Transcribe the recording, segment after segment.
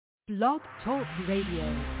Blog Talk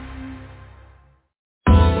Radio.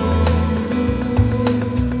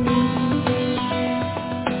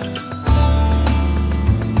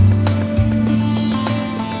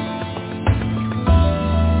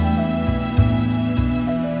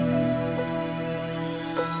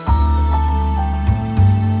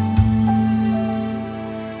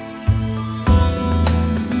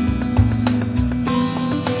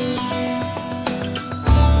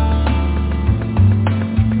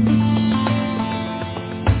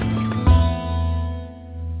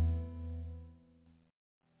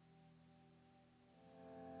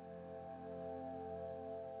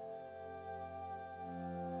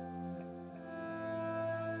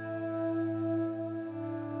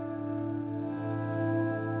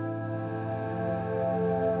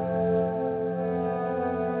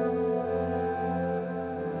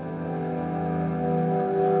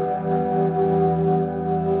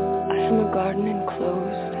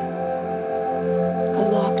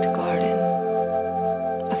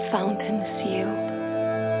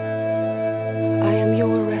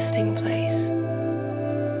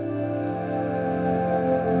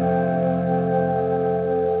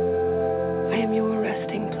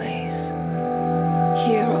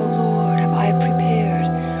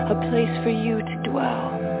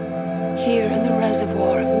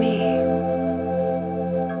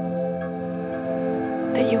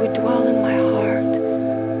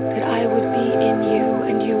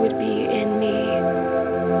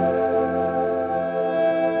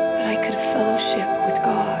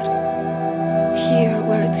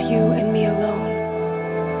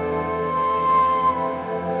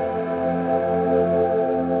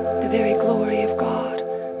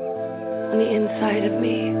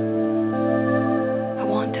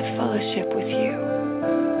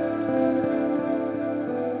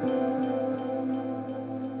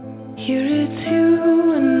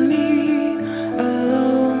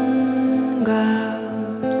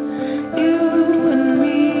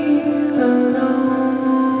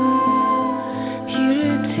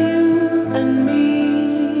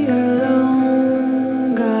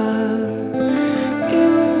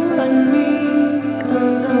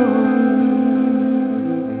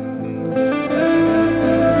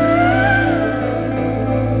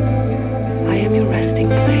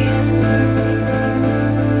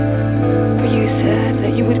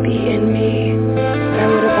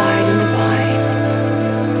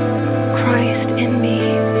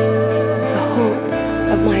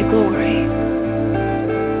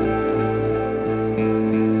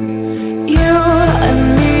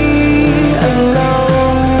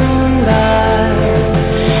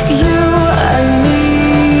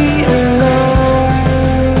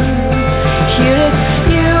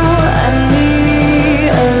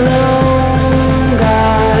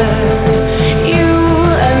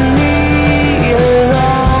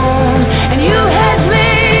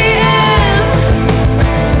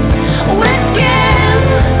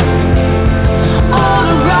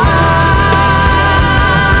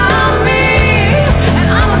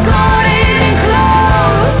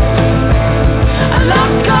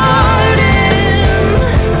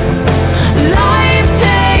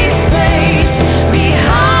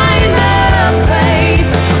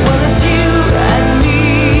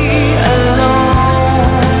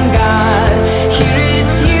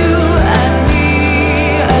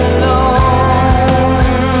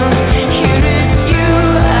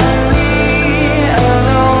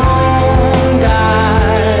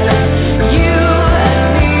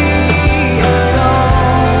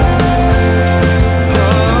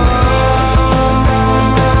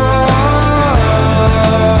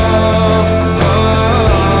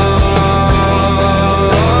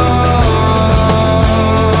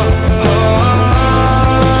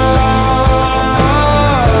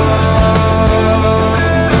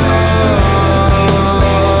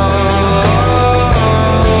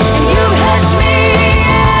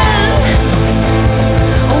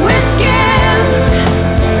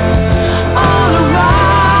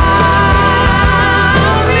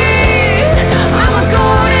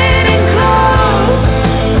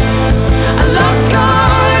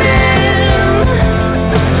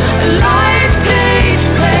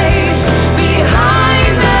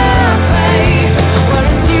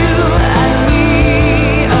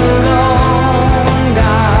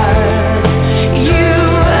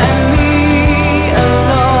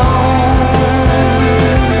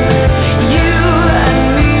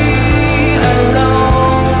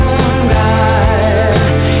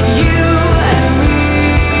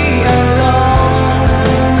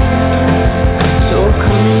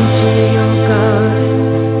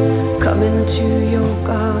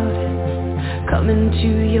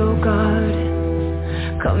 your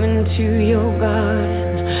garden, come into your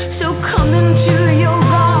garden. So come into your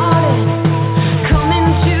garden, come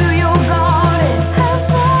into your garden,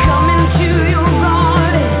 come into your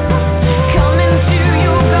garden, come into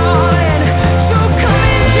your garden. So come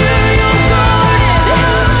into your garden,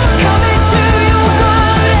 come into your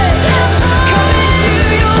garden, come into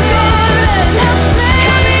your garden, come into your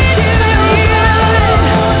garden.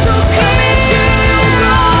 So come into your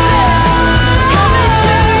garden, come into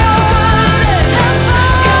your garden,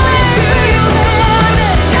 come into your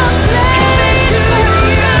garden, come into your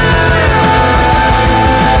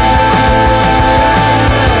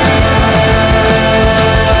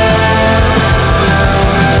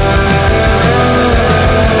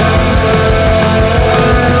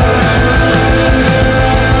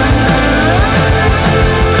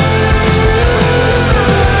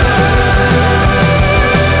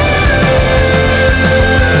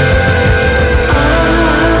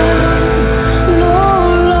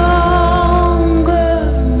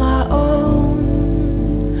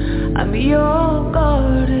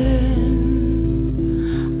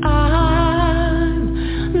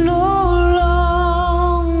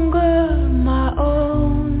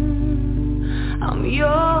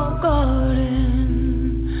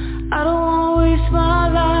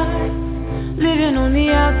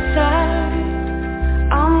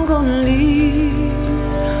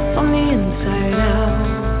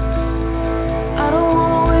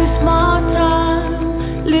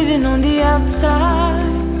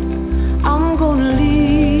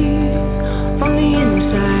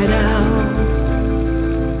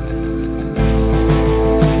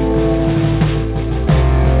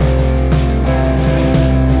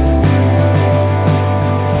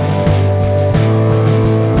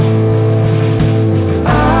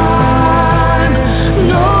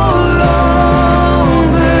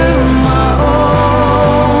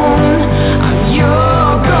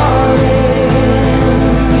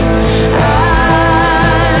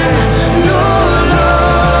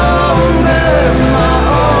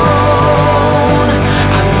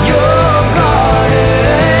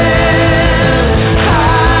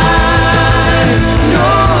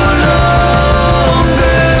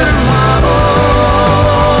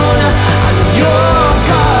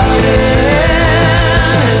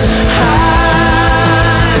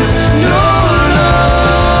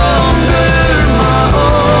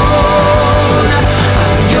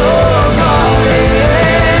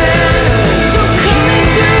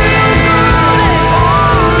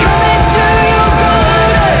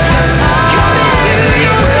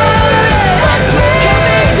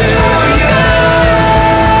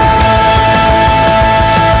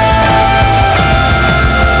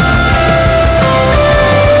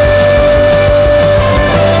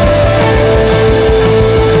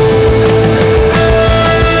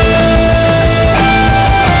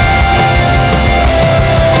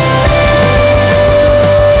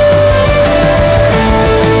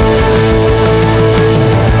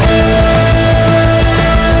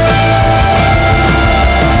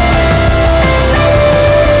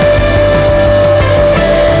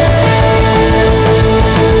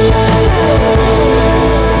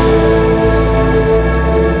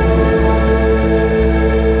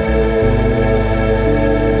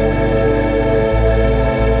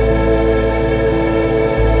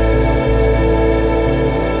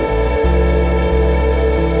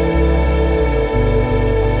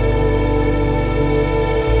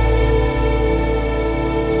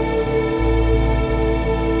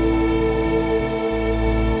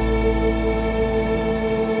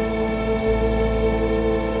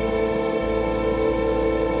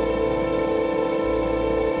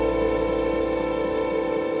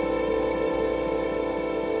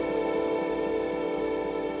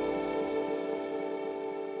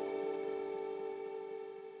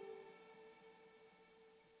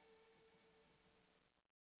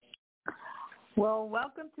Well,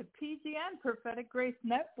 welcome to PGN, Prophetic Grace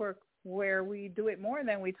Network, where we do it more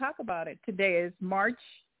than we talk about it. Today is March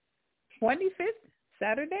 25th,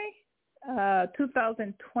 Saturday,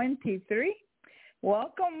 2023.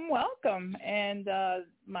 Welcome. And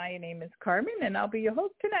my name is Carmen, and I'll be your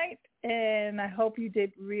host tonight. And I hope you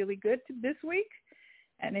did really good this week.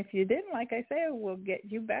 And if you didn't, like I said, we'll get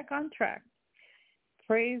you back on track.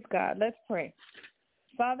 Praise God. Let's pray.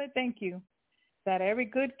 Father, thank you that every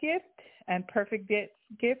good gift and perfect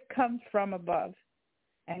gift comes from above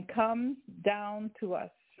and comes down to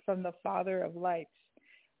us from the Father of lights.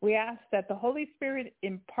 We ask that the Holy Spirit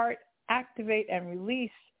impart, activate, and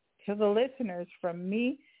release to the listeners from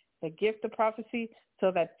me the gift of prophecy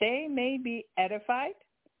so that they may be edified,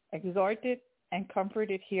 exhorted, and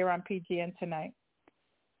comforted here on PGN tonight.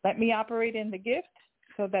 Let me operate in the gift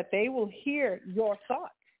so that they will hear your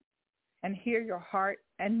thoughts and hear your heart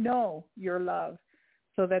and know your love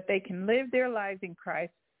so that they can live their lives in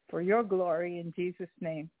Christ for your glory in Jesus'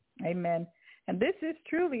 name. Amen. And this is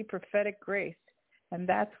truly prophetic grace, and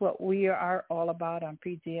that's what we are all about on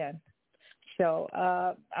PGN. So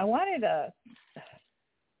I wanted to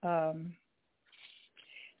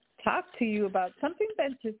talk to you about something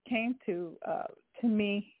that just came to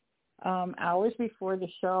me hours before the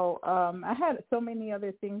show. I had so many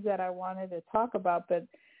other things that I wanted to talk about, but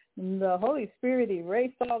the Holy Spirit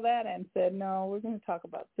erased all that and said, no, we're going to talk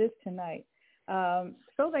about this tonight,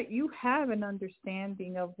 so that you have an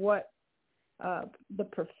understanding of what the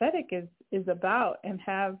prophetic is about, and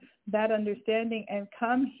have that understanding and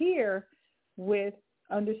come here with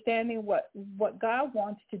understanding what God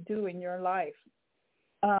wants to do in your life.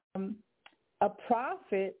 A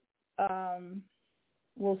prophet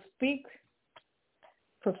will speak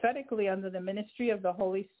prophetically under the ministry of the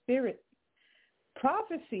Holy Spirit.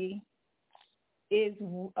 Prophecy is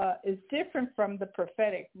different from the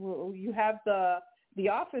prophetic. You have the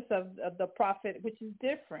office of the prophet, which is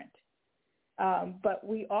different. But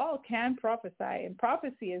we all can prophesy, and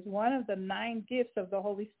prophecy is one of the 9 gifts of the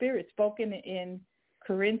Holy Spirit spoken in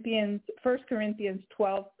 1 Corinthians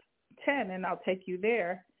 12:10, and I'll take you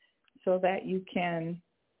there so that you can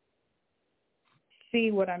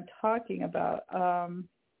see what I'm talking about.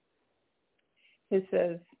 It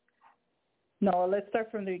says, no, let's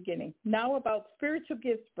start from the beginning. Now about spiritual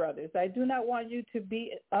gifts, brothers, I do not want you to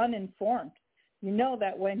be uninformed. You know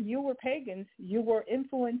that when you were pagans, you were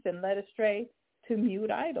influenced and led astray to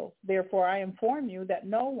mute idols. Therefore, I inform you that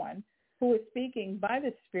no one who is speaking by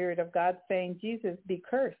the Spirit of God saying Jesus be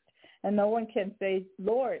cursed, and no one can say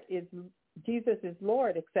Jesus is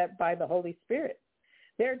Lord except by the Holy Spirit.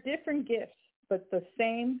 There are different gifts, but the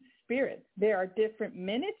same Spirit. There are different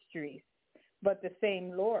ministries, but the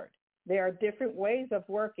same Lord. There are different ways of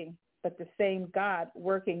working, but the same God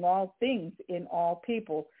working all things in all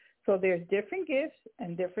people. So there's different gifts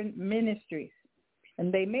and different ministries,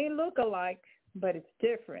 and they may look alike, but it's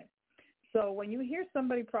different. So when you hear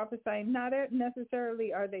somebody prophesying, not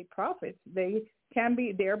necessarily are they prophets.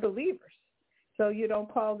 They're believers. So you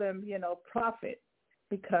don't call them, prophet,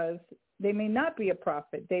 because they may not be a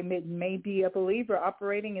prophet. They may be a believer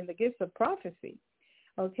operating in the gifts of prophecy.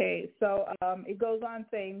 Okay, so it goes on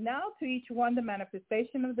saying, now to each one the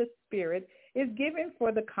manifestation of the Spirit is given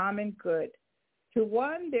for the common good. To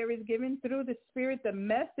one there is given through the Spirit the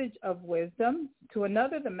message of wisdom, to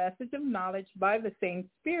another the message of knowledge by the same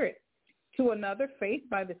Spirit, to another faith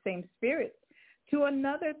by the same Spirit, to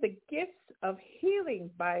another the gifts of healing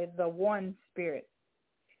by the one Spirit,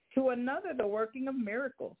 to another the working of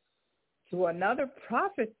miracles, to another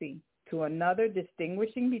prophecy, to another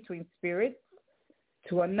distinguishing between spirits,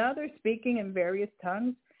 to another speaking in various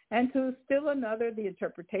tongues, and to still another the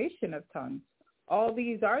interpretation of tongues. All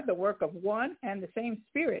these are the work of one and the same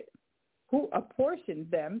Spirit, who apportioned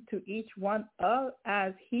them to each one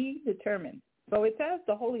as he determines. So it says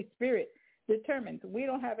the Holy Spirit determines. We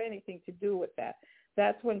don't have anything to do with that.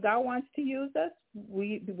 That's when God wants to use us,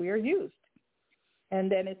 we are used.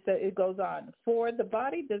 And then it goes on. For the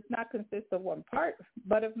body does not consist of one part,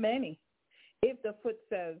 but of many. If the foot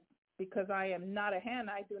says, because I am not a hand,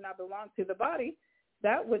 I do not belong to the body,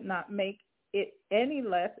 that would not make it any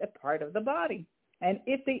less a part of the body. And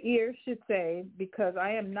if the ear should say, because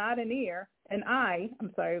I am not an ear,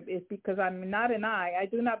 it's because I'm not an eye, I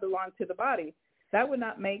do not belong to the body, that would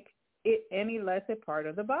not make it any less a part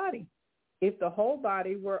of the body. If the whole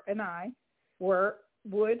body were an eye,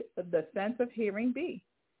 would the sense of hearing be?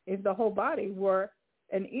 If the whole body were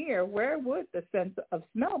an ear, where would the sense of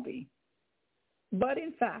smell be? But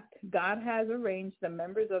in fact, God has arranged the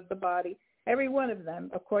members of the body, every one of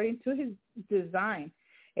them, according to his design.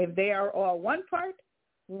 If they are all one part,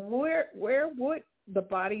 where would the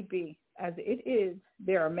body be? As it is,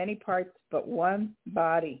 there are many parts, but one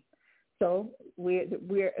body. So we're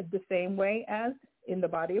the same way as in the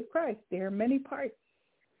body of Christ. There are many parts,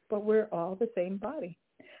 but we're all the same body.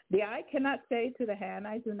 The eye cannot say to the hand,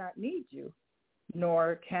 I do not need you,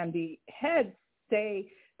 nor can the head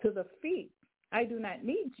say to the feet, I do not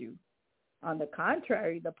need you. On the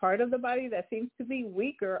contrary, the part of the body that seems to be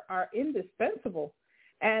weaker are indispensable,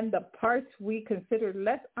 and the parts we consider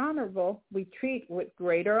less honorable we treat with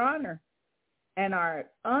greater honor, and our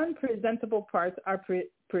unpresentable parts are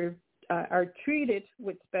treated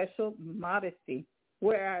with special modesty,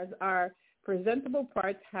 whereas our presentable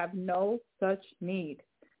parts have no such need.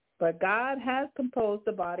 But God has composed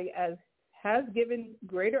the body as has given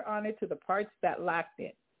greater honor to the parts that lacked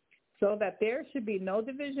it, so that there should be no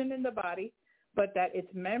division in the body, but that its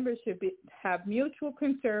members should have mutual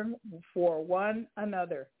concern for one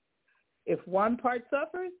another. If one part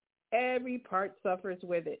suffers, every part suffers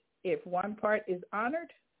with it. If one part is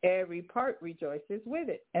honored, every part rejoices with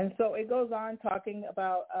it. And so it goes on talking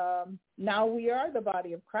about now we are the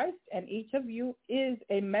body of Christ, and each of you is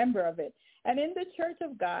a member of it. And in the church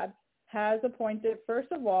of God has appointed,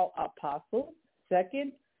 first of all, apostles,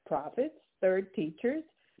 second, prophets, third, teachers,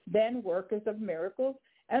 then workers of miracles,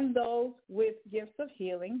 and those with gifts of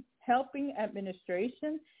healing, helping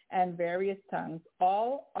administration, and various tongues.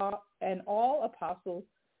 Are all apostles,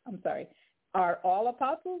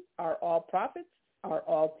 are all prophets, are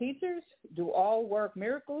all teachers, do all work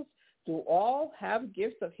miracles, do all have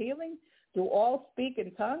gifts of healing, do all speak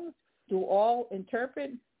in tongues, do all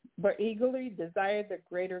interpret, but eagerly desire the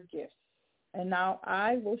greater gifts. And now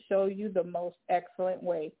I will show you the most excellent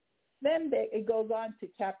way. Then it goes on to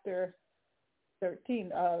chapter 13,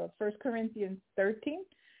 1 Corinthians 13,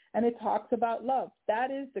 and it talks about love.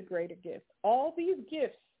 That is the greater gift. All these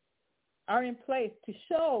gifts are in place to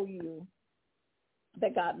show you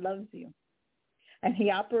that God loves you. And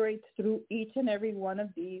he operates through each and every one of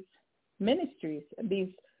these ministries, these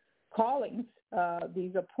callings,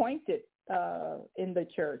 these appointed in the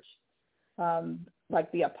church,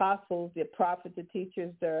 like the apostles, the prophets, the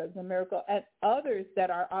teachers, the miracle, and others that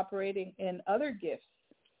are operating in other gifts.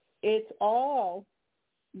 It's all,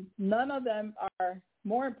 none of them are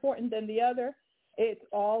more important than the other. It's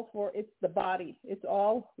the body. It's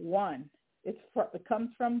all one. It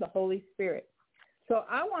comes from the Holy Spirit. So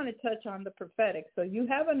I want to touch on the prophetic so you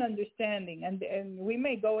have an understanding, and we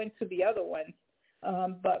may go into the other ones,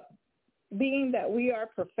 but being that we are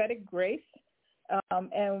prophetic grace,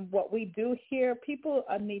 and what we do here, people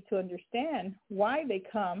need to understand why they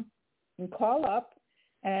come and call up,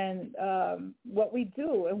 and what we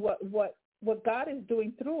do and what God is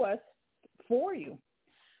doing through us for you.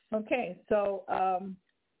 Okay, so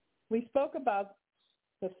we spoke about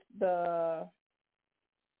the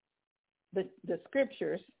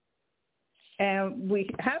scriptures, and we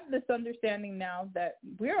have this understanding now that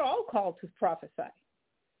we're all called to prophesy,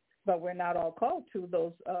 but we're not all called to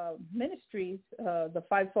those ministries, the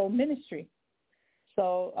fivefold ministry.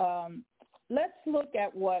 So let's look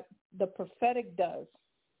at what the prophetic does.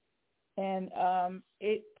 And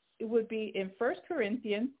it would be in 1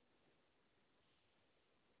 Corinthians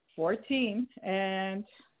 14, and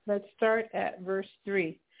let's start at verse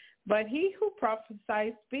 3. But he who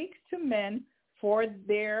prophesies speaks to men for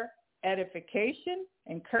their edification,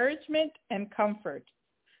 encouragement, and comfort.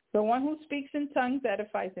 The one who speaks in tongues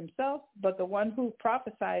edifies himself, but the one who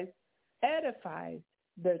prophesies edifies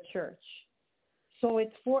the church. So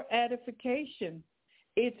it's for edification.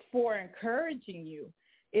 It's for encouraging you.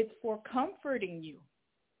 It's for comforting you.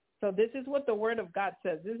 So this is what the Word of God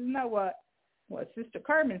says. This is not what Sister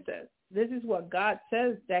Carmen says. This is what God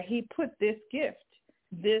says, that he put this gift,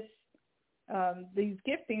 these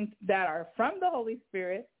giftings that are from the Holy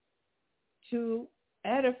Spirit to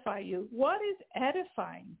edify you. What is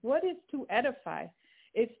edifying? What is to edify?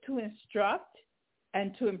 It's to instruct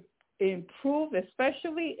and to improve,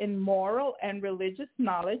 especially in moral and religious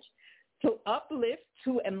knowledge, to uplift,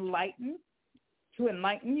 to enlighten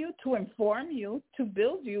you, to inform you, to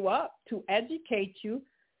build you up, to educate you,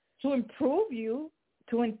 to improve you,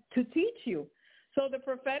 to teach you. So the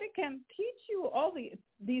prophetic can teach you all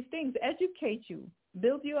these things, educate you,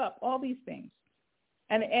 build you up, all these things.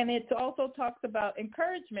 And it also talks about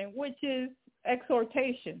encouragement, which is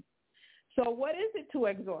exhortation. So what is it to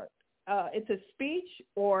exhort? It's a speech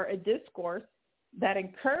or a discourse that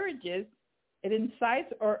encourages, it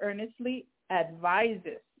incites, or earnestly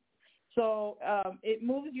advises. So it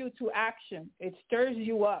moves you to action. It stirs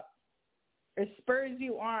you up. It spurs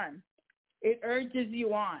you on. It urges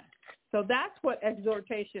you on. So that's what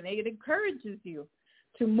exhortation is. It encourages you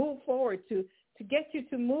to move forward, to get you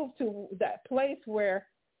to move to that place where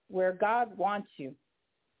God wants you.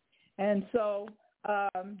 And so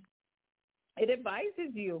it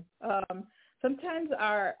advises you. Sometimes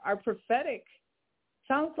our prophetic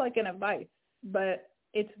sounds like an advice, but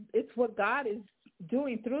it's what God is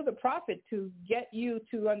doing through the prophet to get you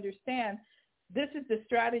to understand, this is the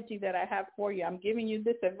strategy that I have for you. I'm giving you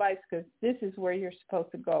this advice because this is where you're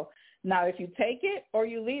supposed to go. Now, if you take it or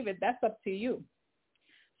you leave it, that's up to you.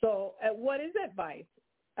 So what is advice?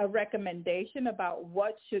 A recommendation about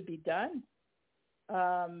what should be done.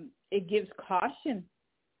 It gives caution.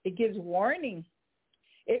 It gives warning.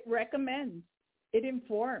 It recommends. It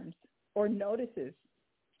informs or notices.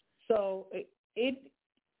 So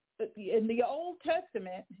in the Old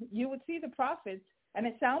Testament, you would see the prophets, and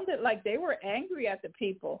it sounded like they were angry at the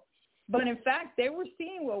people. But in fact, they were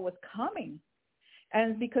seeing what was coming.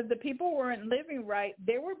 And because the people weren't living right,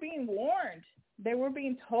 they were being warned. They were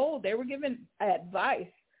being told. They were given advice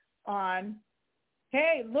on,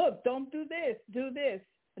 hey, look, don't do this, do this.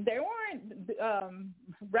 They weren't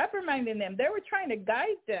reprimanding them. They were trying to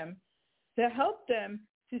guide them to help them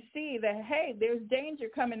to see that, hey, there's danger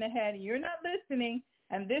coming ahead. You're not listening,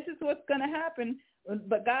 and this is what's going to happen.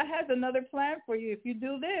 But God has another plan for you. If you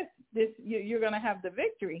do this, you're going to have the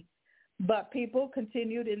victory. But people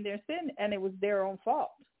continued in their sin, and it was their own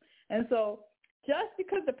fault. And so just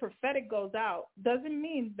because the prophetic goes out doesn't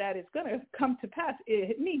mean that it's going to come to pass.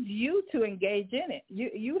 It needs you to engage in it.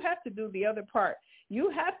 You have to do the other part. You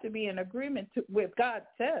have to be in agreement with God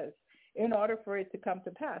says in order for it to come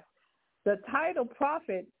to pass. The title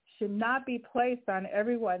prophet should not be placed on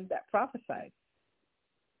everyone that prophesies.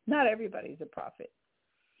 Not everybody's a prophet.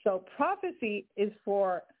 So prophecy is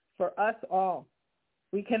for us all.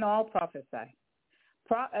 We can all prophesy.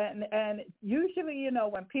 And usually,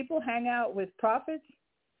 when people hang out with prophets,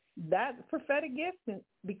 that prophetic gift,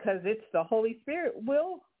 because it's the Holy Spirit,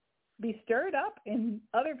 will be stirred up in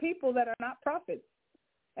other people that are not prophets.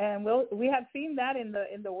 And we have seen that in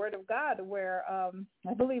the Word of God, where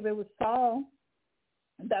I believe it was Saul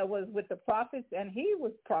that was with the prophets, and he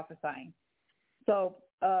was prophesying. So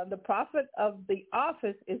the prophet of the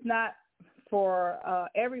office is not for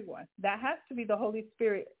everyone. That has to be the Holy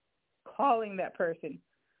Spirit calling that person.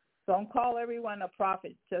 Don't call everyone a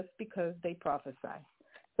prophet just because they prophesy.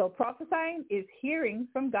 So prophesying is hearing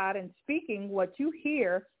from God and speaking what you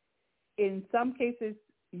hear. In some cases,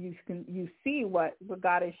 you see what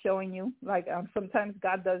God is showing you. Like sometimes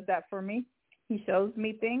God does that for me. He shows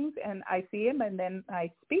me things and I see them and then I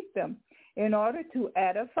speak them in order to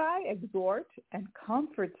edify, exhort, and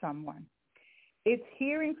comfort someone. It's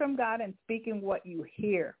hearing from God and speaking what you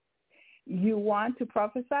hear. You want to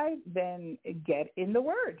prophesy, then get in the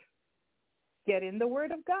Word. Get in the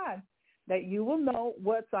Word of God, that you will know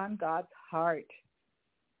what's on God's heart.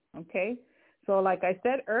 Okay? So like I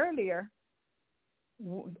said earlier,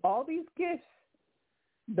 all these gifts,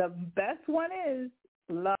 the best one is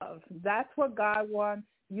love. That's what God wants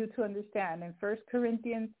you to understand. In 1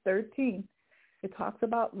 Corinthians 13, it talks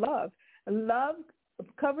about love. Love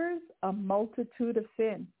covers a multitude of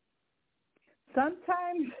sin.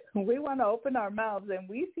 Sometimes we want to open our mouths and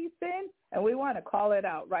we see sin and we want to call it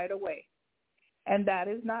out right away. And that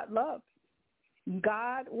is not love.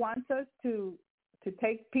 God wants us to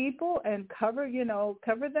take people and cover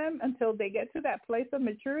them until they get to that place of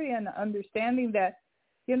maturity and understanding that,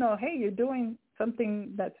 hey, you're doing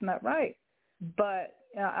something that's not right. But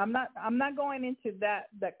I'm not going into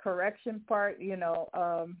that correction part,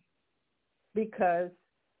 because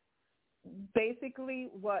basically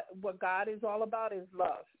what God is all about is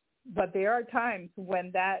love. But there are times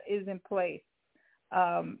when that is in place.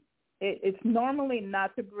 It's normally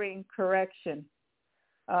not to bring correction.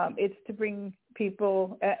 It's to bring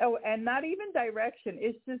people, and not even direction.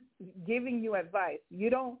 It's just giving you advice. You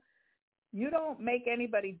don't make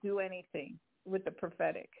anybody do anything with the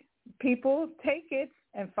prophetic. People take it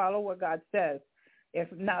and follow what God says. If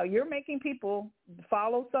now you're making people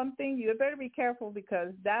follow something, you better be careful,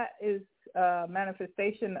 because that is a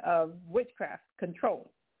manifestation of witchcraft,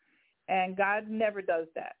 control. And God never does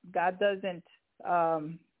that. God doesn't,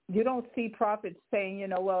 you don't see prophets saying,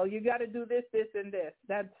 well, you got to do this, this, and this.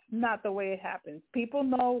 That's not the way it happens. People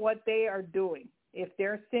know what they are doing, if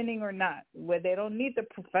they're sinning or not, where they don't need the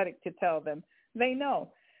prophetic to tell them. They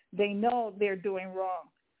know. They know they're doing wrong.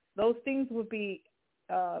 Those things would be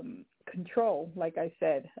control, like I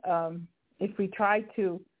said. If we try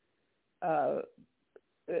to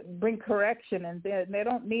bring correction, and they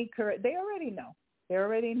don't need correction, they already know. They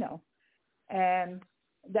already know. And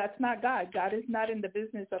that's not God. God is not in the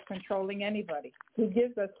business of controlling anybody. He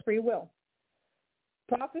gives us free will.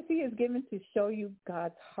 Prophecy is given to show you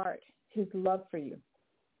God's heart, his love for you.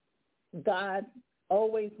 God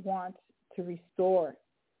always wants to restore.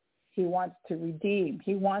 He wants to redeem.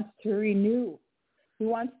 He wants to renew. He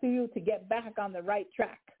wants you to get back on the right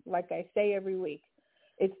track, like I say every week.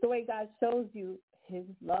 It's the way God shows you his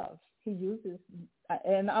love. He uses,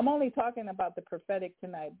 and I'm only talking about the prophetic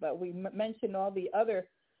tonight, but we mentioned all the other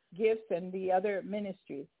gifts and the other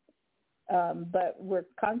ministries. But we're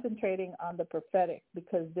concentrating on the prophetic,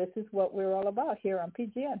 because this is what we're all about here on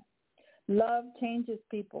PGN. Love changes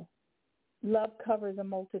people. Love covers a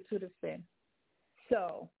multitude of sin.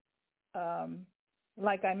 So,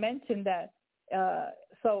 like I mentioned, that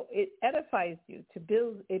so it edifies you,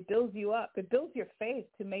 it builds you up. It builds your faith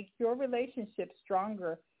to make your relationship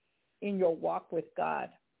stronger in your walk with God.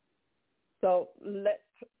 So let's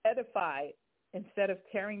edify instead of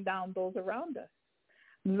tearing down those around us.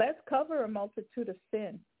 Let's cover a multitude of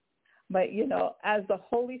sin. But, you know, as the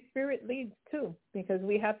Holy Spirit leads too, because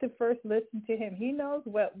we have to first listen to him. He knows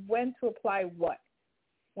when to apply what.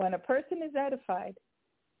 When a person is edified,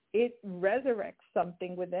 it resurrects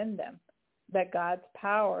something within them that God's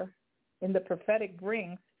power in the prophetic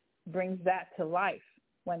brings that to life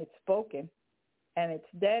when it's spoken. And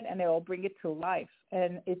it's dead, and it will bring it to life.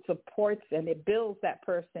 And it supports and it builds that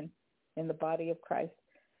person in the body of Christ.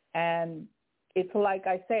 And it's like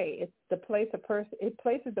I say, it's it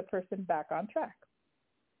places the person back on track.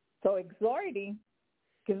 So exhorting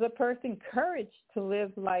gives a person courage to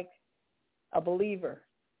live like a believer.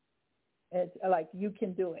 It's like, you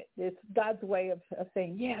can do it. It's God's way of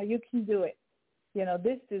saying, yeah, you can do it. You know,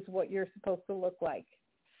 this is what you're supposed to look like.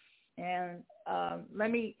 And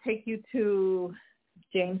let me take you to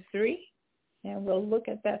James 3, and we'll look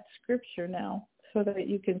at that scripture now so that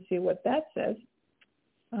you can see what that says.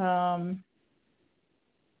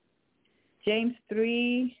 James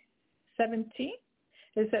 3:17,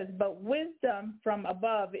 it says, but wisdom from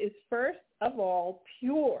above is first of all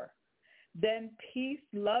pure, then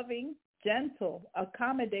peace-loving, gentle,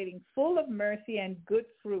 accommodating, full of mercy and good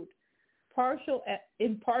fruit,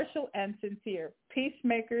 impartial and sincere,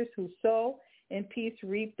 peacemakers who sow in peace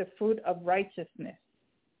reap the fruit of righteousness.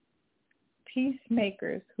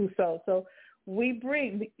 Peacemakers who sow. So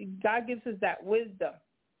God gives us that wisdom.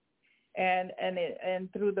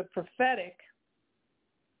 And through the prophetic,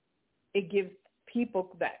 it gives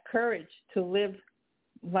people that courage to live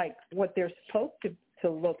like what they're supposed to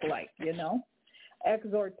look like, you know.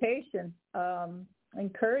 Exhortation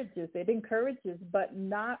encourages, but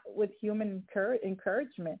not with human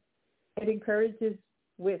encouragement. It encourages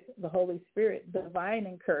with the Holy Spirit, divine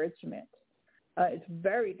encouragement. It's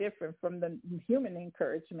very different from the human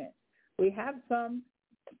encouragement.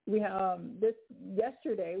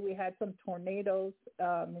 Yesterday we had some tornadoes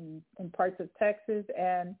in parts of Texas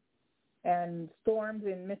and storms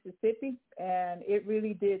in Mississippi, and it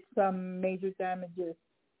really did some major damages.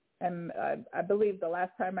 And I believe the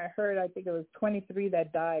last time I heard, I think it was 23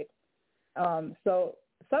 that died. So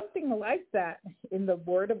something like that in the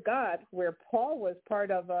Word of God, where Paul was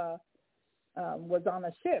part of was on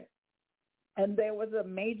a ship, and there was a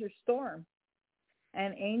major storm,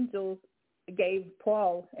 and angels gave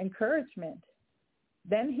Paul encouragement.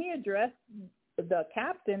 Then he addressed the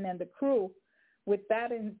captain and the crew with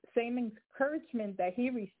that same encouragement that he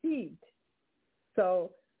received.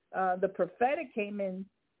 So the prophetic came in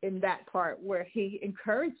that part where he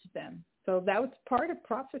encouraged them. So that was part of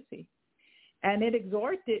prophecy. And it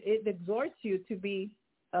exhorts you to be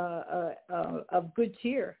of good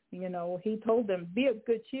cheer. You know, he told them, be of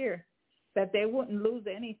good cheer, that they wouldn't lose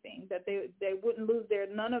anything, that they wouldn't lose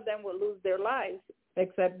none of them would lose their lives,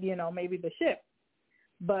 except, you know, maybe the ship.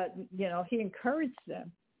 But, you know, he encouraged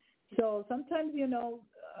them. So sometimes, you know,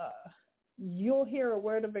 you'll hear a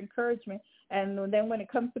word of encouragement, and then when it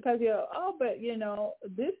comes to pass, you go, oh, but, you know,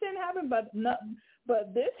 this didn't happen, but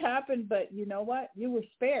this happened, but you know what? You were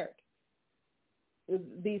spared.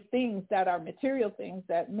 These things that are material things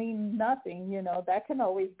that mean nothing, you know, that can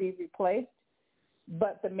always be replaced.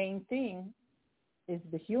 But the main thing is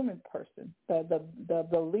the human person, the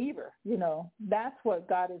believer, you know. That's what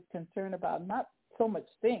God is concerned about, not so much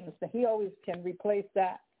things. That he always can replace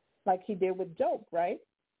that, like he did with Job, right?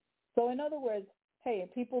 So in other words, hey,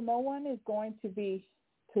 people, no one is going to be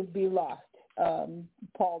lost,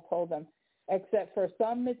 Paul told them, except for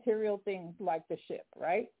some material things like the ship,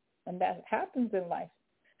 right? And that happens in life.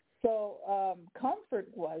 So comfort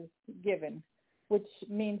was given, which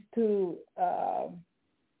means to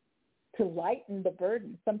lighten the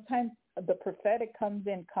burden. Sometimes the prophetic comes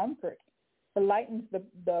in comfort. It lightens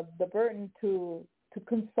the burden to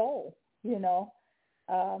console, you know.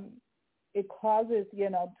 It causes, you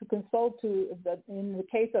know, to console in the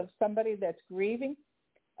case of somebody that's grieving,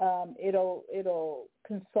 it'll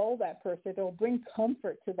console that person. It'll bring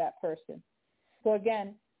comfort to that person. So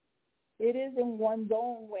again, it is in one's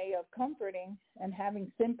own way of comforting and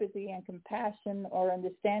having sympathy and compassion or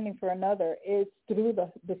understanding for another is through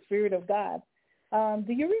the Spirit of God.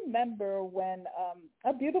 Do you remember when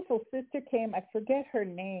a beautiful sister came? I forget her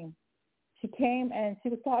name. She came and she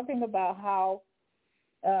was talking about how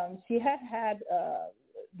she had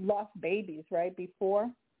lost babies, right,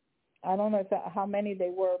 before. I don't know how many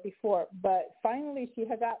they were before, but finally she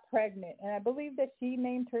had got pregnant. And I believe that she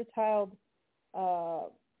named her child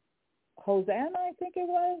Hosanna, I think it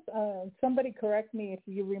was. Somebody correct me if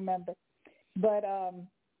you remember. But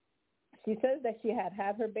she says that she had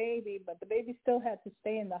her baby, but the baby still had to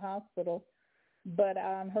stay in the hospital. But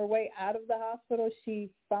on her way out of the hospital,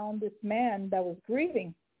 she found this man that was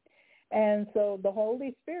grieving. And so the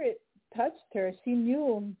Holy Spirit touched her. She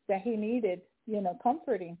knew that he needed,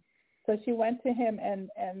 comforting. So she went to him,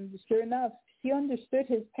 and sure enough, she understood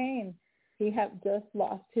his pain. He had just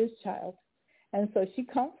lost his child. And so she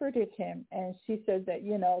comforted him, and she said that,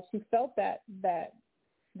 she felt that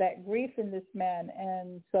grief in this man.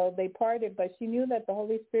 And so they parted, but she knew that the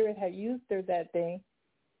Holy Spirit had used her that day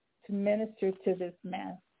to minister to this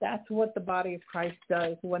man. That's what the body of Christ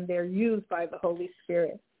does when they're used by the Holy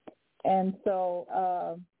Spirit. And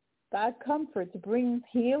so God comforts, brings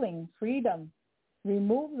healing, freedom,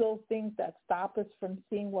 remove those things that stop us from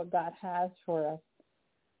seeing what God has for us.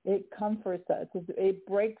 It comforts us. It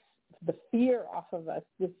breaks the fear off of us,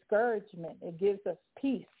 discouragement. It gives us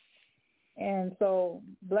peace. And so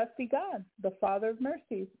blessed be God, the Father of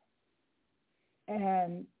mercies,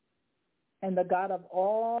 and the God of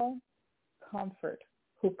all comfort,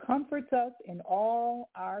 who comforts us in all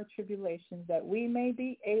our tribulations, that we may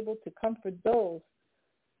be able to comfort those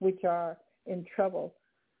which are in trouble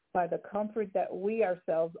by the comfort that we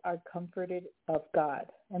ourselves are comforted of God.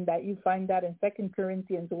 And that you find that in 2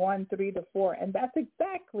 Corinthians 1:3-4. And that's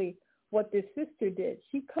exactly what this sister did.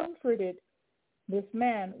 She comforted this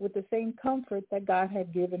man with the same comfort that God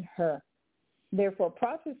had given her. Therefore,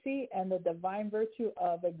 prophecy and the divine virtue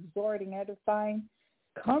of exhorting, edifying,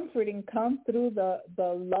 comforting comes through the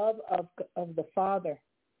love of the Father.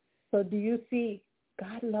 So do you see,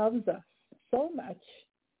 God loves us so much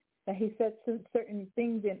that he sets certain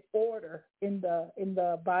things in order in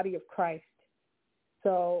the body of Christ.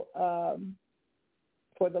 So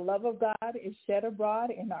for the love of God is shed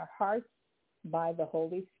abroad in our hearts by the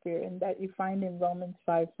Holy Spirit, and that you find in Romans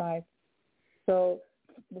 5:5. So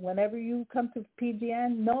whenever you come to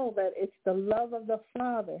PGN, know that it's the love of the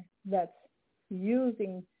Father that's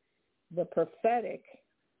using the prophetic,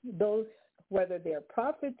 those, whether they're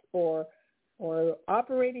prophets or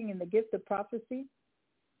operating in the gift of prophecy,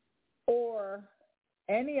 or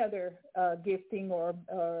any other gifting or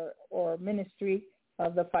ministry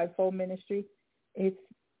of the fivefold ministry. It's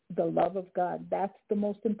the love of God. That's the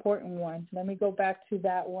most important one. Let me go back to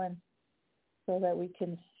that one so that we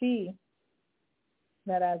can see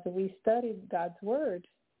that as we study God's word.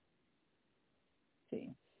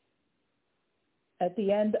 See, at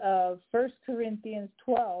the end of 1 Corinthians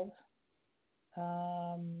 12,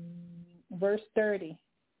 verse 30,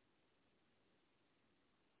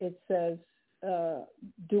 it says,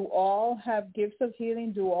 do all have gifts of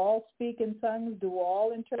healing? Do all speak in tongues? Do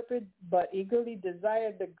all interpret? But eagerly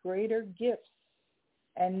desire the greater gifts.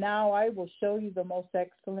 And now I will show you the most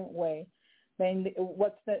excellent way. Then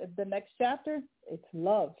what's the next chapter? It's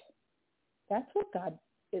love. That's what God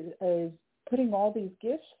is putting all these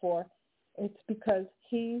gifts for. It's because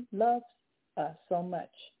he loves us so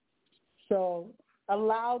much. So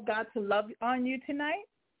allow God to love on you tonight.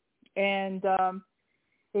 And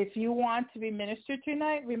if you want to be ministered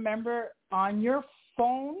tonight, remember on your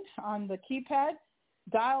phone, on the keypad,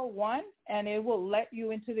 dial 1, and it will let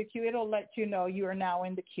you into the queue. It'll let you know you are now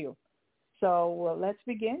in the queue. So let's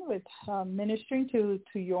begin with ministering to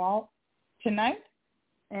you all tonight.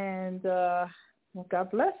 And God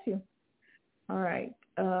bless you. All right.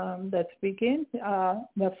 Let's begin.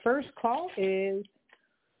 The first call is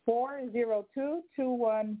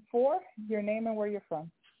 402-214. Your name and where you're from.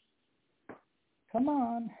 Come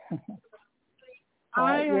on.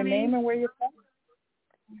 Hi, your honey. name and where you're from.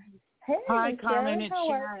 Hey, Hi, Carmen. Sharon. It's How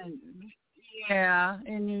are Sharon. Yeah,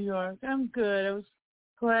 in New York. I'm good. I was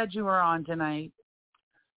glad you were on tonight.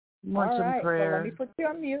 Want All some right. prayer? Well, let me put you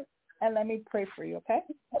on mute and let me pray for you, okay?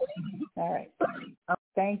 All right.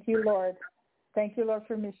 Thank you, Lord. Thank you, Lord,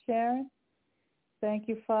 for Miss Sharon. Thank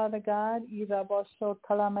you, Father God. I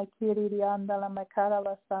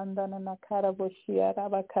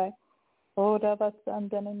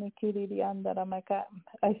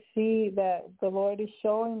see that the Lord is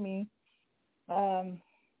showing me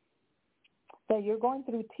that you're going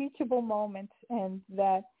through teachable moments, and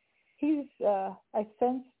that I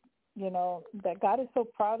sense, that God is so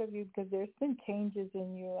proud of you because there's been changes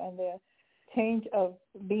in you, and the change of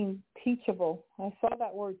being teachable. I saw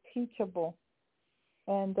that word teachable.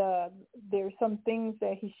 And there's some things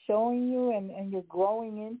that he's showing you and you're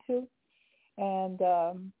growing into. And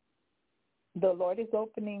the Lord is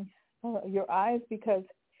opening your eyes because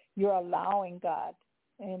you're allowing God.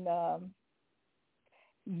 And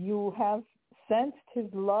you have sensed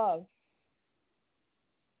his love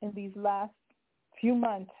in these last few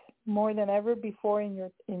months more than ever before in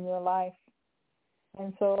your life.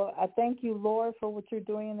 And so I thank you, Lord, for what you're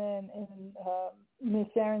doing in Miss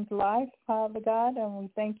Sharon's life, Father God. And we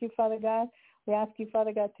thank you, Father God. We ask you,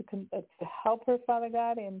 Father God, to help her, Father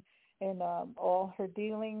God, in in all her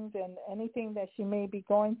dealings and anything that she may be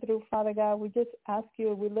going through, Father God. We just ask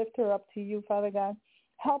you, we lift her up to you, Father God.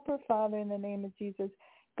 Help her, Father, in the name of Jesus.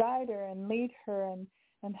 Guide her and lead her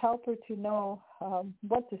and help her to know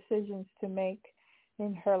what decisions to make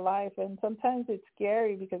in her life. And sometimes it's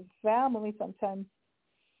scary because family sometimes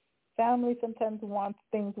wants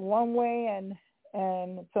things one way,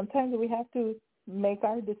 and sometimes we have to make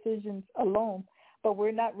our decisions alone. But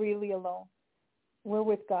we're not really alone. We're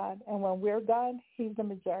with God. And when we're God, he's the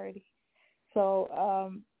majority. So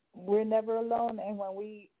we're never alone. And when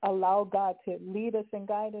we allow God to lead us and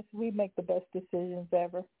guide us, we make the best decisions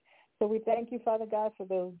ever. So we thank you, Father God, for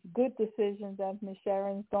those good decisions that Ms.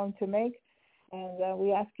 Sharon's going to make. And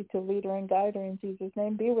we ask you to lead her and guide her in Jesus'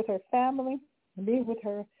 name. Be with her family. Be with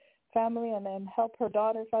her family, and then help her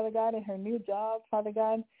daughter, Father God, in her new job, Father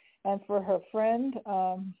God. And for her friend,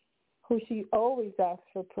 who she always asks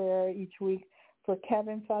for prayer each week, for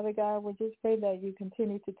Kevin, Father God, we just pray that you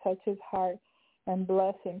continue to touch his heart and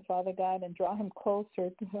bless him, Father God, and draw him closer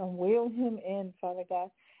and wheel him in, Father God.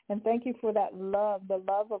 And thank you for that love, the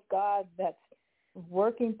love of God that's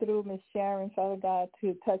working through Miss Sharon, Father God,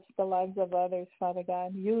 to touch the lives of others, Father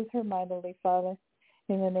God. Use her mightily, Father,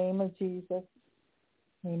 in the name of Jesus.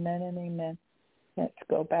 Amen and amen. Let's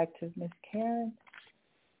go back to Miss Karen.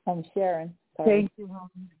 Sharon. Sorry. Thank you,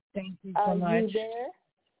 Helen. Thank you so much. Are you there?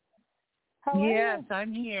 How are yes, you?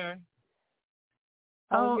 I'm here.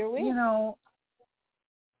 How was your week?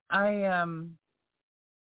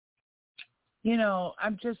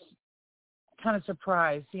 I'm just kind of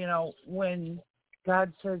surprised. When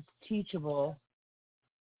God says teachable,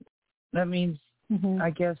 that means, I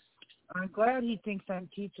guess, I'm glad he thinks I'm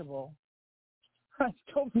teachable. I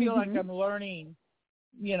still feel like I'm learning,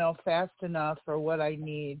 fast enough for what I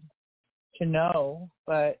need to know,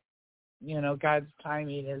 but, God's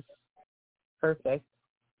timing is perfect.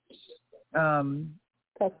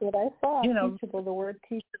 That's what I saw, teachable, the word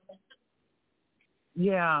teachable.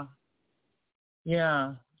 Yeah.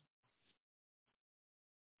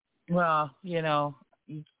 Well, you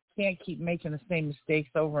can't keep making the same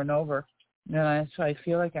mistakes over and over. And that's what I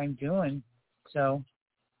feel like I'm doing. So.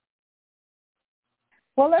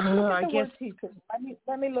 Well, let's look at the word teachable.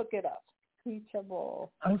 Let me look it up.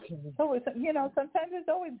 Teachable. Okay. So, sometimes it's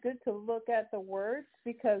always good to look at the words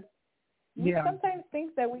because we sometimes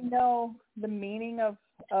think that we know the meaning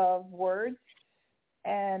of words.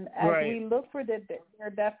 And as we look for their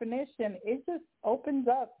definition, it just opens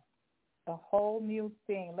up a whole new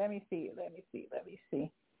thing. Let me see.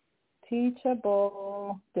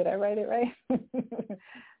 Teachable. Did I write it right?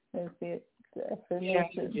 Let's see. Yeah,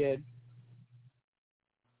 you did.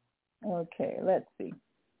 Okay, let's see.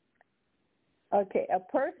 Okay, a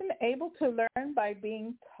person able to learn by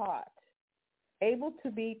being taught. Able to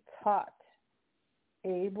be taught.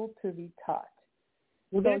 Able to be taught.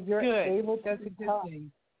 Well, that's you're good. Able to that's be a good taught.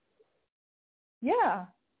 thing. Yeah,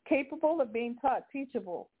 capable of being taught,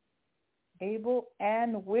 teachable. Able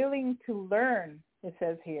and willing to learn, it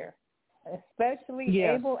says here. Especially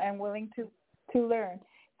able and willing to learn.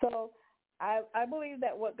 So I believe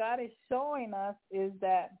that what God is showing us is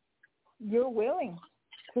that you're willing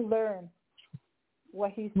to learn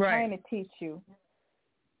what he's trying to teach you.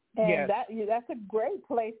 And that's a great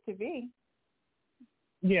place to be.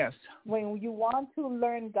 Yes. When you want to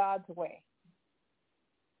learn God's way.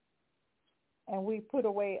 And we put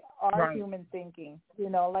away our human thinking.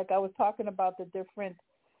 Like I was talking about the different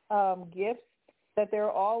gifts, that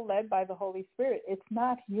they're all led by the Holy Spirit. It's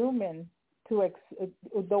not human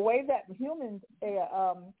the way that humans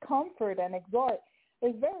comfort and exhort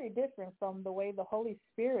is very different from the way the Holy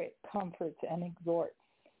Spirit comforts and exhorts.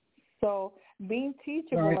 So being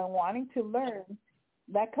teachable and wanting to learn,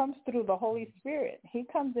 that comes through the Holy Spirit. He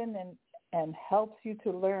comes in and helps you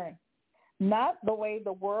to learn, not the way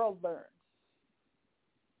the world learns.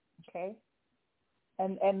 Okay?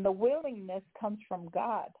 And the willingness comes from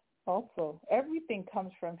God also. Everything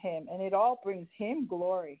comes from him, and it all brings him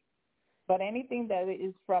glory. But anything that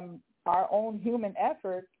is from our own human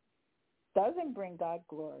effort doesn't bring God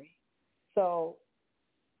glory. So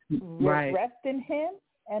rest in him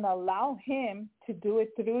and allow him to do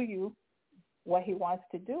it through you, what he wants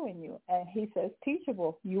to do in you. And he says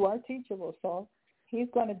teachable. You are teachable. So he's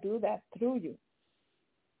going to do that through you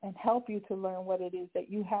and help you to learn what it is that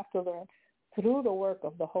you have to learn through the work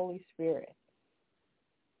of the Holy Spirit.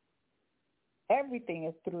 Everything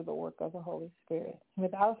is through the work of the Holy Spirit.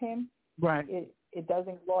 Without him, it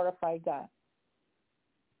doesn't glorify God.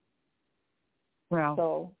 Well,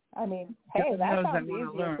 so, hey, that sounds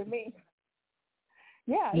easier to me.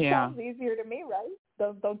 Yeah, it sounds easier to me, right?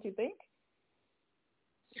 Don't you think?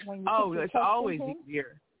 It's always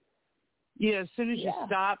easier. Yeah, as soon as you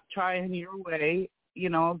stop trying your way,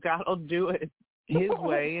 God will do it His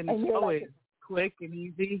way, and it's always quick and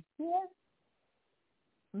easy. Yeah.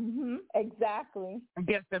 Exactly. I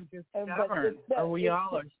guess I'm just stubborn, or we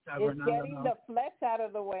all are stubborn. It's getting the flesh out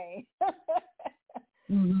of the way.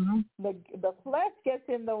 The flesh gets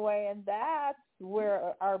in the way, and that's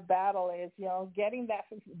where our battle is. Getting that,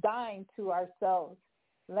 dying to ourselves,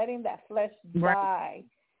 letting that flesh die,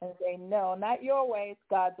 and say, no, not your way, it's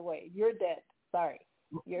God's way. You're dead. Sorry,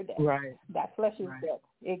 you're dead. Right. That flesh is dead.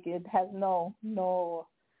 It has no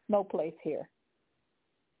place here.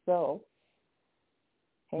 So,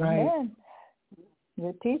 amen.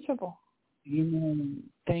 You're teachable. Amen.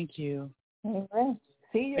 Thank you. Amen.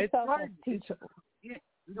 See yourself as teachable.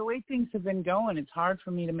 The way things have been going, it's hard for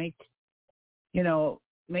me to make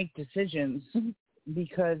decisions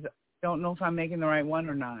because I don't know if I'm making the right one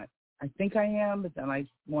or not. I think I am, but then I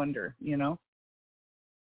wonder,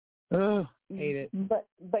 Ugh, hate it. But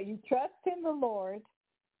you trust in the Lord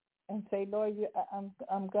and say, Lord,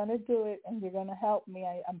 I'm going to do it, and you're going to help me.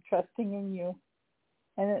 I'm trusting in you.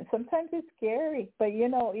 And sometimes it's scary. But,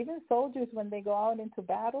 even soldiers, when they go out into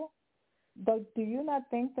battle, do you not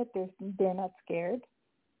think that they're not scared?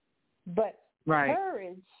 But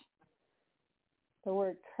courage, the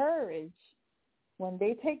word courage, when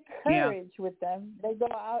they take courage with them, they go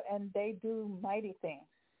out and they do mighty things.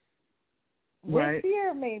 With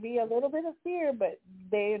fear, maybe, a little bit of fear, but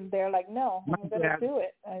they're like, no, I'm going to do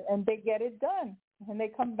it. And they get it done. And they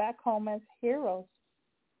come back home as heroes.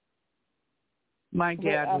 My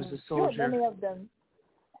dad was a soldier. Sure, many of them.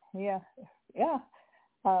 Yeah.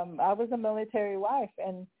 I was a military wife,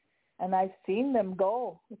 and I've seen them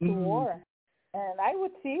go to war. And I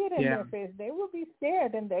would see it in their face. They would be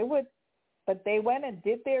scared, and but they went and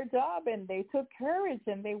did their job, and they took courage,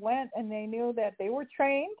 and they went, and they knew that they were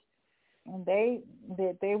trained, and they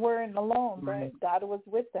weren't alone. Right. God was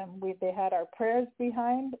with them. They had our prayers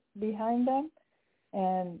behind them,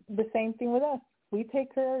 and the same thing with us. We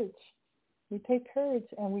take courage. We take courage,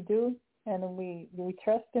 and we do, and we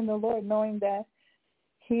trust in the Lord, knowing that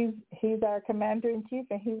He's our commander-in-chief,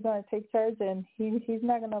 and He's going to take charge, and He's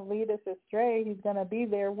not going to lead us astray. He's going to be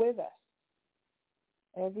there with us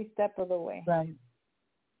every step of the way. Right.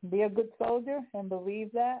 Be a good soldier and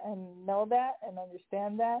believe that and know that and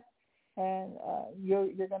understand that, and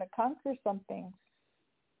you're going to conquer some things.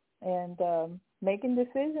 And making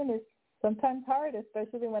decisions is sometimes hard,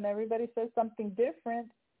 especially when everybody says something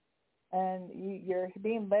different, and you're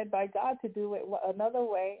being led by God to do it another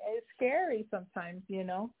way. It's scary sometimes,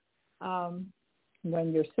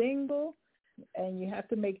 when you're single and you have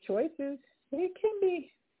to make choices, it can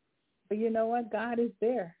be. But you know what? God is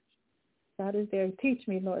there. God is there. Teach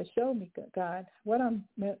me, Lord. Show me, God, what am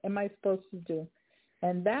I supposed to do?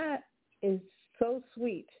 And that is so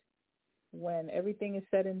sweet when everything is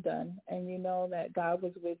said and done, and you know that God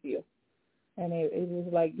was with you. And it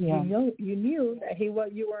was like you knew that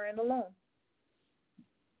you weren't alone.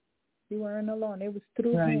 You weren't alone. It was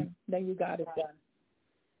through Him that you got it done.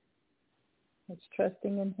 It's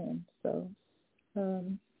trusting in Him. So,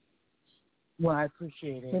 well, I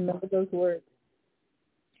appreciate it. Remember those words.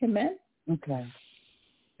 Amen. Okay.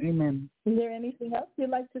 Amen. Is there anything else you'd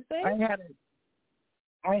like to say?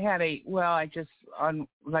 I just on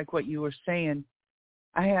like what you were saying.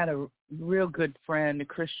 I had a real good friend, a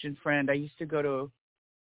Christian friend. I used to go to.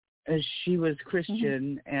 She was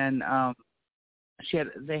Christian, and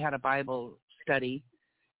they had a Bible study,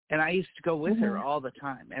 and I used to go with her all the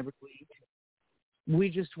time, every week. We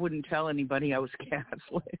just wouldn't tell anybody I was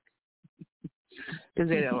Catholic because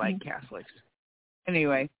they didn't like Catholics.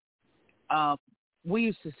 Anyway, we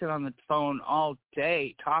used to sit on the phone all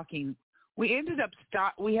day talking. We ended up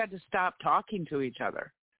we had to stop talking to each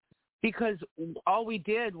other, because all we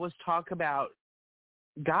did was talk about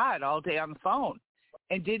God all day on the phone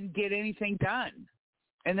and didn't get anything done.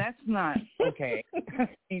 And that's not okay.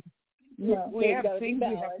 We have things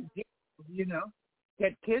we have to do,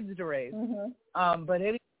 get kids to raise. But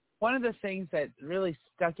one of the things that really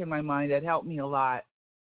stuck in my mind that helped me a lot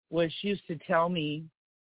was she used to tell me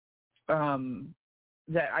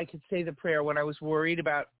that I could say the prayer when I was worried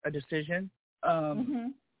about a decision.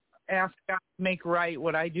 Ask God to make right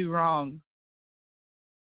what I do wrong.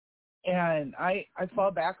 And I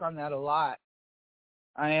fall back on that a lot.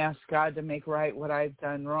 I ask God to make right what I've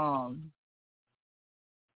done wrong.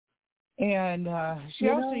 And she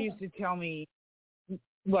also used to tell me,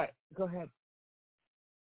 what? Go ahead.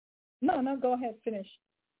 No, go ahead. Finish.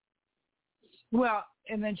 Well,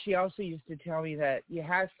 and then she also used to tell me that you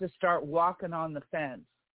have to start walking on the fence.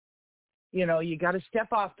 You know, you got to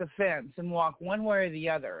step off the fence and walk one way or the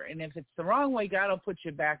other. And if it's the wrong way, God will put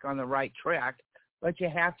you back on the right track, but you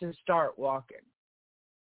have to start walking.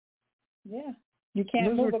 Yeah. You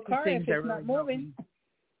can't move a car if it's not moving.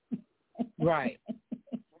 Right.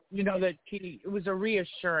 You know, that it was a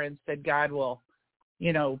reassurance that God will,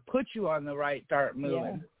 you know, put you on the right start moving.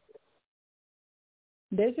 Yeah.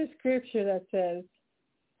 There's a scripture that says,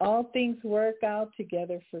 all things work out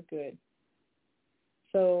together for good.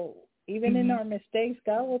 So even in our mistakes,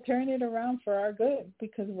 God will turn it around for our good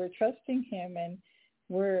because we're trusting him, and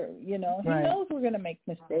we're, you know, he knows we're going to make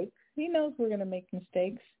mistakes. He knows we're going to make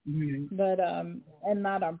mistakes, but, and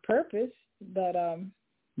not on purpose, but,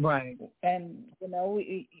 right. And, you know,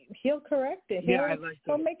 he'll correct it.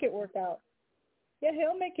 He'll make it work out. Yeah,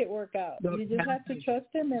 he'll make it work out. You just have to trust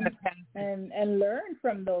him and learn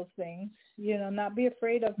from those things, you know, not be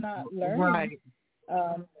afraid of not learning.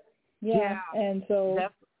 Right. And so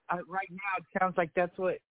that's, right now it sounds like that's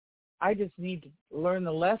what I just need to learn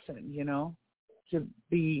the lesson, you know, to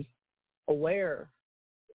be aware,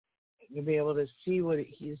 to be able to see what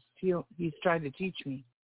he's trying to teach me.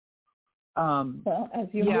 Well, as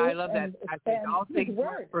you I love that. I think all things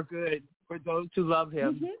work for good for those who love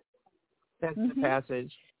him. That's the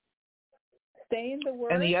passage. Stay in the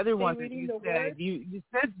Word. And the other one that you said, you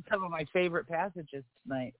said some of my favorite passages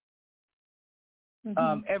tonight.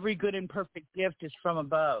 Every good and perfect gift is from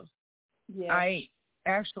above. Yes. I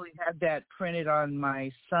actually had that printed on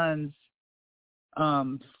my son's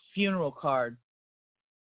funeral card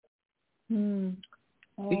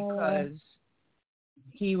because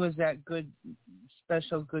he was that good,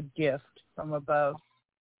 special good gift from above.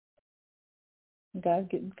 God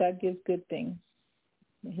gives good things.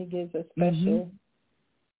 He gives a special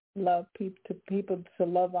love to people to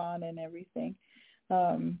love on and everything.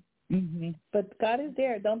 But God is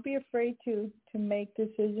there. Don't be afraid to make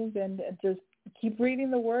decisions, and just keep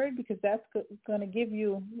reading the Word, because that's going to give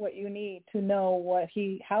you what you need to know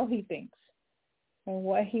how he thinks and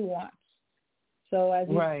what he wants. So as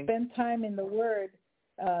you spend time in the Word,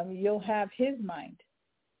 you'll have his mind.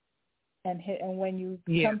 And when you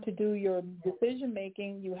come to do your decision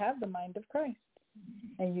making, you have the mind of Christ,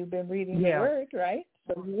 and you've been reading the Word, right?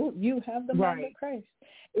 So you have the mind of Christ.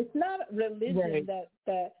 It's not religion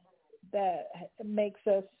that makes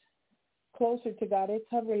us closer to God. It's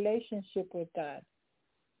a relationship with God.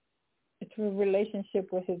 It's a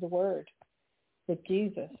relationship with His Word, with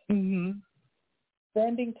Jesus.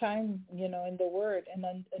 Spending time, you know, in the Word and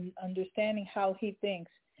understanding how He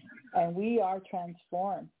thinks, and we are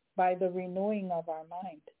transformed by the renewing of our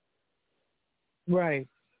mind. Right.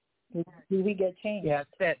 We get changed. Yeah,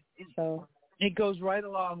 so it goes right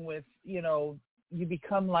along with, you know, you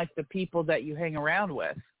become like the people that you hang around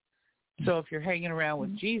with. So if you're hanging around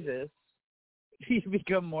with Jesus, you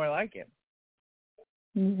become more like him.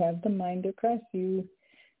 You have the mind of Christ. You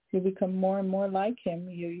become more and more like him.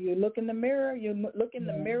 You look in the mirror. You look in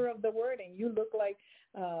the mirror of the Word, and you look like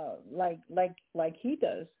he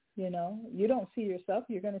does. You know, you don't see yourself.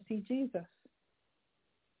 You're going to see Jesus.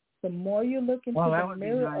 The more you look into the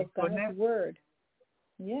mirror of God's Word,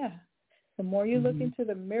 the more you look into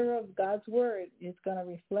the mirror of God's Word, it's going to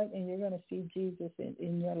reflect, and you're going to see Jesus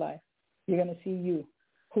in your life. You're going to see you,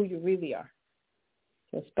 who you really are.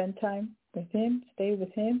 So spend time with him, stay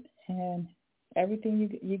with him, and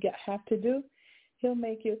everything you have to do, he'll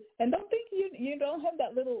make you. And don't think you don't have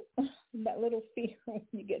that little fear when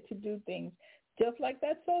you get to do things. Just like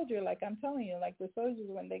that soldier, like I'm telling you, like the soldiers,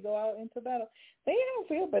 when they go out into battle, they don't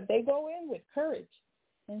feel, but they go in with courage.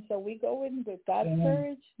 And so we go in with God's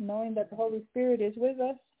courage, knowing that the Holy Spirit is with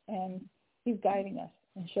us, and he's guiding us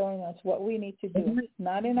and showing us what we need to do,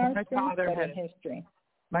 not in our strength, but in his strength.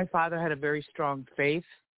 My father had a very strong faith,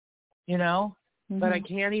 you know, but I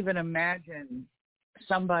can't even imagine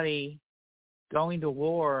somebody going to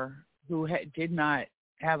war who did not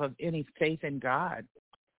have any faith in God.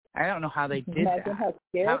 I don't know how they did that. How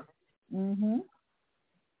scared.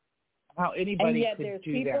 How anybody could do that. And yet there's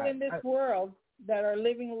people in this world that are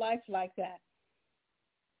living life like that.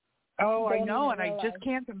 Oh, I know, and I just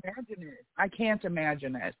can't imagine it. I can't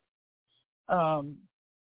imagine it.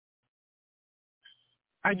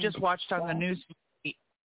 I just watched on the news,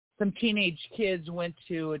 some teenage kids went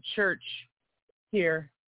to a church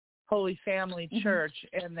here, Holy Family Church,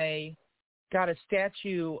 and they got a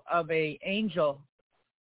statue of an angel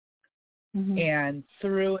and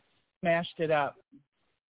threw it, smashed it up.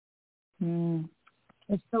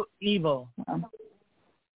 It's so evil.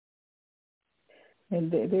 And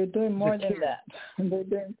they're doing more than that. They're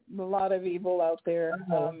doing a lot of evil out there.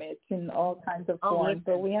 It's in all kinds of forms.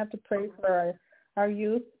 But we have to pray for our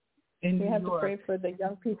youth We have to pray for the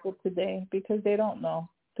young people today because they don't know.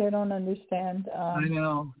 They don't understand. I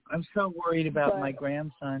know. I'm so worried about my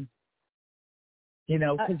grandson.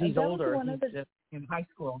 Because he's older. He's just in high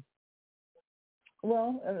school.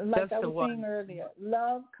 Well, like I was saying earlier,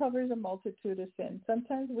 love covers a multitude of sins.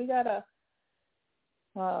 Sometimes we gotta,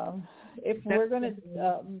 if we're gonna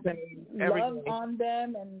love on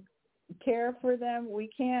them and care for them, we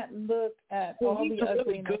can't look at all the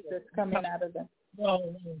ugliness that's coming out of them.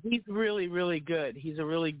 No, he's really, really good. He's a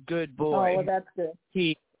really good boy. Oh, well, that's good.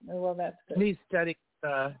 That's good. He studies,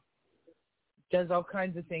 does all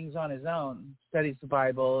kinds of things on his own, studies the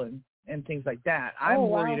Bible and things like that. I'm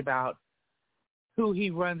worried about who he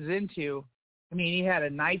runs into. I mean, he had a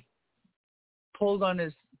knife pulled on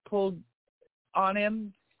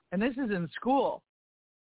him, and this is in school.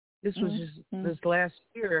 This was just this last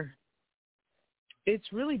year.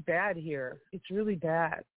 It's really bad here. It's really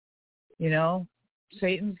bad.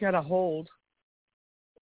 Satan's got a hold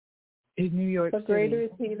in New York City. But greater is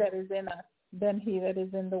he that is in us than he that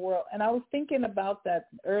is in the world. And I was thinking about that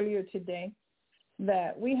earlier today,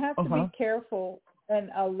 that we have to be careful and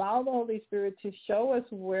allow the Holy Spirit to show us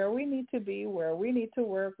where we need to be, where we need to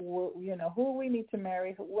work, who we need to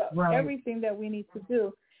marry, everything that we need to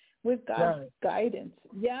do with God's guidance.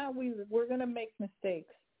 Yeah, we're going to make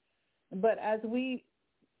mistakes. But as we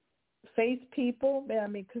face people,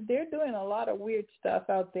 because they're doing a lot of weird stuff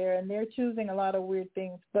out there and they're choosing a lot of weird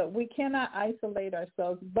things, but we cannot isolate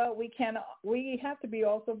ourselves. But we have to be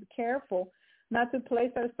also careful not to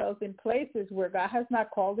place ourselves in places where God has not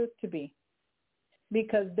called us to be.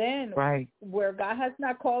 Because then where God has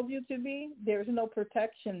not called you to be, there's no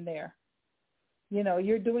protection there.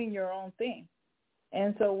 You're doing your own thing.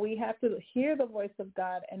 And so we have to hear the voice of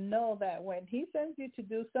God and know that when he sends you to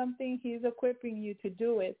do something, he's equipping you to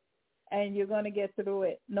do it, and you're going to get through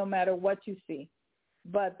it no matter what you see.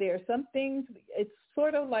 But there are some things, it's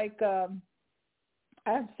sort of like,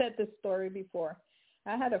 I've said this story before.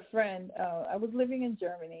 I had a friend, I was living in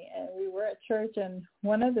Germany, and we were at church, and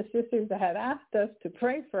one of the sisters had asked us to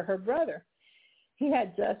pray for her brother. He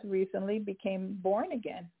had just recently became born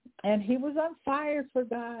again, and he was on fire for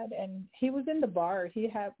God, and he was in the bar. He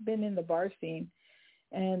had been in the bar scene,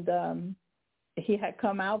 and he had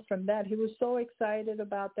come out from that. He was so excited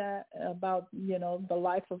about that, about, the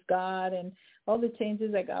life of God and all the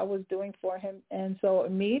changes that God was doing for him. And so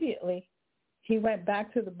immediately he went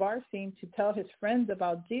back to the bar scene to tell his friends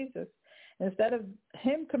about Jesus. Instead of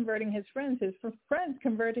him converting his friends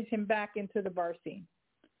converted him back into the bar scene.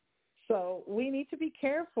 So we need to be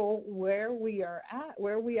careful where we are at,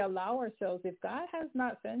 where we allow ourselves. If God has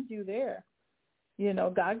not sent you there,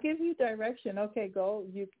 God gives you direction. Okay, go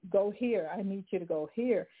here. I need you to go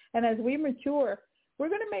here. And as we mature, we're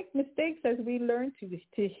going to make mistakes as we learn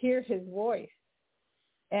to hear his voice.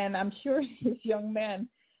 And I'm sure this young man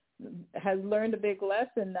has learned a big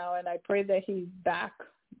lesson now, and I pray that he's back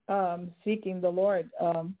seeking the Lord.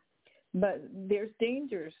 But there's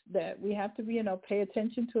dangers that we have to pay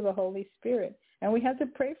attention to the Holy Spirit. And we have to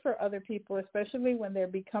pray for other people, especially when they're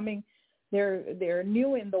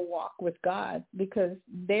new in the walk with God, because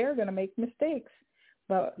they're going to make mistakes.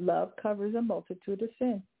 But love covers a multitude of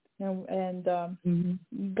sins. And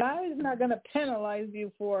God is not going to penalize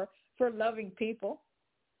you for loving people,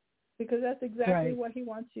 because that's exactly what he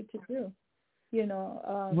wants you to do.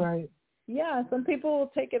 Yeah, some people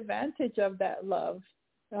will take advantage of that love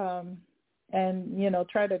and,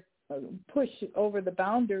 try to push over the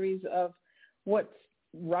boundaries of what's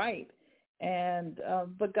right. And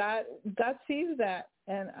but God sees that.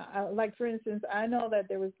 And like, for instance, I know that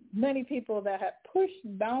there was many people that had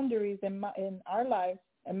pushed boundaries in my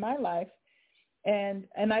life. And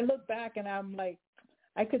I look back and I'm like,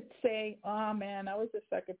 I could say, oh man, I was a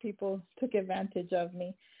sucker. People took advantage of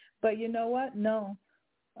me. But you know what? No.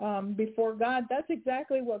 Before God, that's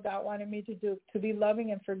exactly what God wanted me to do, to be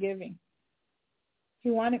loving and forgiving. He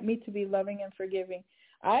wanted me to be loving and forgiving.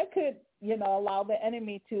 I could, allow the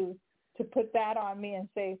enemy to put that on me and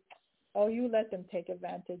say, oh, you let them take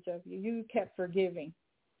advantage of you. You kept forgiving.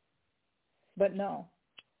 But no,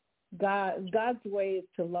 God's way is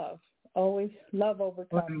to love. Always love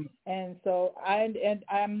overcomes. And so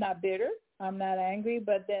I'm not bitter. I'm not angry.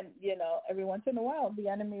 But then, every once in a while, the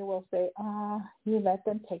enemy will say, you let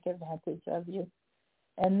them take advantage of you.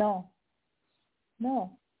 And no,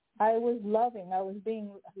 I was loving. I was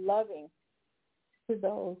being loving to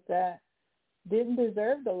those that didn't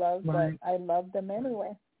deserve the love, but I loved them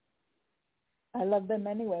anyway.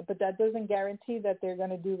 But that doesn't guarantee that they're going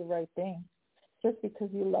to do the right thing just because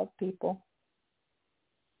you love people.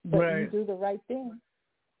 But you do the right thing,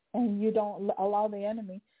 and you don't allow the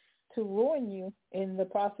enemy to ruin you in the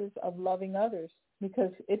process of loving others,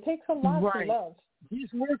 because it takes a lot to love.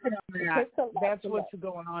 He's working on that. That's what's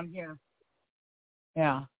going on here.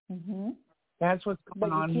 Yeah. Mm-hmm. That's what's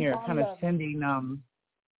going on here. Kind of sending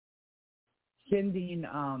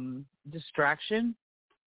distraction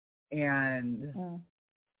and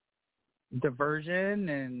diversion,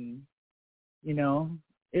 and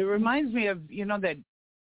it reminds me of that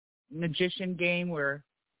magician game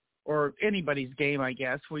or anybody's game, I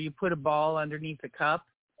guess, where you put a ball underneath a cup,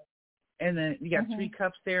 and then you got 3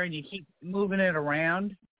 cups there, and you keep moving it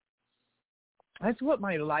around. That's what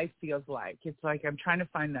my life feels like. It's like I'm trying to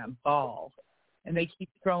find that ball, and they keep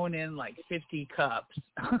throwing in like 50 cups.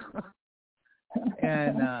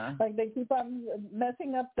 And like they keep on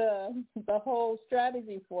messing up the whole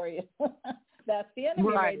strategy for you. That's the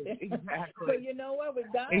enemy right there. Exactly. So you know what? With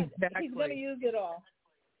God, He's going to use it all.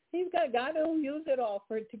 God will use it all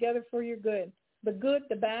together for your good. The good,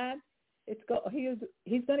 the bad, He's going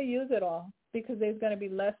to use it all, because there's going to be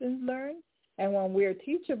lessons learned. And when we're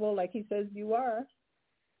teachable, like He says you are,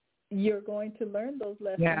 you're going to learn those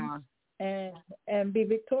lessons and be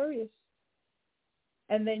victorious.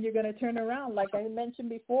 And then you're going to turn around, like I mentioned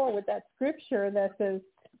before, with that scripture that says,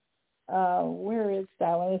 where is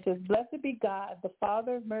that one? It says, "Blessed be God, the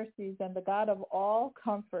Father of mercies and the God of all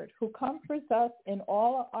comfort, who comforts us in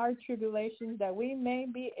all our tribulations, that we may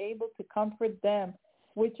be able to comfort them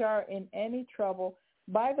which are in any trouble,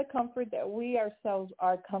 by the comfort that we ourselves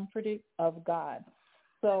are comforted of God."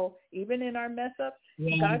 So even in our mess ups,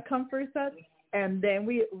 God comforts us, and then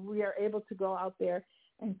we are able to go out there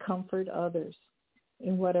and comfort others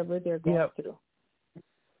in whatever they're going through.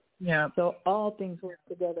 Yeah. So all things work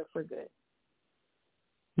together for good.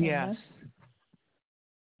 Yes.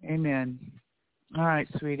 Amen. All right,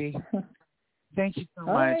 sweetie. Thank you so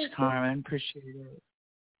much, Carmen. Appreciate it.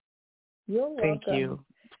 You're welcome. Thank you.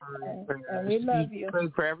 And we love you.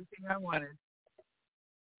 For everything I wanted.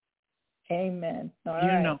 Amen. All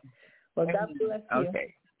right. Well, God bless you.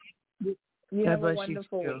 Okay. You God have bless a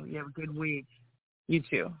wonderful week. You have a good week. You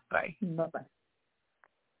too. Bye. Bye-bye.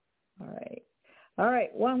 All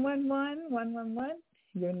right. 111.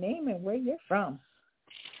 Your name and where you're from.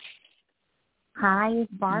 Hi,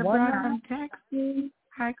 it's Barbara from Texas.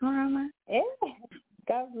 Hi, Carmen. Yeah.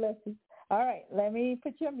 God bless you. All right. Let me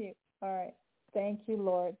put you on mute. All right. Thank you,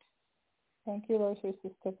 Lord. Thank you, Lord, for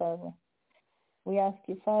Sister Barbara. We ask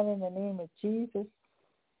you, Father, in the name of Jesus.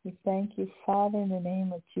 We thank you, Father, in the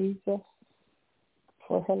name of Jesus,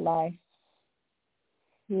 for her life.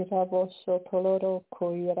 Irabosho toloro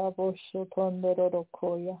koya, rabosho tondoro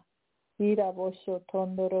koya, irabosho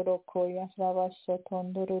tondoro koya, rabosho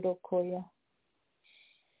tondoro koya,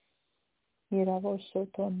 irabosho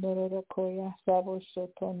tondoro koya, rabosho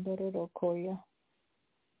tondoro koya.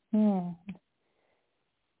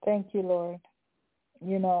 Thank you, Lord.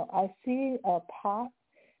 I see a pot,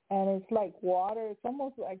 and it's like water. It's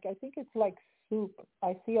almost like, I think it's like soup.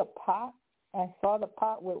 I see a pot. I saw the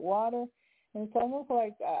pot with water. And it's almost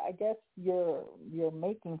like, I guess you're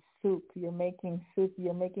making soup. You're making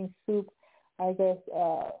soup, I guess,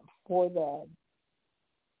 for the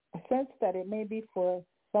sense that it may be for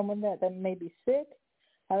someone that may be sick.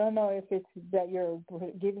 I don't know if it's that you're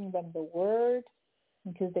giving them the word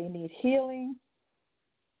because they need healing.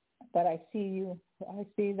 But I see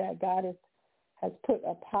that God has put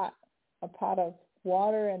a pot of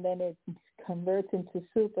water, and then it converts into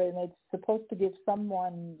soup, and it's supposed to give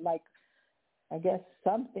someone, like, I guess,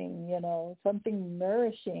 something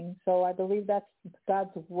nourishing. So I believe that's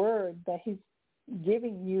God's word that He's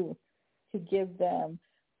giving you to give them.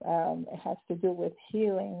 It has to do with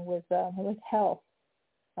healing, with health.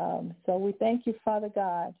 So we thank you, Father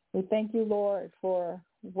God. We thank you, Lord, for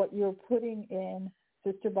what you're putting in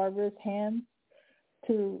Sister Barbara's hands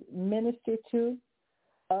to minister to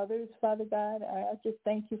others, Father God. I just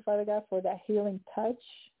thank you, Father God, for that healing touch,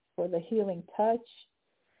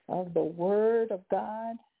 of the Word of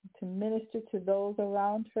God to minister to those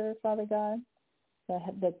around her, Father God.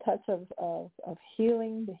 The touch of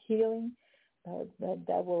healing, the healing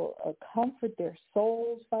that will comfort their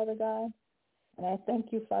souls, Father God. And I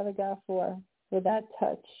thank you, Father God, for that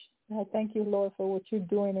touch. And I thank you, Lord, for what you're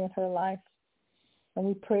doing in her life. And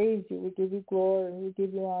we praise you. We give you glory. We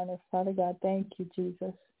give you honor, Father God. Thank you,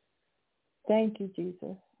 Jesus. Thank you,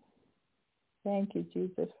 Jesus. Thank you,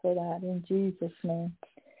 Jesus, for that. In Jesus' name,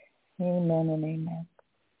 amen and amen.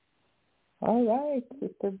 All right,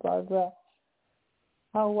 Sister Barbara.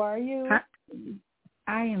 How are you?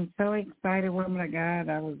 I am so excited, woman of God.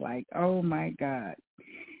 I was like, oh, my God.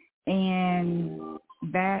 And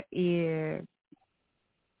that is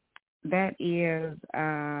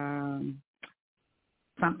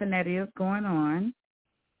something that is going on.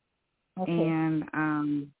 Okay.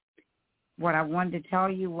 And what I wanted to tell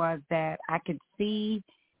you was that I could see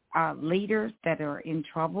leaders that are in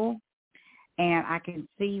trouble, and I can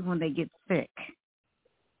see when they get sick.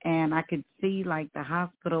 And I could see, like, the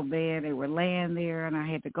hospital bed, they were laying there, and I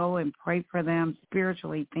had to go and pray for them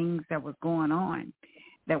spiritually, things that was going on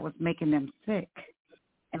that was making them sick.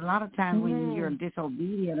 And a lot of times when you're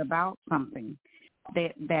disobedient about something,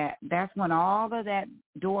 that's when all of that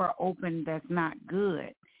door opened that's not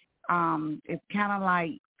good. It's kind of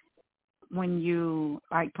like when you,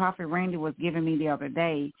 like Prophet Randy was giving me the other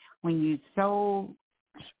day, when you sow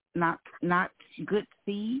not good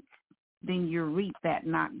seeds, then you reap that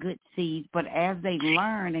not good seeds. But as they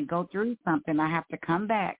learn and go through something, I have to come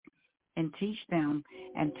back and teach them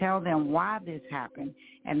and tell them why this happened.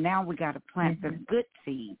 And now we got to plant the good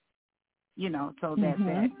seeds, so that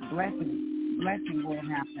that blessing will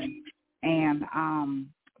happen. And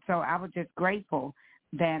so I was just grateful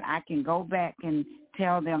that I can go back and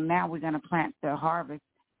tell them now we're going to plant the harvest,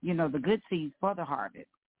 the good seeds for the harvest.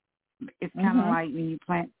 It's kind of like when you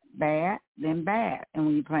plant bad, then bad. And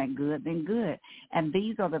when you plant good, then good. And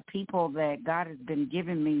these are the people that God has been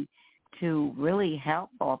giving me to really help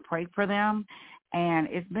or pray for them. And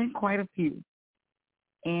it's been quite a few.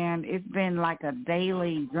 And it's been like a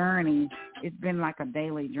daily journey.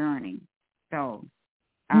 So,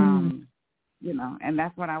 and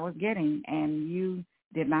that's what I was getting. And you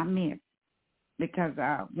did not miss. Because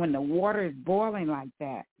when the water is boiling like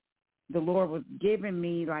that, the Lord was giving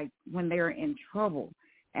me, like, when they're in trouble.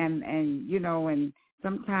 And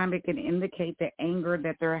sometimes it can indicate the anger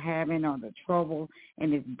that they're having or the trouble,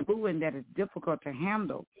 and it's brewing that is difficult to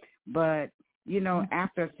handle. But,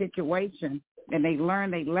 after a situation, and they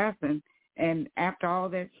learn their lesson, and after all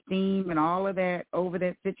that steam and all of that over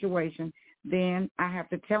that situation, then I have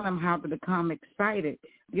to tell them how to become excited,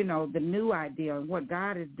 the new idea of what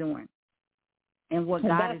God is doing. And what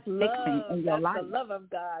God is fixing in your life. That's the love of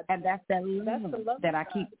God. And that's that love that I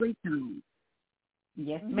keep preaching on.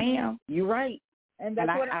 Yes, ma'am. You're right. And that's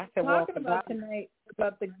what I'm talking about tonight,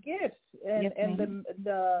 about the gifts and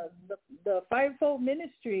the fivefold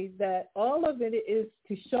ministry, that all of it is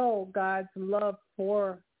to show God's love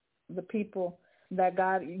for the people that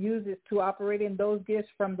God uses to operate in those gifts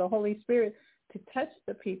from the Holy Spirit to touch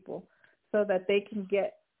the people so that they can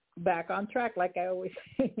get back on track, like I always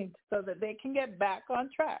say, so that they can get back on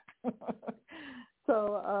track.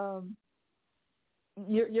 So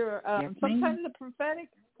sometimes the prophetic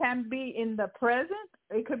can be in the present.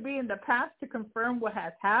 It could be in the past to confirm what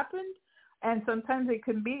has happened, and sometimes it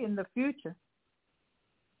can be in the future.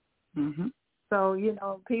 So,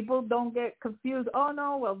 people don't get confused. Oh,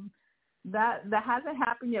 no, well, that hasn't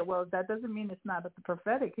happened yet. Well, that doesn't mean it's not the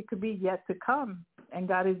prophetic. It could be yet to come, and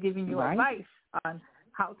God is giving you advice on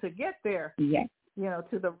how to get there, to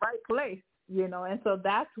the right place, and so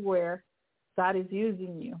that's where God is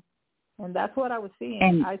using you. And that's what I was seeing.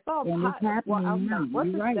 And, I saw and it's happening now. what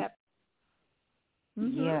is right. that?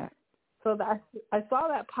 Yeah. So I saw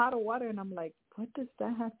that pot of water, and I'm like, what does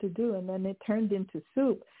that have to do? And then it turned into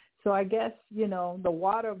soup. So I guess, the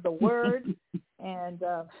water of the word and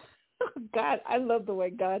God, I love the way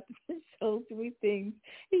God shows me things.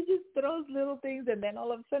 He just throws little things, and then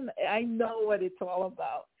all of a sudden, I know what it's all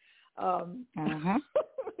about.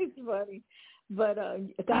 It's funny. But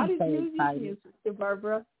God is using you, Sister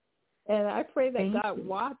Barbara. And I pray that God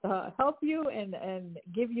will help you and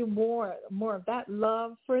give you more of that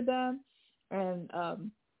love for them, and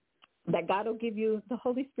that God will give you, the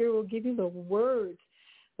Holy Spirit will give you the words,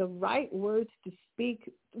 the right words to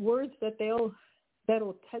speak, words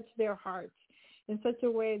that'll touch their hearts in such a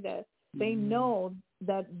way that they know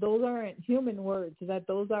that those aren't human words, that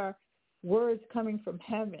those are words coming from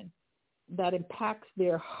heaven that impacts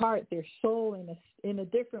their heart, their soul in a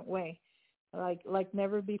different way, like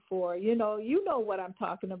never before. You know what I'm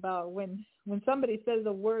talking about. When somebody says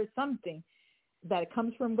a word, something that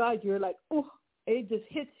comes from God, you're like, oh, it just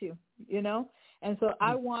hits you, And so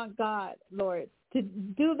I want God, Lord, to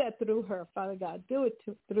do that through her, Father God. Do it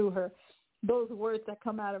through her. Those words that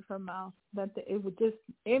come out of her mouth, that it would just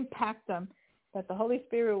impact them, that the Holy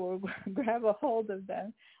Spirit will grab a hold of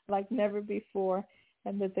them like never before,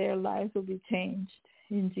 and that their lives will be changed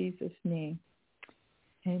in Jesus' name.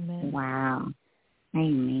 Amen. Wow.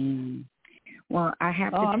 Amen. Well, I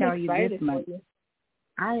have to tell you this much.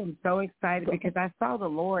 I am so excited because I saw the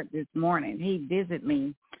Lord this morning. He visited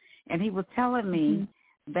me, and he was telling me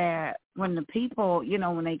that when the people,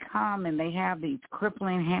 when they come and they have these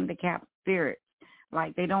crippling, handicapped spirits,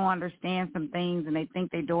 like they don't understand some things and they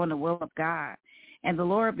think they're doing the will of God. And the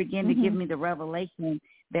Lord began to give me the revelation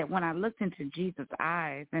that when I looked into Jesus'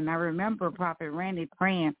 eyes, and I remember Prophet Randy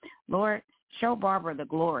praying, Lord, show Barbara the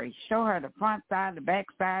glory. Show her the front side, the back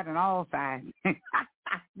side, and all sides.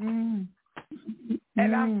 And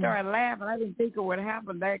I started laughing. I didn't think it would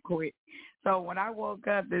happen that quick. So when I woke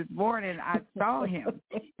up this morning, I saw him,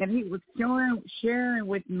 and he was sharing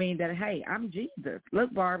with me that, hey, I'm Jesus.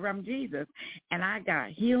 Look, Barbara, I'm Jesus. And I got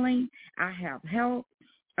healing. I have health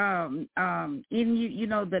in you,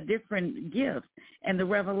 the different gifts and the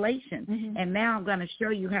revelation. Mm-hmm. And now I'm going to show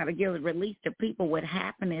you how to give it release to people with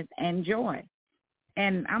happiness and joy.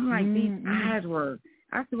 And I'm like, these eyes were,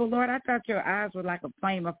 I said, well, Lord, I thought your eyes were like a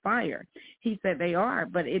flame of fire. He said they are,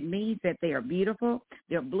 but it means that they are beautiful.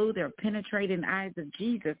 They're blue. They're penetrating eyes of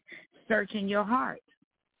Jesus searching your heart.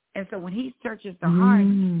 And so when he searches the heart,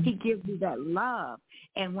 he gives you that love.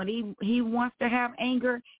 And when he wants to have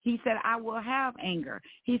anger, he said, I will have anger.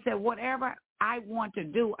 He said, whatever I want to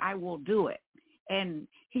do, I will do it. And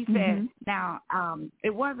he said, now,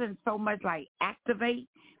 it wasn't so much like activate,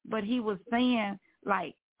 but he was saying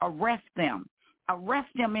like arrest them. Arrest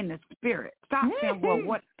them in the spirit. Stop them for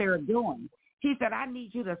what they're doing. He said, I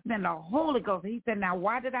need you to send the Holy Ghost. He said, now,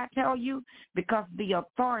 why did I tell you? Because the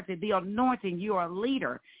authority, the anointing, you are a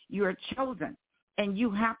leader. You are chosen, and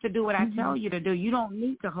you have to do what I tell you to do. You don't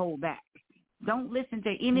need to hold back. Don't listen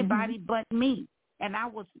to anybody but me. And I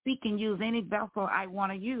will speak and use any vessel I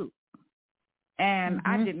want to use. And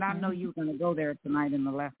I did not know you were going to go there tonight in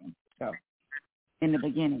the lesson, so in the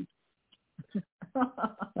beginning.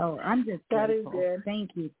 So I'm just grateful. That is good.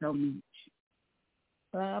 Thank you so much.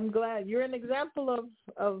 I'm glad you're an example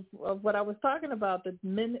of what I was talking about,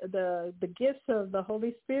 the gifts of the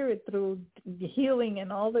Holy Spirit through healing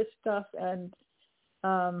and all this stuff, and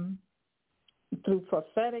through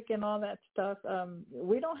prophetic and all that stuff.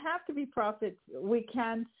 We don't have to be prophets. We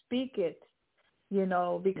can speak it,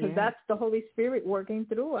 because that's the Holy Spirit working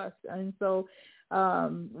through us. And so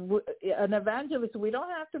an evangelist, we don't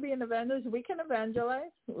have to be an evangelist. We can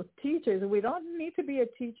evangelize. Teachers, we don't need to be a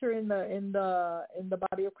teacher in the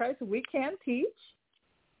body of Christ. We can teach.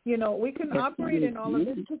 We can operate in all of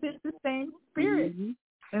this because it's the same Spirit.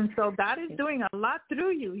 And so God is doing a lot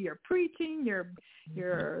through you. You're preaching.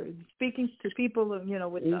 You're speaking to people,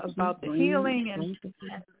 about the healing and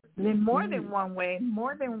in more than one way,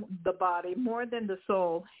 more than the body, more than the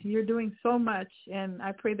soul. You're doing so much, and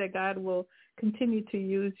I pray that God will continue to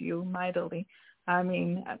use you mightily. I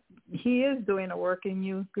mean, he is doing a work in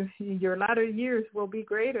you. Your latter years will be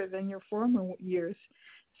greater than your former years.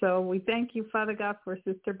 So we thank you, Father God, for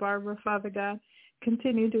Sister Barbara, Father God.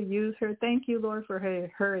 Continue to use her. Thank you, Lord, for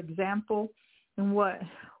her example and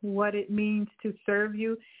what it means to serve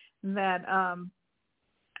you, that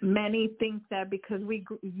many think that because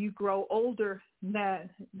you grow older, that's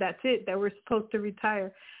it, that we're supposed to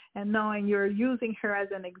retire. And knowing you're using her as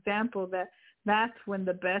an example, that's when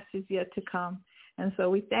the best is yet to come. And so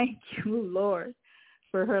we thank you, Lord,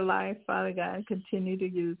 for her life, Father God. Continue to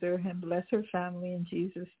use her and bless her family in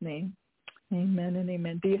Jesus' name. Amen and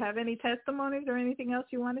amen. Do you have any testimonies or anything else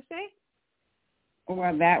you want to say?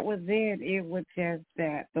 Well, that was it. It was just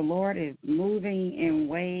that the Lord is moving in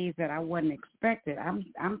ways that I wasn't expected.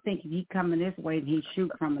 I'm thinking he's coming this way and he's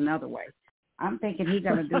shooting from another way. I'm thinking he's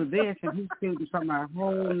going to do this and he's shooting from a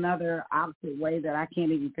whole another opposite way that I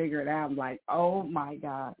can't even figure it out. I'm like, oh, my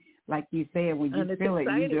God. Like you said, when you feel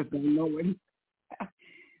exciting. You just don't know it.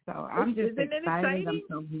 So I'm just excited. I'm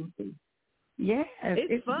so happy. Yes,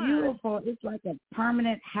 it's beautiful. It's like a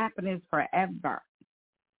permanent happiness forever.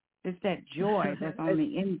 It's that joy that's on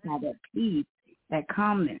the inside, that peace, that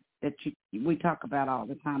calmness that we talk about all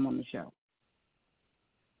the time on the show.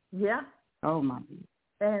 Yeah. Oh, my goodness.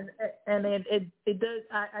 And it does.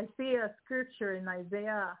 I see a scripture in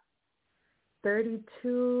Isaiah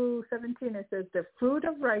 32:17. It says, "The fruit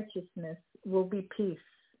of righteousness will be peace.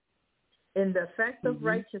 And the effect of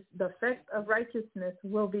righteousness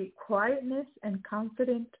will be quietness and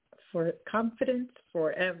confidence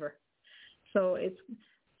forever." So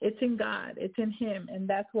it's in God, it's in Him, and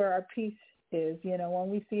that's where our peace is. When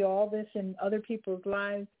we see all this in other people's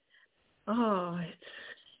lives,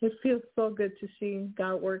 it feels so good to see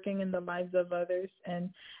God working in the lives of others and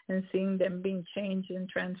seeing them being changed and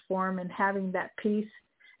transformed and having that peace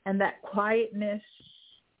and that quietness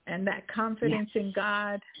and that confidence in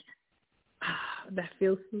God.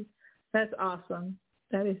 That's awesome.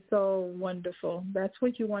 That is so wonderful. That's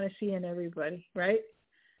what you want to see in everybody, right?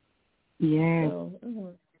 Yeah.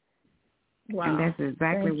 So, wow. And that's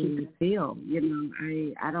exactly what you feel.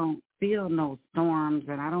 I don't feel no storms,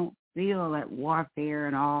 and I don't feel that warfare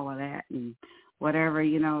and all of that and whatever,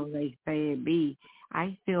 they say it be.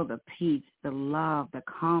 I feel the peace, the love, the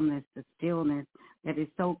calmness, the stillness, that is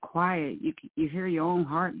so quiet. You hear your own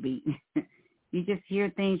heartbeat. You just hear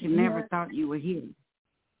things you never thought you would hear.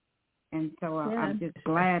 And so I'm just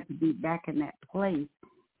glad to be back in that place.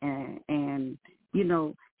 And you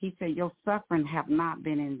know, he said, your suffering have not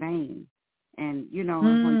been in vain. And, you know,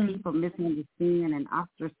 when people misunderstand and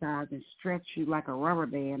ostracize and stretch you like a rubber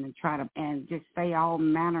band and try to and just say all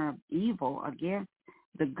manner of evil against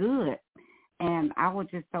the good. And I was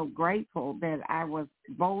just so grateful that I was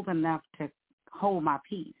bold enough to hold my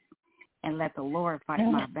peace and let the Lord fight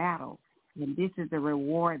my battle. And this is the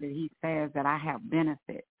reward that he says that I have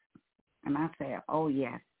benefits. And I said, oh,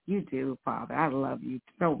 yes, you do, Father. I love you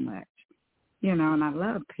so much. You know, and I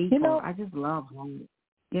love people. You know, I just love home.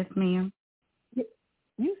 Yes, ma'am.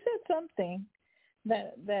 You said something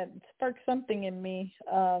that sparked something in me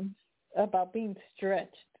about being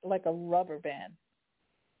stretched like a rubber band.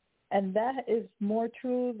 And that is more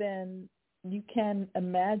true than you can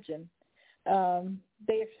imagine.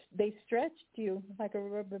 They stretched you like a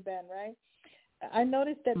rubber band, right? I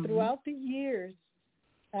noticed that throughout the years,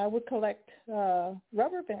 I would collect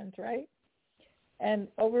rubber bands, right? And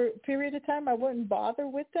over a period of time, I wouldn't bother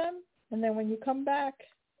with them. And then when you come back,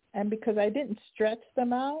 and because I didn't stretch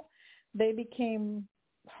them out, they became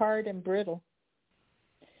hard and brittle.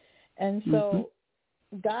 And so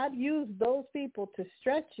God used those people to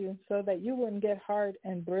stretch you so that you wouldn't get hard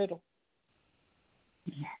and brittle.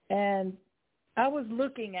 And I was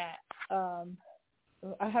looking at,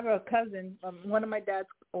 I have a cousin, one of my dad's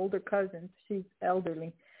older cousins. She's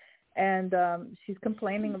elderly. And she's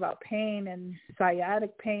complaining about pain and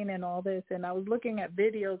sciatic pain and all this. And I was looking at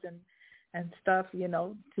videos and stuff, you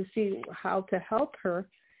know, to see how to help her.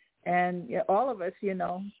 And all of us, you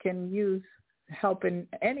know, can use help in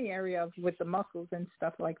any area with the muscles and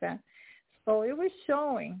stuff like that. So it was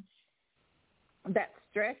showing that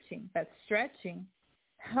stretching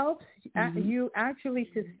helps you actually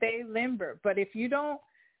to stay limber. But if you don't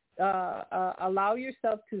allow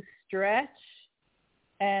yourself to stretch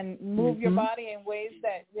and move your body in ways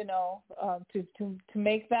that, you know, to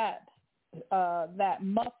make that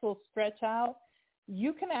muscle stretch out,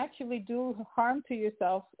 you can actually do harm to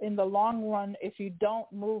yourself in the long run if you don't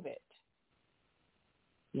move it.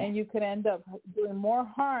 Yeah. And you could end up doing more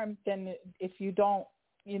harm than if you don't.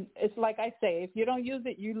 It's like I say, if you don't use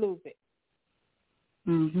it, you lose it.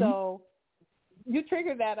 So you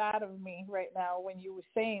triggered that out of me right now when you were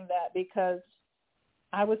saying that, because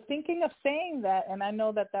I was thinking of saying that, and I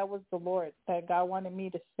know that was the Lord, that God wanted me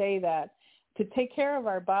to say that, to take care of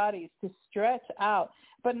our bodies, to stretch out,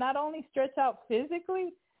 but not only stretch out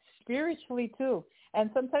physically, spiritually too. And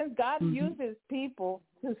sometimes God uses people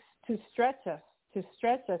to stretch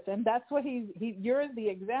us, and that's what you're the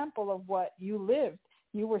example of what you lived.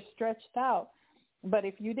 You were stretched out. But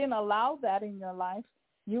if you didn't allow that in your life,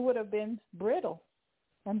 you would have been brittle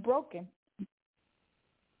and broken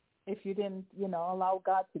if you didn't, you know, allow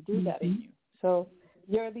God to do that in you. So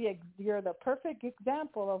you're the perfect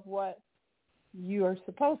example of what you are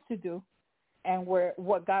supposed to do, and where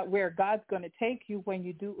God's going to take you when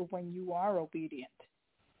you are obedient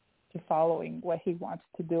to following what he wants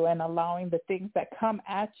to do and allowing the things that come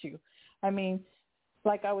at you. I mean,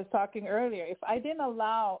 like I was talking earlier, if I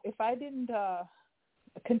didn't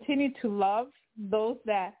continue to love those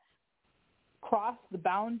that crossed the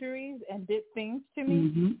boundaries and did things to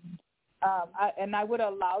me, I would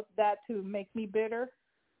have allowed that to make me bitter,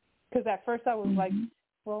 because at first I was like,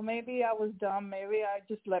 well, maybe I was dumb. Maybe I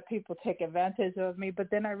just let people take advantage of me.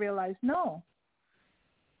 But then I realized, no,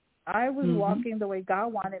 I was walking the way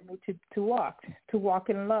God wanted me to walk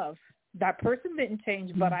in love. That person didn't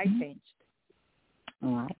change, but I changed.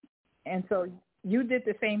 All right. And so you did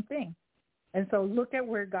the same thing. And so look at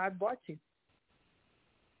where God brought you.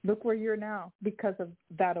 Look where you're now because of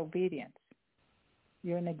that obedience.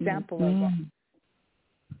 You're an example of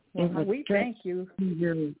that. Well, we thank you.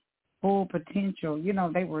 Your full potential. You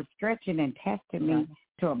know, they were stretching and testing me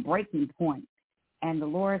to a breaking point. And the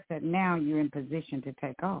Lord said, now you're in position to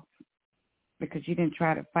take off, because you didn't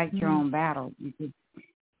try to fight your own battle.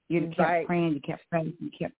 You kept praying, you kept praying, you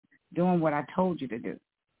kept doing what I told you to do.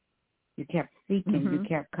 You kept seeking, you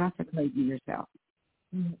kept consecrating yourself.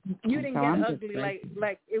 You didn't get ugly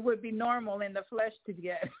like it would be normal in the flesh to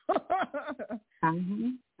get.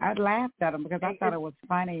 I laughed at them because I thought it was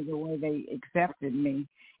funny the way they accepted me.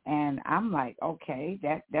 And I'm like, okay,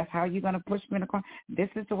 that's how you're going to push me in the corner? This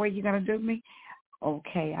is the way you're going to do me?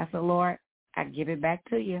 Okay. I said, Lord, I give it back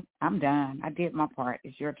to you. I'm done. I did my part.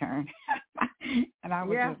 It's your turn. And I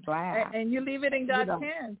was just glad. And you leave it in God's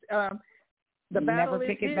hands. The battle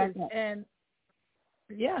is his, and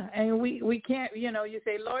Yeah, and we can't, you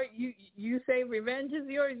say, Lord, you say revenge is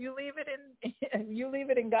yours. You leave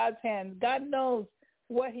it in God's hands. God knows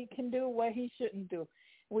what he can do, what he shouldn't do.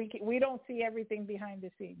 We don't see everything behind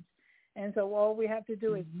the scenes. And so all we have to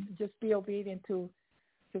do is just be obedient to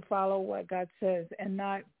follow what God says and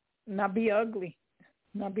not be ugly.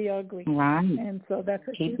 Not be ugly. Right. And so that's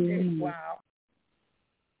what you did. Wow.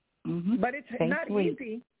 Mm-hmm. But it's not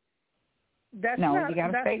easy. That's not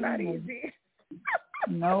easy.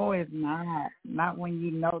 No, it's not. Not when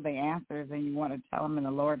you know the answers and you want to tell them and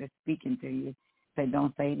the Lord is speaking to you. Say,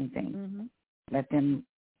 don't say anything. Mm-hmm. Let them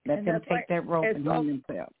take that rope and hang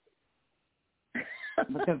themselves.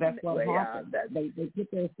 Because that's what happens. They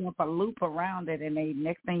put themselves a loop around it, and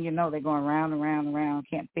next thing you know, they're going round and round and round,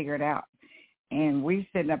 can't figure it out. And we're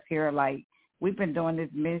sitting up here like we've been doing this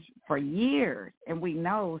mission for years, and we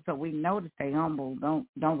know to stay humble.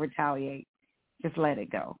 Don't retaliate. Just let it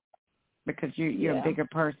go, because you're a bigger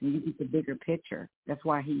person. You get the bigger picture. That's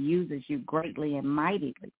why he uses you greatly and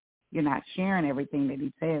mightily. You're not sharing everything that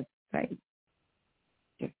he says. Say,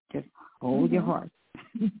 just hold your heart.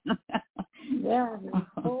 Yeah,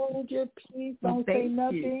 hold your peace. Don't say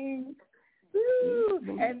nothing.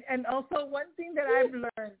 And also one thing that I've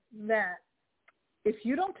learned, that if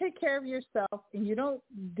you don't take care of yourself and you don't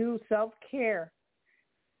do self-care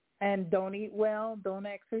and don't eat well, don't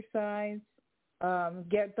exercise,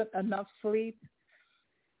 get enough sleep,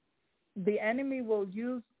 the enemy will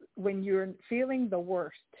use, when you're feeling the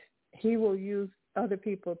worst, he will use other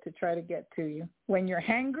people to try to get to you. When you're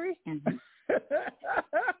hangry, and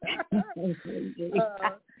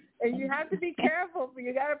you have to be careful.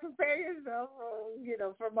 You got to prepare yourself,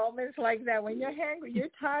 for moments like that. When you're hangry, you're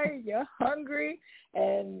tired, you're hungry,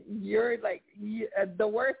 and you're like the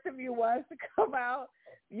worst of you wants to come out.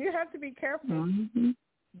 You have to be careful. Mm-hmm.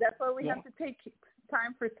 That's why we have to take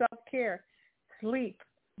time for self-care, sleep.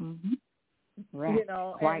 Mm-hmm. Right.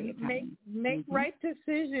 And make right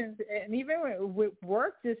decisions, and even with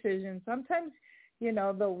work decisions. Sometimes,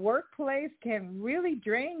 the workplace can really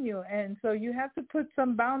drain you, and so you have to put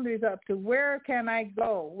some boundaries up to where can I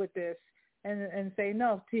go with this, and say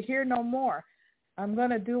no, to here no more. I'm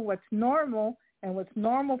going to do what's normal, and what's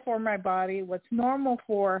normal for my body, what's normal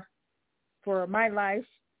for my life,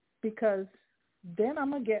 because then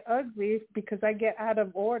I'm going to get ugly because I get out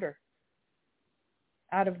of order.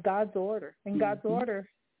 Out of God's order. And God's order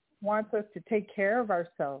wants us to take care of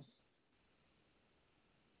ourselves.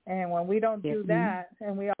 And when we don't do that,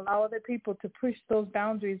 and we allow other people to push those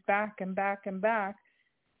boundaries back and back and back,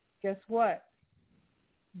 guess what?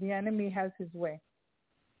 The enemy has his way.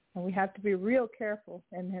 And we have to be real careful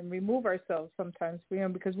and remove ourselves sometimes,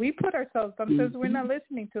 because we put ourselves, sometimes we're not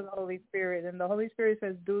listening to the Holy Spirit, and the Holy Spirit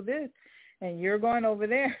says, do this, and you're going over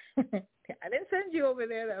there. I didn't send you over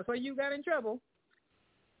there. That's why you got in trouble.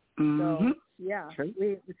 So,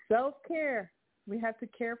 self-care. We have to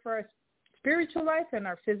care for our spiritual life and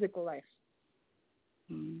our physical life.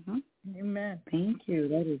 Mm-hmm. Amen. Thank you.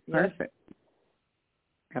 That is perfect.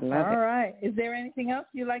 I love it. All right. Is there anything else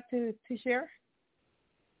you'd like to share?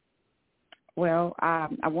 Well,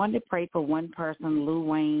 I wanted to pray for one person, Lou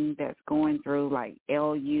Wayne, that's going through like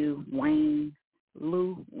L-U Wayne,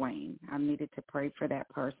 Lou Wayne. I needed to pray for that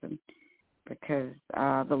person because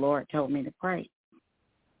the Lord told me to pray.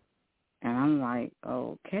 And I'm like,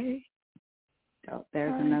 okay. So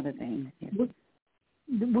there's another thing.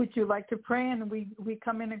 Would you like to pray and we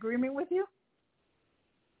come in agreement with you?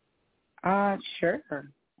 Sure.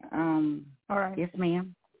 All right. Yes,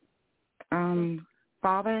 ma'am.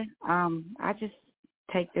 Father, I just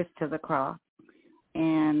take this to the cross.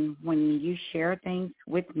 And when you share things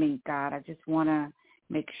with me, God, I just want to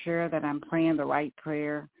make sure that I'm praying the right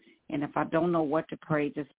prayer. And if I don't know what to pray,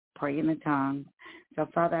 just pray in the tongue. So,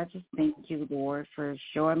 Father, I just thank you, Lord, for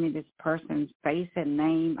showing me this person's face and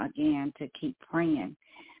name again to keep praying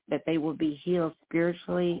that they will be healed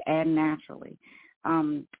spiritually and naturally.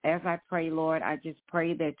 As I pray, Lord, I just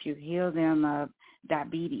pray that you heal them of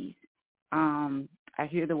diabetes. I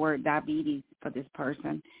hear the word diabetes for this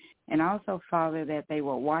person. And also, Father, that they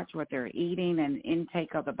will watch what they're eating and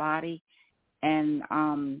intake of the body. And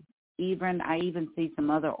I even see some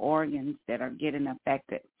other organs that are getting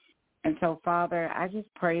affected. And so, Father, I just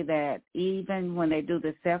pray that even when they do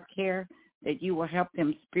the self-care, that you will help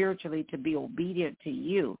them spiritually to be obedient to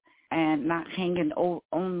you and not hanging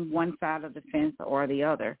on one side of the fence or the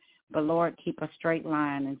other. But, Lord, keep a straight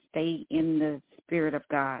line and stay in the Spirit of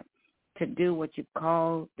God to do what you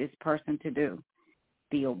call this person to do,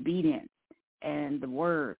 the obedience and the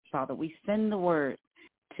word. Father, we send the word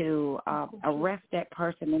to arrest that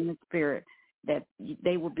person in the Spirit, that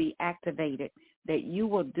they will be activated that you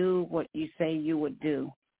will do what you say you would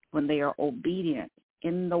do when they are obedient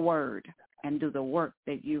in the word and do the work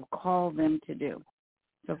that you call them to do.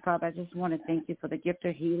 So, Father, I just want to thank you for the gift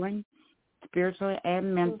of healing, spiritual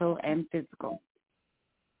and mental and physical.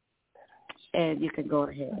 And you can go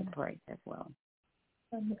ahead and pray as well.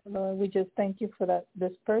 Lord, we just thank you for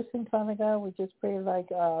this person, Father God. We just pray like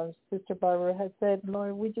Sister Barbara has said,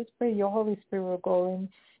 Lord, we just pray your Holy Spirit will go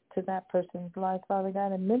into that person's life, Father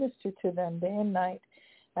God, and minister to them day and night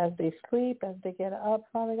as they sleep, as they get up,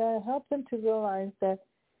 Father God. Help them to realize that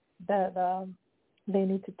they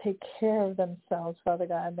need to take care of themselves, Father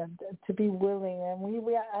God, and to be willing. And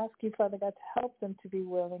we ask you, Father God, to help them to be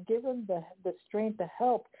willing. Give them the strength, the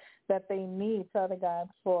help that they need, Father God,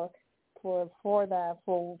 for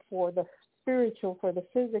the spiritual, for the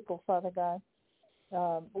physical, Father God.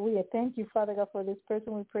 We thank you, Father God, for this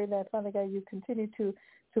person. We pray that, Father God, you continue to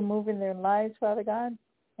move in their lives, Father God.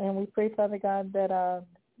 And we pray, Father God, that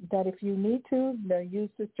if you need to,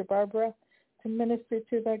 use Sister Barbara to minister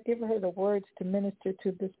to that. Give her the words to minister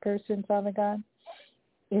to this person, Father God,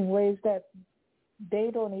 in ways that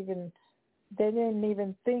they didn't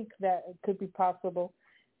even think that it could be possible.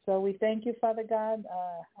 So we thank you, Father God.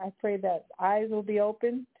 I pray that eyes will be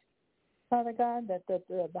opened, Father God, that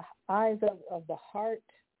the eyes of the heart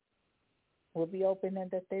will be open,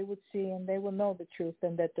 and that they would see and they will know the truth,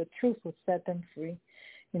 and that the truth will set them free.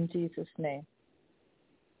 In Jesus' name.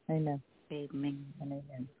 Amen. Amen. And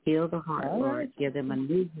amen. Heal the heart, All Lord. right. Give them a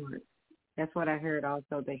new heart. That's what I heard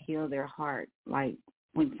also, to heal their heart. Like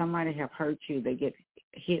when somebody have hurt you, they get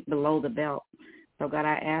hit below the belt. So, God,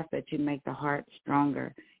 I ask that you make the heart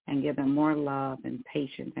stronger and give them more love and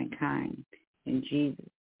patience and kind. In Jesus'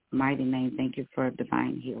 mighty name, thank you for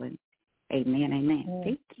divine healing. Amen, amen.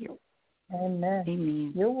 Thank you. Amen.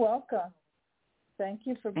 Amen. You're welcome. Thank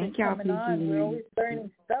you for coming on. We're always learning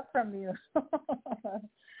stuff from you.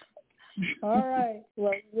 All right.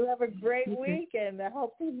 Well, you have a great week, and I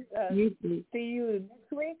hope to see you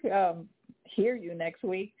next week, hear you next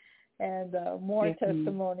week, and more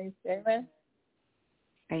testimonies. Amen.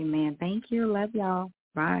 Amen. Thank you. Love y'all.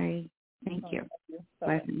 Bye. Thank you.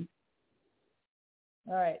 Blessings.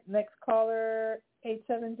 All right. Next caller,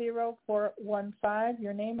 870-415.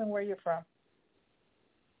 Your name and where you're from.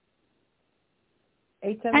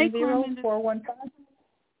 870-415.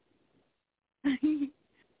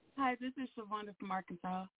 Hi, this is Shavonda from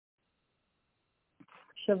Arkansas.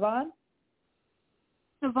 Siobhan?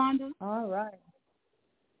 Shavonda. All right.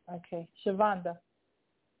 Okay. Shavonda.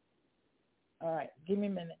 All right. Give me a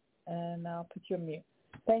minute, and I'll put you on mute.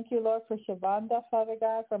 Thank you, Lord, for Shavonda, Father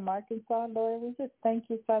God, from Arkansas, Lord. We just thank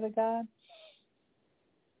you, Father God.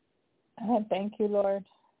 And thank you, Lord.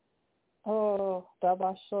 Oh,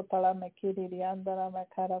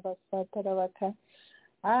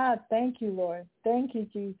 thank you, Lord. Thank you,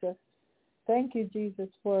 Jesus. Thank you, Jesus,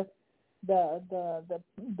 for the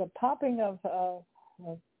popping of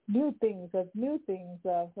new things.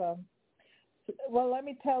 Well, let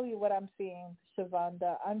me tell you what I'm seeing,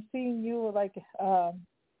 Shavonda. I'm seeing you like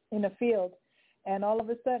in a field, and all of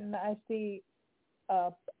a sudden I see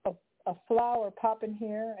a flower popping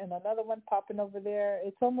here and another one popping over there.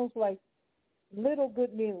 It's almost like little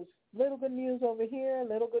good news over here,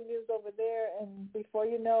 little good news over there, and before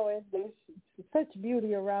you know it, there's such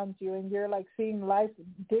beauty around you, and you're like seeing life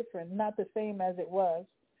different, not the same as it was.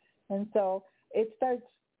 And so it starts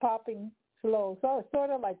popping slow. So it's sort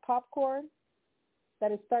of like popcorn,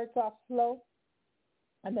 that it starts off slow,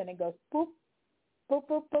 and then it goes boop, boop,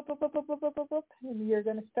 boop, boop, boop, boop, boop, boop, boop, boop, boop, and you're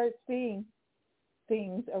going to start seeing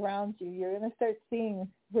things around you. You're going to start seeing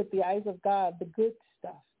with the eyes of God the good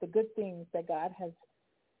stuff, the good things that God has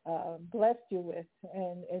blessed you with,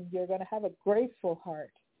 and you're going to have a grateful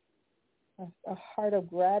heart, a heart of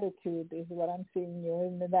gratitude is what I'm seeing you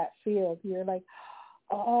in that field. You're like,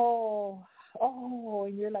 oh,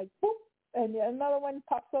 and you're like, boop, and another one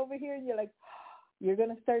pops over here, and you're like, you're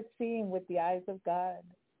going to start seeing with the eyes of God,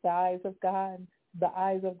 the eyes of God, the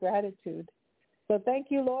eyes of gratitude. So thank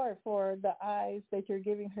you, Lord, for the eyes that you're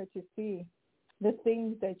giving her to see, the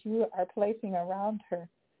things that you are placing around her,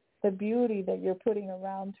 the beauty that you're putting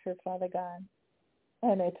around her, Father God.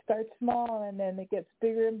 And it starts small, and then it gets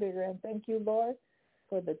bigger and bigger. And thank you, Lord,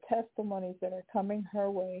 for the testimonies that are coming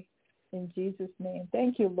her way in Jesus' name.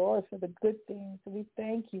 Thank you, Lord, for the good things. We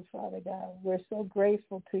thank you, Father God. We're so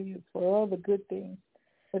grateful to you for all the good things,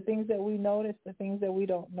 the things that we notice, the things that we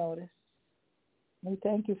don't notice. We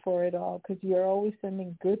thank you for it all because you're always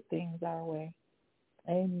sending good things our way.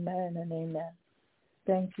 Amen and amen.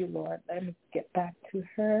 Thank you, Lord. Let me get back to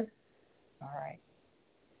her. All right.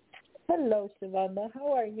 Hello, Shavonda.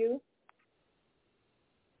 How are you?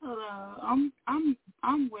 Hello.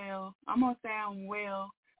 I'm well. I'm gonna say I'm well.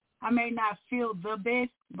 I may not feel the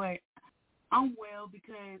best, but I'm well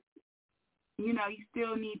because you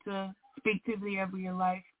still need to speak to the over your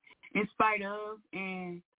life in spite of,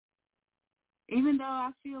 and even though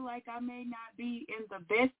I feel like I may not be in the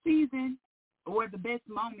best season or the best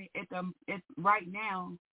moment at right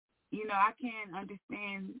now, I can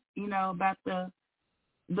understand, about the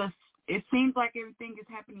it seems like everything is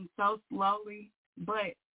happening so slowly,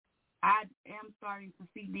 but I am starting to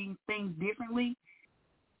see these things differently.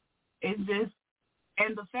 It's just,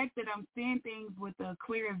 and the fact that I'm seeing things with a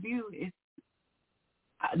clearer view is,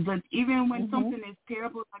 even when something is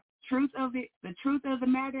terrible, like the truth of the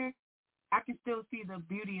matter, I can still see the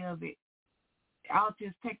beauty of it. I'll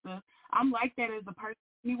just I'm like that as a person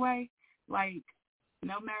anyway. Like,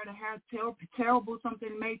 no matter how terrible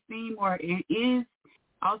something may seem or it is,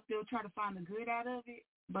 I'll still try to find the good out of it.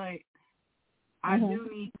 But I do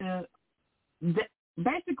need to,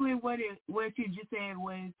 basically what you just said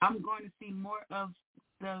was, I'm going to see more of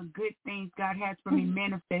the good things God has for me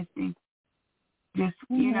manifesting. Just,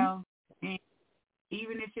 and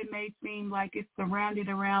even if it may seem like it's surrounded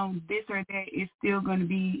around this or that, it's still going to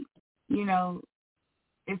be,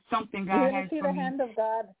 it's something God has for me. You're going to see the hand of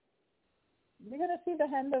God. You're going to see the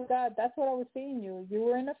hand of God. That's what I was seeing you. You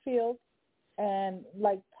were in a field and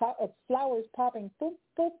like flowers popping, boop,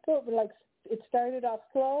 boop, boop, like it started off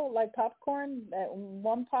slow, like popcorn,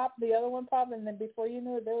 one pop, the other one pop, and then before you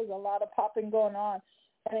knew it, there was a lot of popping going on.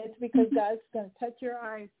 And it's because God's going to touch your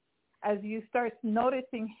eyes as you start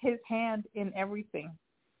noticing his hand in everything.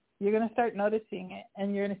 You're going to start noticing it,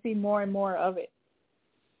 and you're going to see more and more of it.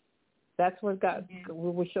 That's what God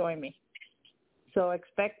was showing me. So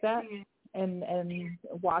expect that, and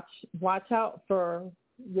watch out for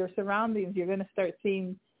your surroundings. You're going to start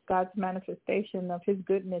seeing God's manifestation of his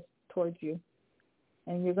goodness towards you,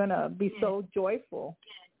 and you're going to be so joyful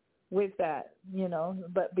with that,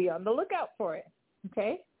 but be on the lookout for it,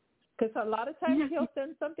 okay? Because a lot of times he'll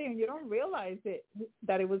send something and you don't realize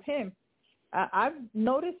that it was him. I've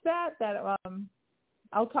noticed that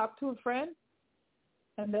I'll talk to a friend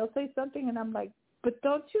and they'll say something and I'm like, but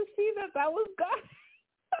don't you see that was God?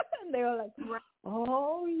 And they were like,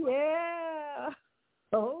 oh yeah,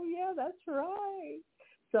 that's right.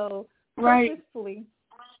 So purposefully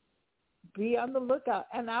be on the lookout.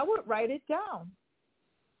 And I would write it down.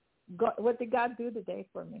 What did God do today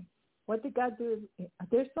for me? What did God do?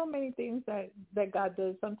 There's so many things that God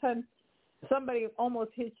does. Sometimes somebody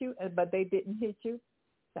almost hit you, but they didn't hit you.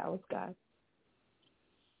 That was God.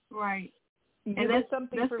 Right. You did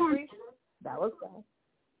something for free. That was God.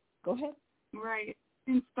 Go ahead. Right.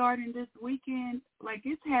 And starting this weekend, like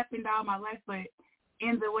it's happened all my life, but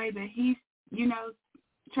in the way that he's,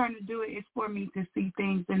 trying to do it is for me to see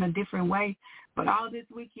things in a different way. But all this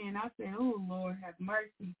weekend, I said, oh, Lord, have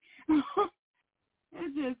mercy.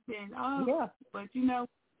 It's just been, but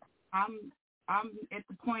I'm at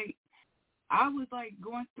the point, I was like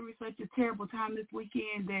going through such a terrible time this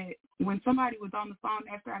weekend that when somebody was on the phone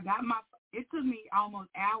after I got it took me almost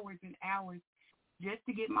hours and hours just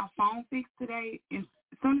to get my phone fixed today. And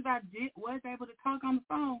as soon as I was able to talk on the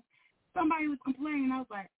phone, somebody was complaining. I was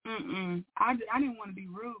like, I didn't want to be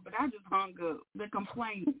rude, but I just hung up the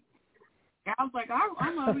complaint. And I was like,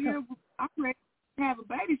 I'm over here, I'm ready to have a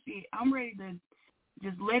baby seat. I'm ready to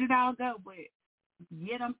just let it all go, but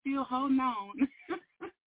yet I'm still holding on.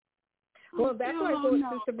 Well, that's what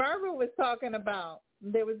Sister Barbara was talking about.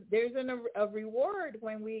 There's a reward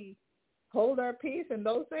when we hold our peace and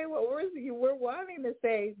don't say what words you were wanting to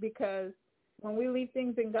say, because when we leave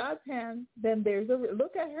things in God's hands, then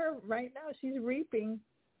look at her right now. She's reaping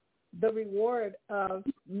the reward of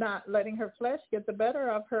not letting her flesh get the better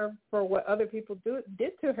of her for what other people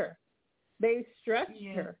did to her. They stretched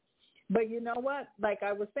her. But you know what? Like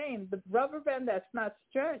I was saying, the rubber band that's not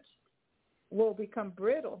stretched will become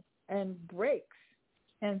brittle and breaks.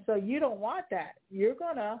 And so you don't want that. You're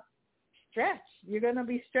going to stretch. You're going to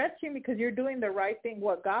be stretching because you're doing the right thing,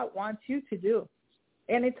 what God wants you to do.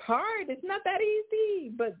 And it's hard. It's not that easy.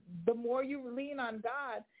 But the more you lean on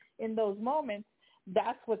God in those moments,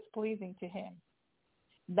 that's what's pleasing to him.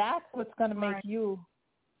 That's what's going to make you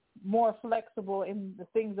more flexible in the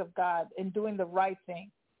things of God and doing the right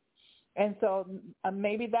thing. And so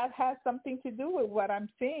maybe that has something to do with what I'm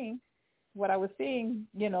seeing, what I was seeing,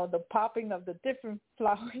 the popping of the different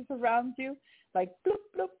flowers around you, like bloop,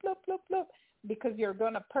 bloop, bloop, bloop, bloop, because you're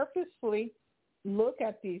going to purposefully look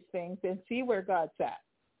at these things and see where God's at.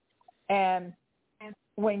 And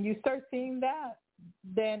when you start seeing that,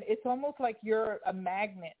 then it's almost like you're a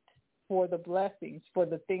magnet for the blessings, for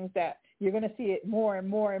the things that you're going to see it more and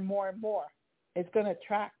more and more and more. It's going to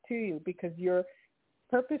attract to you because you're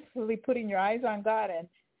purposefully putting your eyes on God and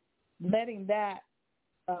letting that,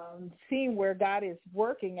 seeing where God is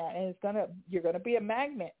working at, and you're going to be a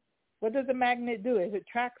magnet. What does a magnet do? It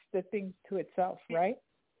attracts the things to itself, right?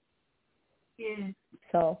 Yeah.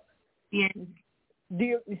 So, yeah.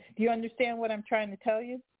 Do you understand what I'm trying to tell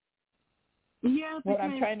you? Yeah. What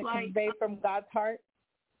I'm trying to convey from God's heart?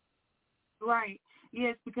 Right.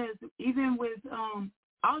 Yes, because even with,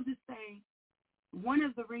 I'll just say, one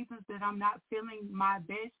of the reasons that I'm not feeling my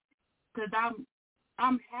best, because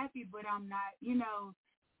I'm happy, but I'm not,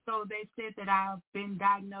 so they said that I've been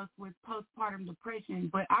diagnosed with postpartum depression,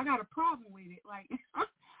 but I got a problem with it. Like,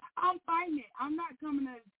 I'm fighting it. I'm not coming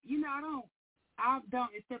to, I don't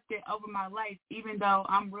accept it over my life, even though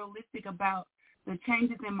I'm realistic about the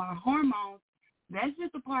changes in my hormones. That's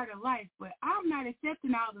just a part of life, but I'm not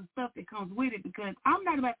accepting all the stuff that comes with it because I'm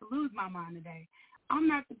not about to lose my mind today. I'm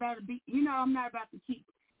not about to be, I'm not about to keep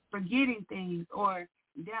forgetting things or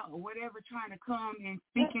doubt or whatever trying to come and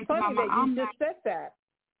speak into my mind. You just said that.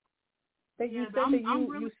 You said that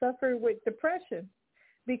you suffer with depression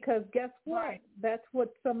because guess what? Right. That's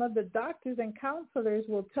what some of the doctors and counselors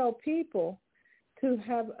will tell people, to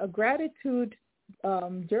have a gratitude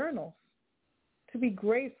journal, to be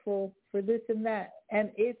grateful for this and that.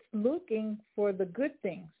 And it's looking for the good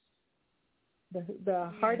things,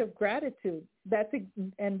 the heart of gratitude. That's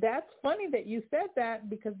funny that you said that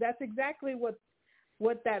because that's exactly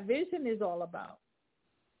what that vision is all about.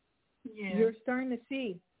 Yeah. You're starting to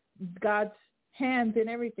see God's hands in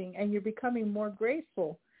everything, and you're becoming more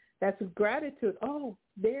grateful. That's gratitude. Oh,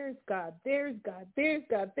 there's God. There's God. There's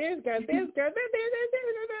God. There's God. There's God.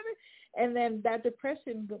 And then that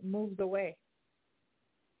depression moves away.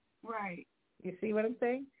 Right. You see what I'm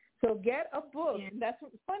saying? So get a book. Yeah. That's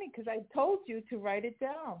funny because I told you to write it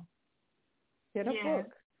down. Get a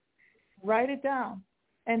book. Write it down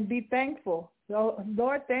and be thankful. So,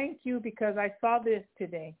 Lord, thank you because I saw this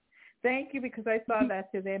today. Thank you because I saw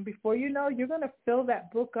that today. And before you know, you're going to fill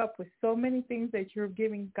that book up with so many things that you're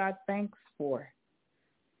giving God thanks for.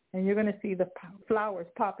 And you're going to see the flowers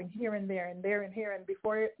popping here and there and there and here. And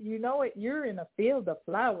before you know it, you're in a field of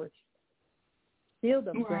flowers, field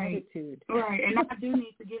of gratitude. Right. And I do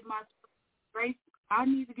need to give myself grace. I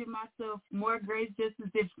need to give myself more grace just as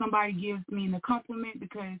if somebody gives me a compliment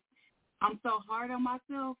because I'm so hard on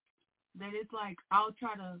myself that it's like I'll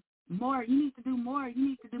try to more. You need to do more. You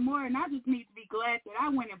need to do more. And I just need to be glad that I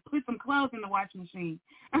went and put some clothes in the washing machine.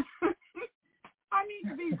 I need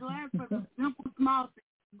to be glad for the simple, small things.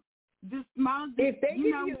 Just small things. If they give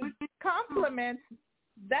you compliments,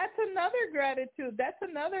 that's another gratitude. That's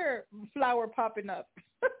another flower popping up.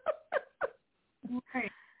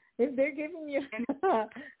 Right. If they're giving you,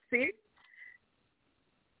 see,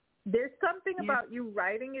 there's something about you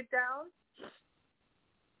writing it down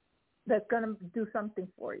that's going to do something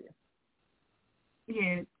for you.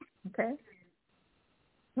 Yes. Okay?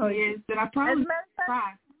 So yes, but I probably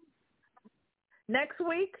try. Next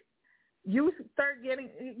week, you could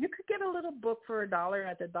get a little book for $1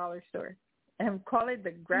 at the dollar store and call it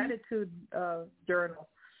the Gratitude Journal.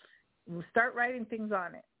 We'll start writing things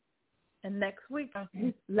on it. And next week,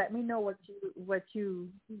 let me know what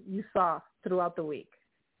you saw throughout the week.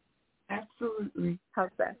 Absolutely.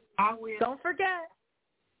 How's that? I will. Don't forget.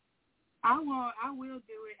 I will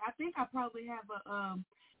do it. I think I probably have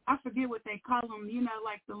I forget what they call them,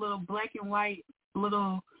 like the little black and white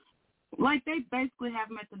little, like they basically have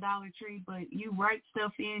them at the Dollar Tree, but you write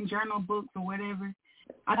stuff in, journal books or whatever.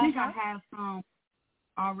 I think I have some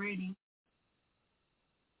already.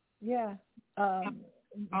 Yeah.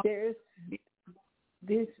 It's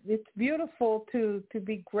beautiful to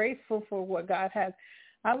be grateful for what God has.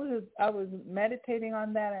 I was meditating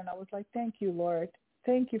on that and I was like, thank you, Lord.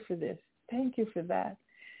 Thank you for this. Thank you for that.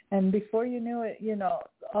 And before you knew it,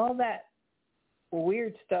 all that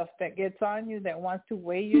weird stuff that gets on you that wants to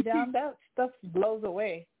weigh you down, that stuff blows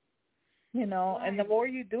away, Right. And the more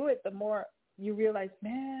you do it, the more you realize,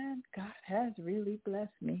 man, God has really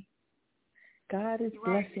blessed me. God is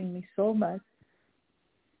blessing me so much.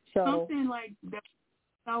 So something like that's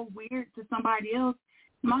so weird to somebody else.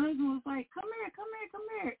 My husband was like, come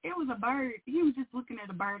here. It was a bird. He was just looking at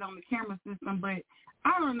a bird on the camera system, but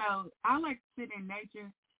I don't know. I like to sit in nature,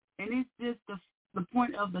 and it's just the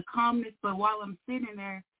point of the calmness, but while I'm sitting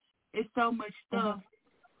there, it's so much stuff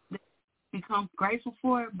that I become grateful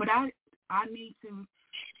for, but I need to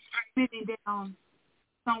sitting down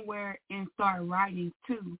somewhere and start writing,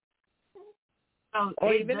 too. So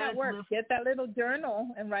or even at work, get that little journal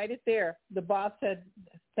and write it there. The boss said,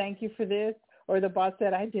 thank you for this. Or the boss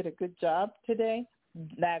said, I did a good job today.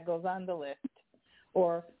 That goes on the list.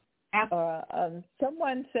 Or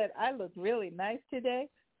Someone said, I look really nice today.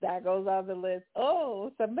 That goes off the list.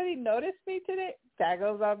 Oh, somebody noticed me today. That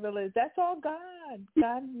goes off the list. That's all God.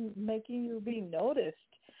 God making you be noticed.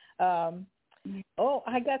 I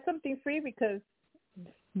got something free because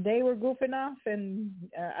they were goofing off and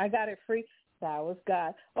I got it free. That was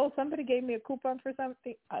God. Oh, somebody gave me a coupon for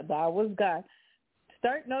something. That was God.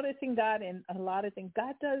 Start noticing God in a lot of things.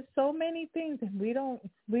 God does so many things and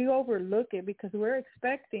we overlook it because we're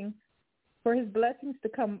expecting for his blessings to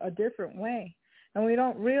come a different way. And we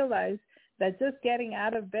don't realize that just getting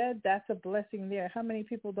out of bed, that's a blessing there. How many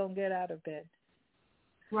people don't get out of bed?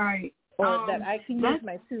 Right. Or that I can use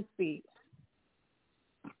my 2 feet.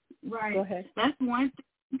 Right. Go ahead. That's one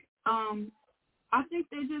thing. I think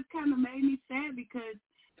that just kind of made me sad because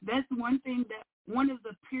that's one thing that one of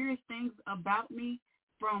the purest things about me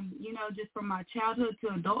from, just from my childhood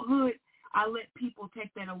to adulthood, I let people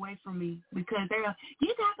take that away from me because they're like, you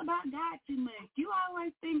talk about God too much. You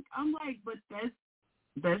always think, I'm like, but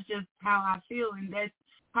that's just how I feel and that's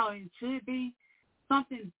how it should be.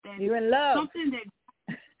 Something that you're in love. Something that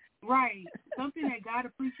God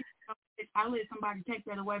appreciates. I let somebody take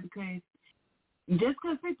that away because just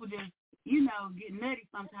because people just, get nutty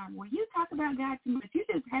sometimes. Well, you talk about God too much. You're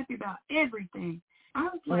just happy about everything. I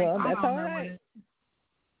was like, well, I that's don't all know right.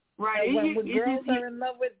 Right. When girls are in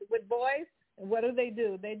love with boys, what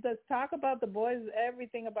do? They just talk about the boys,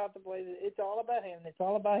 everything about the boys. It's all about him. It's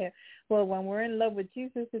all about him. Well, when we're in love with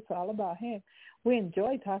Jesus, it's all about him. We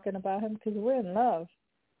enjoy talking about him because we're in love.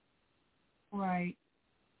 Right.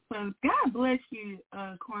 So God bless you,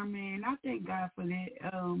 Carmen. I thank God for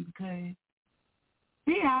that because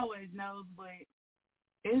he always knows, but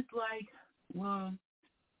it's like, well,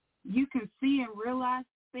 you can see and realize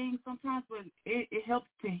things sometimes, but it helps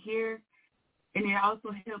to hear, and it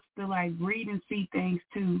also helps to, like, read and see things,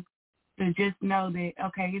 too, to just know that,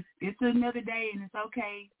 okay, it's another day, and it's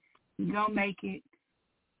okay. You're going to make it.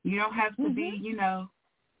 You don't have to be,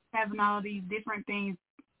 having all these different things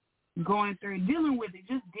going through, dealing with it,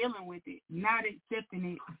 just dealing with it, not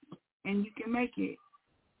accepting it, and you can make it.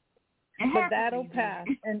 But that'll pass.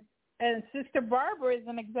 And Sister Barbara is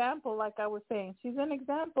an example, like I was saying. She's an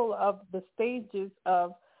example of the stages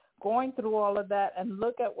of going through all of that, and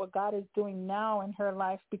look at what God is doing now in her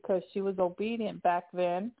life because she was obedient back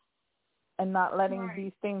then and not letting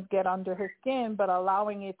these things get under her skin, but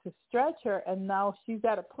allowing it to stretch her. And now she's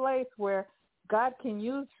at a place where God can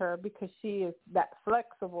use her because she is that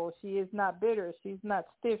flexible. She is not bitter. She's not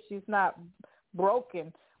stiff. She's not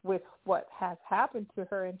broken with what has happened to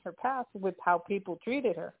her in her past with how people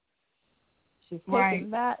treated her. She's taking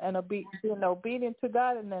that and being obedient to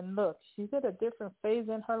God, and then look, she's at a different phase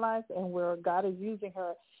in her life and where God is using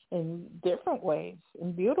her in different ways,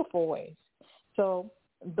 in beautiful ways. So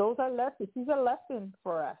those are lessons. These are lessons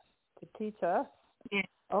for us to teach us. Yeah.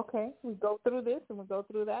 Okay, we go through this and we go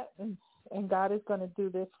through that, and God is going to do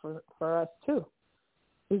this for us too.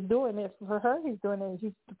 He's doing it for her. He's doing it.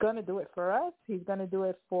 He's going to do it for us. He's going to do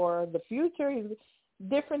it for the future.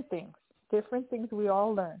 Different things we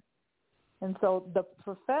all learn. And so the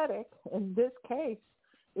prophetic, in this case,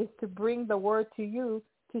 is to bring the word to you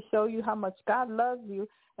to show you how much God loves you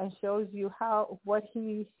and shows you where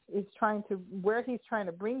he's trying to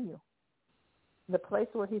bring you, the place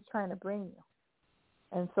where he's trying to bring you.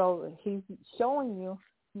 And so he's showing you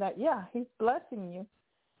that, he's blessing you,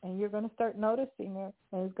 and you're going to start noticing it,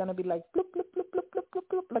 and it's going to be like bloop, bloop, bloop, bloop, bloop, bloop,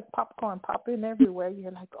 bloop, like popcorn popping everywhere.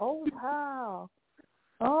 You're like, oh, wow.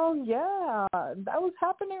 Oh, yeah, that was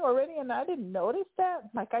happening already, and I didn't notice that.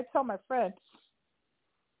 Like I tell my friend,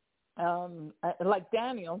 like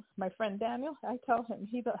Daniel, my friend Daniel, I tell him,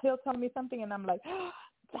 he'll tell me something, and I'm like,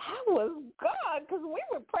 that was God, because we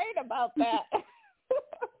were praying about that.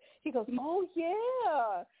 He goes, oh,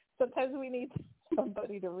 yeah. Sometimes we need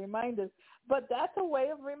somebody to remind us, but that's a way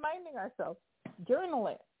of reminding ourselves. Journal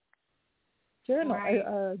it.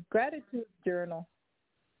 A gratitude journal.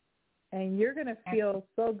 And you're going to feel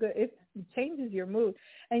so good. It changes your mood.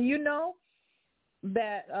 And you know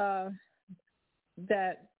that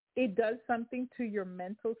that it does something to your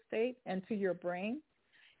mental state and to your brain.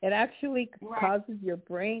 It actually causes your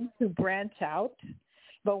brain to branch out.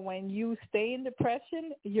 But when you stay in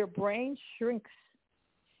depression, your brain shrinks.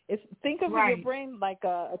 Think of your brain like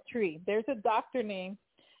a tree. There's a doctor named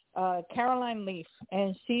Caroline Leaf,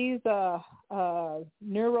 and she's a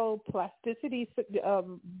neuroplasticity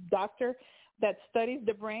doctor that studies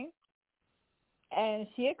the brain. And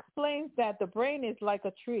she explains that the brain is like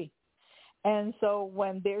a tree. And so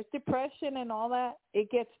when there's depression and all that,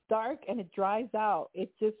 it gets dark and it dries out.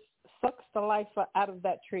 It just sucks the life out of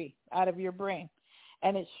that tree, out of your brain,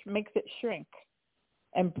 and it makes it shrink.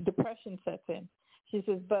 and depression sets in. She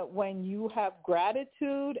says, but when you have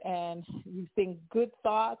gratitude and you think good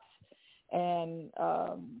thoughts and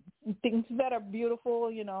things that are beautiful,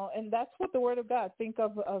 and that's what the Word of God, think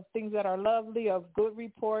of things that are lovely, of good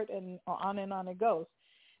report, and on it goes.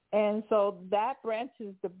 And so that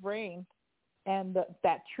branches the brain and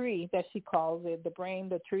that tree that she calls it, the brain,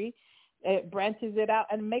 the tree, it branches it out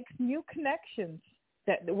and makes new connections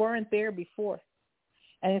that weren't there before.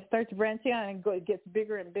 And it starts branching out and it gets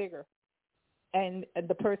bigger and bigger. And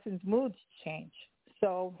the person's moods change.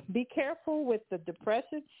 So be careful with the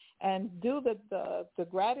depression and do the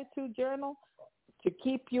gratitude journal to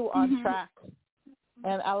keep you on track.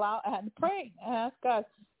 And pray and ask God,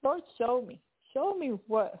 Lord, show me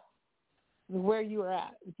where you're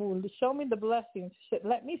at. Show me the blessings.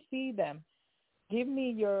 Let me see them. Give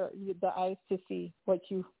me the eyes to see what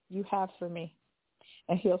you have for me.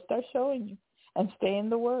 And he'll start showing you. And stay in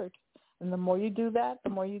the Word. And the more you do that,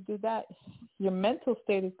 your mental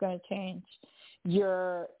state is going to change.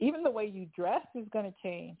 Even the way you dress is going to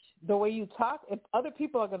change. The way you talk, if other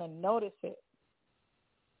people are going to notice it.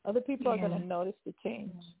 Other people are going to notice the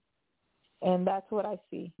change. And that's what I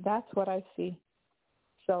see.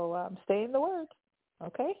 So stay in the Word,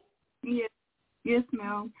 okay? Yes,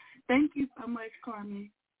 ma'am. Thank you so much, Carmen.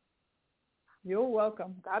 You're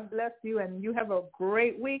welcome. God bless you, and you have a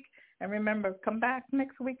great week. And remember, come back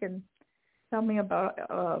next week and tell me about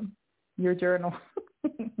your journal.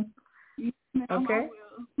 Yes, ma'am, okay? I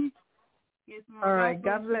will. Yes, ma'am. All right.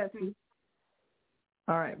 God bless you.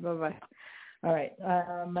 All right. Bye-bye. All right.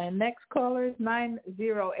 My next caller is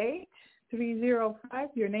 908-305.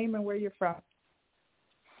 Your name and where you're from.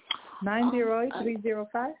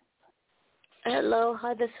 908-305. Hello.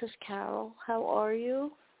 Hi, this is Carol. How are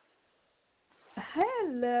you?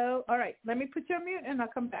 Hello. All right. Let me put you on mute and I'll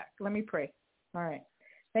come back. Let me pray. All right.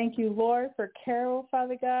 Thank you, Lord, for Carol,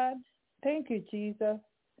 Father God. Thank you, Jesus.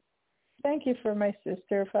 Thank you for my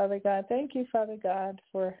sister, Father God. Thank you, Father God,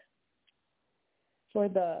 for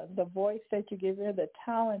the voice that you give her, the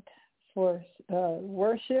talent for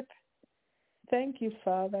worship. Thank you,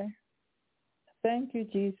 Father. Thank you,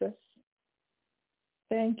 Jesus.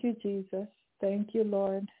 Thank you, Jesus. Thank you,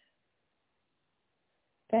 Lord.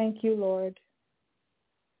 Thank you, Lord.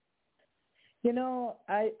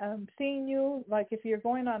 I'm seeing you like if you're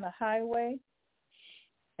going on a highway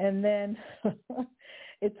and then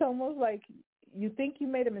it's almost like you think you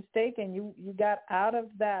made a mistake and you got out of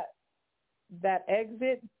that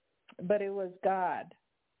exit, but it was God.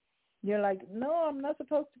 You're like, no, I'm not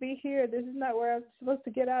supposed to be here. This is not where I'm supposed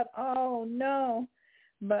to get out. Oh, no.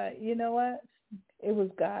 But you know what? It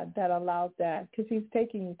was God that allowed that because he's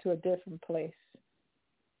taking you to a different place.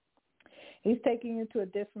 He's taking you to a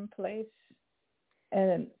different place.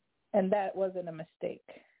 And that wasn't a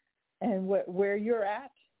mistake. And where you're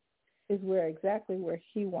at is exactly where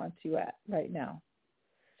he wants you at right now.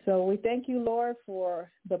 So we thank you, Lord, for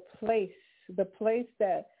the place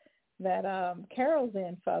that Carol's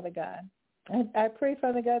in, Father God. And I pray,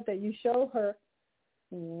 Father God, that you show her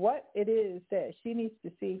what it is that she needs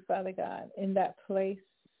to see, Father God, in that place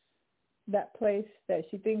that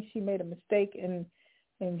she thinks she made a mistake in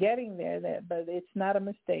getting there, but it's not a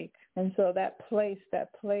mistake. And so that place that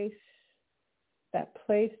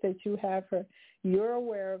you have her, you're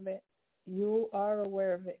aware of it. You are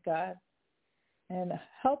aware of it, God. And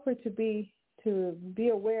help her to be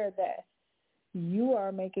aware that you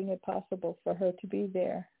are making it possible for her to be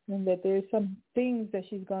there, and that there's some things that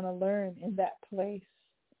she's going to learn in that place.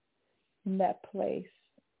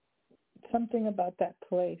 Something about that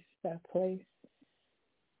place.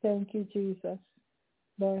 Thank you, Jesus.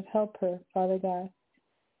 Lord, help her, Father God,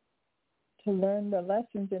 to learn the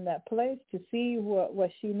lessons in that place, to see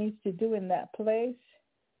what she needs to do in that place.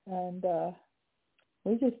 And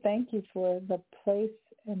we just thank you for the place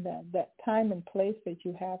and that time and place that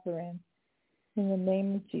you have her in the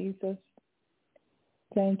name of Jesus.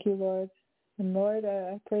 Thank you, Lord. And Lord,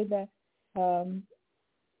 I pray that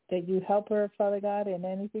you help her, Father God, in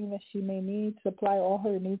anything that she may need. Supply all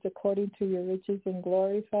her needs according to your riches and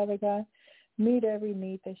glory, Father God. Meet every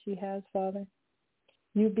need that she has, Father.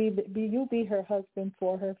 You be her husband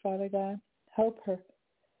for her, Father God. Help her,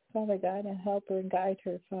 Father God, and help her and guide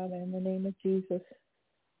her, Father, in the name of Jesus.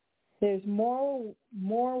 There's more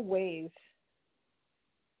ways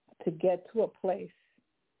to get to a place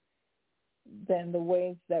than the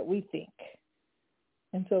ways that we think.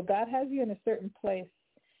 And so God has you in a certain place,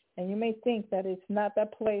 and you may think that it's not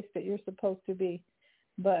that place that you're supposed to be,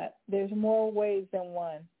 but there's more ways than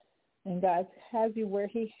one. And God has you where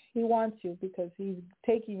he wants you, because he's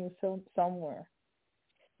taking you somewhere.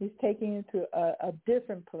 He's taking you to a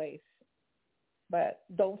different place but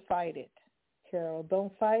don't fight it, Carol.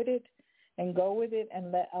 Don't fight it, and go with it,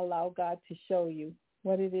 and allow God to show you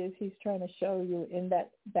what it is He's trying to show you in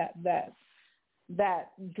that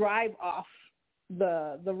drive off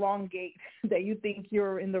the wrong gate that you think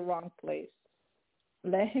you're in the wrong place.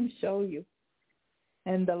 Let Him show you.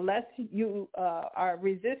 And the less you are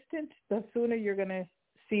resistant, the sooner you're going to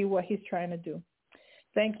see what He's trying to do.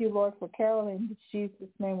 Thank you, Lord, for Carol. In Jesus'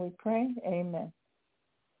 name we pray. Amen.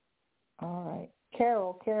 All right.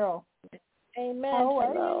 Carol. Amen. How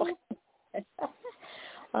are Hello. you?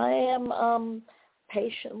 I am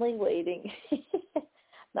patiently waiting.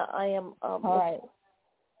 No, I am. All right.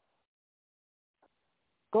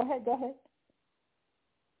 Go ahead.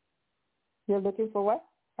 You're looking for what?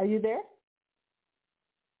 Are you there?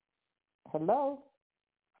 Hello?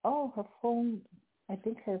 Oh, her phone, I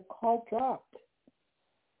think her call dropped.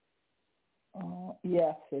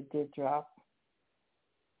 Yes, it did drop.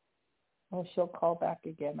 Oh, she'll call back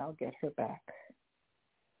again. I'll get her back.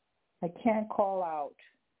 I can't call out,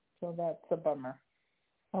 so that's a bummer.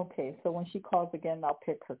 Okay, so when she calls again, I'll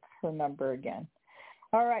pick her number again.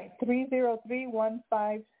 All right,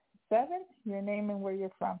 303-157, your name and where you're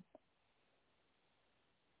from.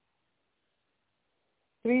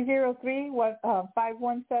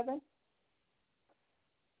 303-517.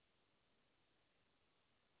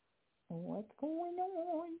 What's going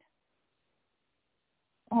on?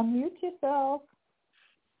 Unmute yourself.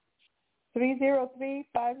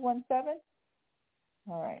 303-517.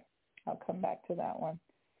 All right, I'll come back to that one.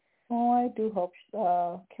 Oh, I do hope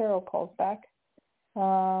Carol calls back.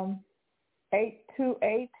 828-989,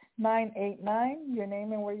 your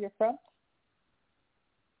name and where you're from.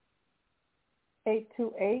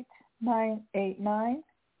 828-989,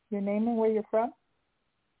 your name and where you're from.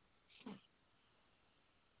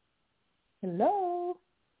 Hello?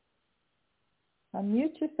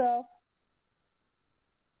 Unmute yourself.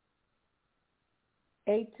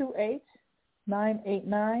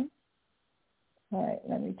 828-989. All right,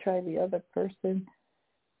 let me try the other person.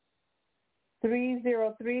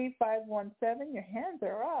 303-517, your hands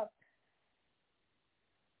are up.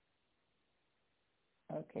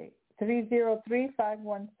 Okay,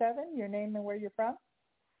 303-517, your name and where you're from.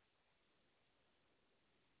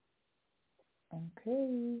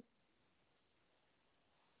 Okay.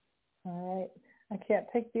 All right, I can't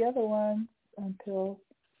take the other ones until,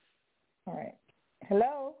 all right.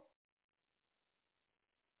 Hello?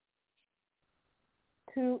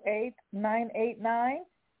 28989.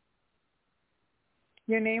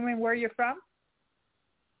 Your name and where you're from?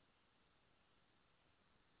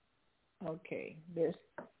 Okay, there's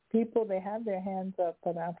people, they have their hands up,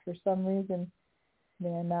 but for some reason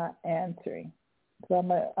they're not answering. So I'm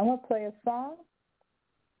gonna play a song,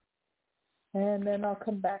 and then I'll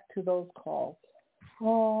come back to those calls.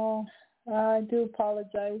 Oh, I do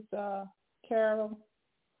apologize, Carol.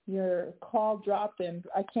 Your call dropped, and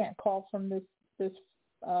I can't call from this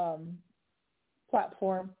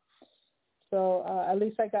platform. So at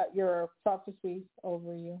least I got your prophecy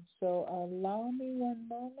over you. So allow me one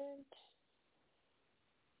moment.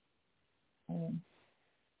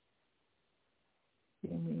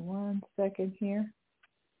 Give me 1 second here,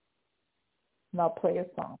 and I'll play a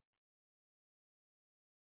song.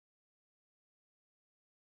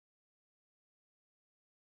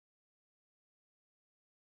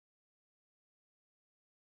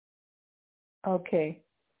 Okay.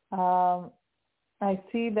 I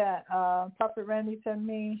see that Prophet Randy sent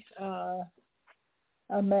me a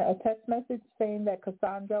text message saying that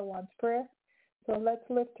Cassandra wants prayer. So let's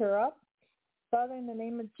lift her up. Father, in the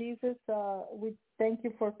name of Jesus, we thank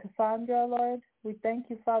you for Cassandra, Lord. We thank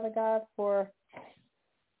you, Father God, for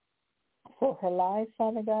her life,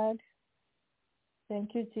 Father God.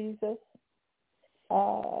 Thank you, Jesus.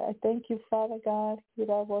 I thank you, Father God. Thank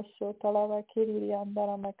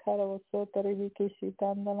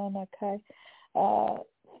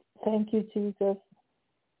you, Jesus.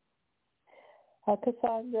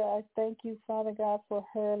 Cassandra, I thank you, Father God, for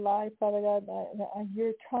her life, Father God.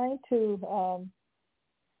 You're trying to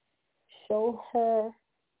show her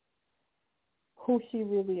who she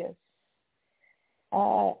really is.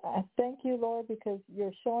 I thank you, Lord, because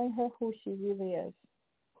you're showing her who she really is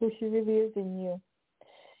in you.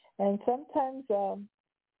 And sometimes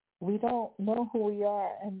we don't know who we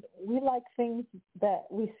are, and we like things that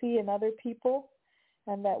we see in other people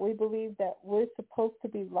and that we believe that we're supposed to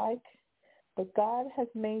be like. But God has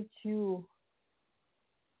made you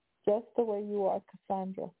just the way you are,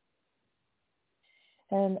 Cassandra.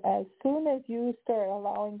 And as soon as you start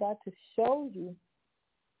allowing God to show you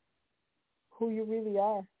who you really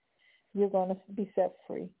are, you're going to be set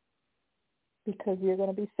free. because you're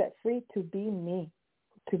going to be set free to be me,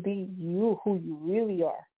 to be you, who you really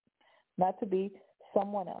are, not to be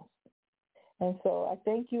someone else. And so I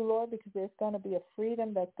thank you, Lord, because there's going to be a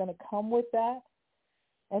freedom that's going to come with that,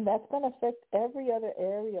 and that's going to affect every other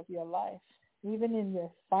area of your life, even in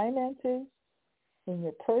your finances, in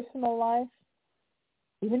your personal life,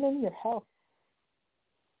 even in your health.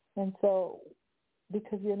 And so,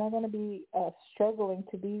 because you're not going to be struggling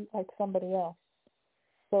to be like somebody else.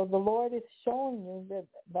 So the Lord is showing you that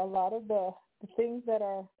a lot of the things that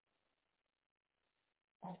are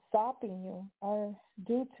stopping you are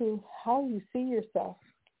due to how you see yourself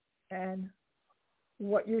and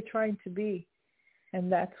what you're trying to be. And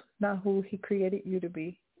that's not who he created you to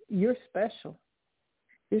be. You're special.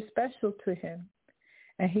 You're special to him.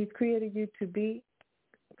 And he's created you to be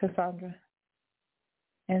Cassandra.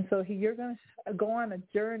 And so you're going to go on a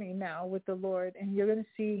journey now with the Lord, and you're going to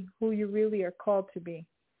see who you really are called to be.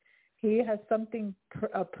 He has something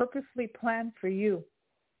purposely planned for you,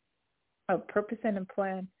 a purpose and a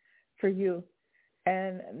plan for you.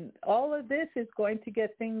 And all of this is going to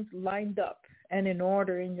get things lined up and in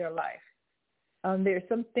order in your life. There's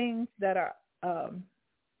some things that are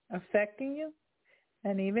affecting you,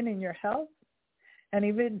 and even in your health, and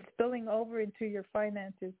even spilling over into your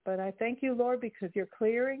finances. But I thank you, Lord, because you're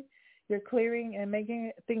clearing and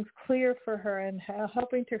making things clear for her and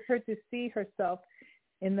helping her to see herself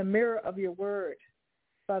in the mirror of your word,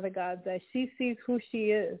 Father God, that she sees who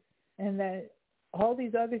she is, and that all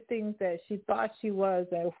these other things that she thought she was,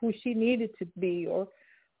 or who she needed to be, or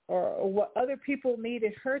what other people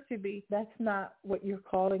needed her to be, that's not what you're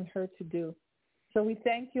calling her to do. So we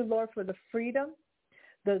thank you, Lord, for the freedom,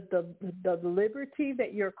 the liberty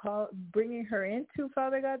that you're bringing her into,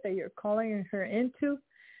 Father God, that you're calling her into,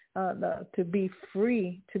 to be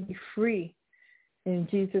free in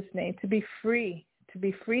Jesus' name, to be free to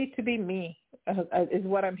be me, is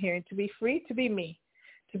what I'm hearing, to be free to be me,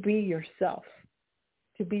 to be yourself.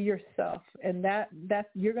 And that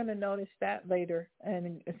you're going to notice that later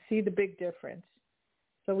and see the big difference.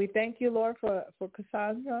 So we thank you, Lord, for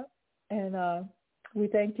Cassandra, and we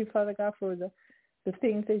thank you, Father God, for the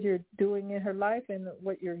things that you're doing in her life and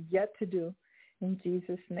what you're yet to do in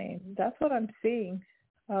Jesus' name. That's what I'm seeing.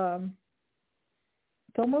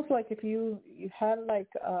 It's almost like if you had like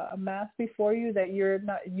a mask before you that you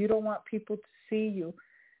don't want people to see you.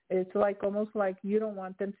 It's like almost like you don't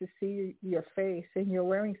want them to see your face, and you're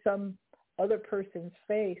wearing some other person's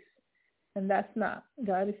face, and that's not.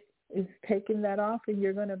 God is taking that off, and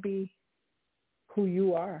you're going to be who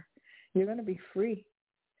you are. You're going to be free.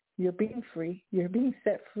 You're being free. You're being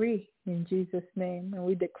set free in Jesus' name, and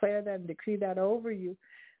we declare that and decree that over you.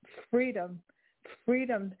 Freedom,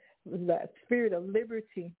 that spirit of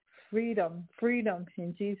liberty, freedom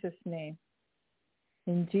in Jesus' name.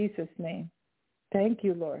 In Jesus' name. Thank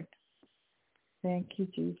you, Lord. Thank you,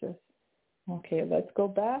 Jesus. Okay, let's go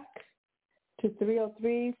back to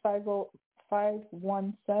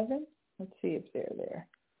 303-50517. Let's see if they're there.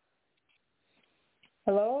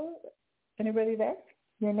 Hello? Anybody there?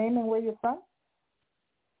 Your name and where you're from?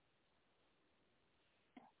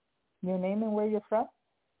 Your name and where you're from?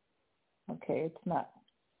 Okay, it's not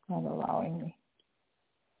allowing me.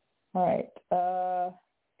 All right.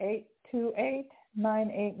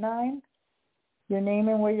 828-989. Your name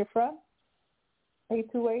and where you're from?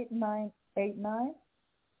 828-989.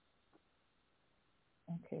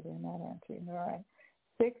 Okay, they're not answering. All right.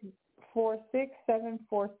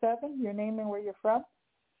 646-747. Your name and where you're from?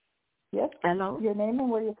 Yes? Hello? Your name and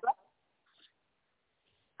where you're from?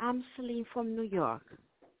 I'm Celine from New York.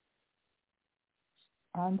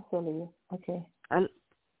 I'm Celine. Okay. Okay.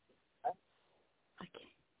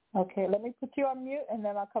 Okay, let me put you on mute, and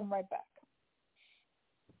then I'll come right back.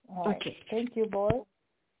 All right. Okay. Thank you, Lord,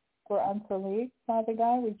 for Anjali, Father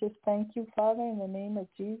God. We just thank you, Father, in the name of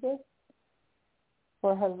Jesus,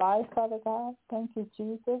 for her life, Father God. Thank you,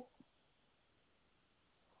 Jesus.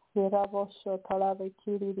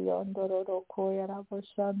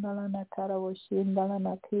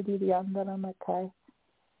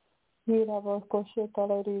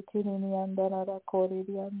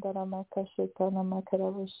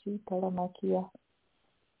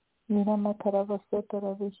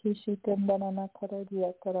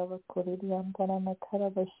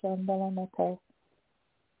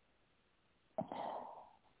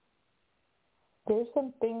 There's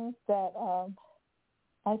some things that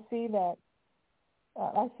I see that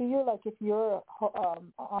I see you like if you're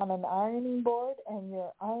on an ironing board and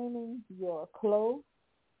you're ironing your clothes.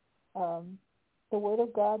 The Word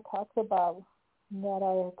of God talks about that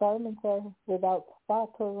our garments are without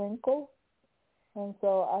spot or wrinkle. And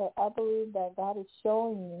so I believe that God is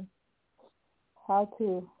showing you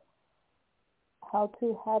how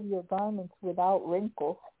to have your garments without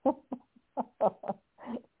wrinkles.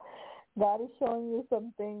 God is showing you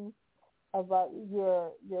some things about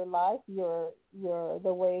your life, your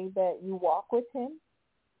the way that you walk with Him,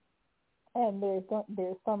 and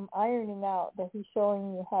there's some ironing out that He's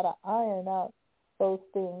showing you how to iron out those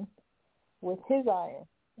things with His iron,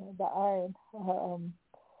 the iron,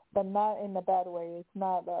 but not in a bad way. It's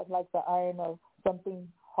not like the iron of something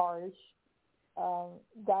harsh.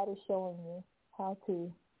 God is showing you how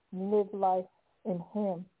to live life in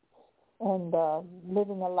Him and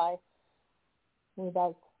living a life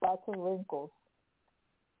without spots or wrinkles.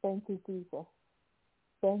 Thank you, Jesus.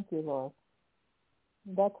 Thank you, Lord.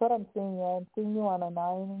 That's what I'm seeing you. I'm seeing you on an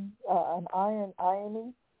iron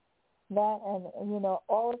ironing that, and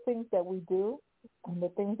all the things that we do and the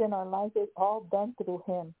things in our lives is all done through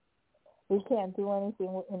Him. We can't do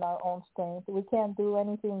anything in our own strength. We can't do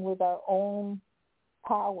anything with our own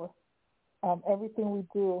power. Everything we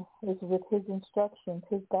do is with His instructions,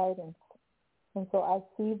 His guidance. And so I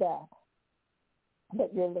see that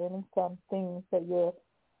you're learning some things, that you're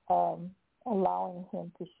allowing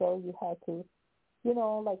Him to show you how to,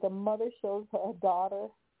 like a mother shows a daughter,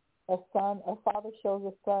 a son, a father shows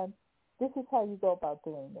a son. This is how you go about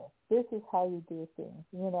doing this. This is how you do things,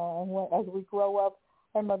 and as we grow up,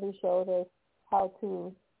 our mother showed us how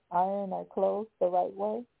to iron our clothes the right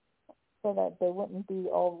way so that they wouldn't be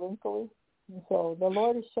all wrinkly. And so the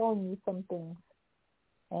Lord is showing you some things.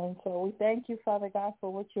 And so we thank you, Father God,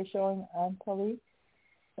 for what you're showing Antalie.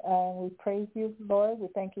 And we praise you, Lord. We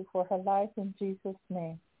thank you for her life in Jesus'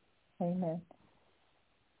 name. Amen.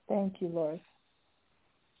 Thank you, Lord.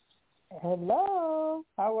 Hello.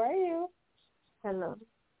 How are you? Hello.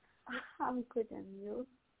 I'm good, and you?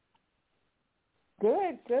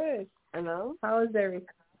 Good, good. Hello? How is everything?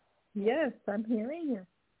 Yes, I'm hearing you.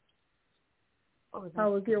 Oh,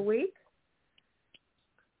 how was your week?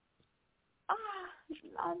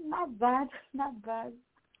 Not bad.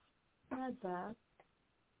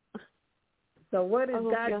 So what is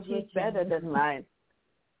God teaching? Better than mine.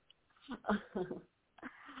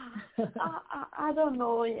 I don't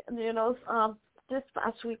know. This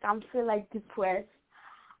past week I'm feeling like depressed.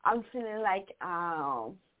 I'm feeling like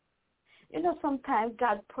sometimes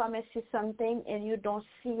God promises something and you don't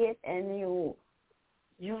see it, and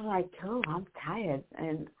you're like, oh, I'm tired,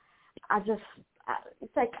 and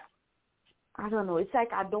it's like, I don't know. It's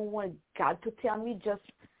like I don't want God to tell me, just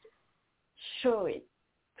show it,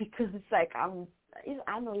 because it's like I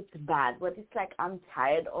know it's bad, but it's like I'm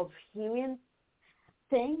tired of hearing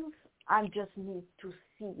things. I just need to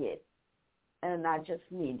see it, and I just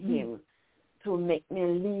need Him to make me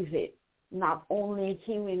live it, not only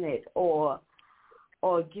hearing it or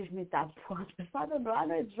give me that process. I don't know. I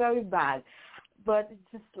know it's very bad, but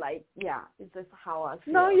it's just like, it's just how I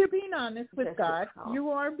feel. No, you're being honest with God. You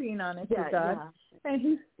are being honest with God. Yeah.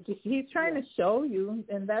 And He's trying to show you,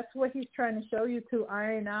 and that's what He's trying to show you, to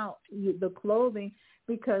iron out the clothing,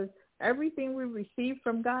 because everything we receive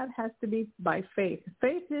from God has to be by faith.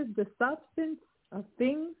 Faith is the substance of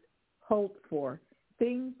things hoped for,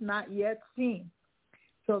 things not yet seen.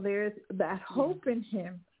 So there's that hope in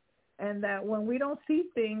Him, and that when we don't see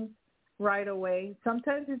things right away,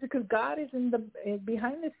 sometimes it's because God is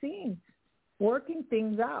behind the scenes working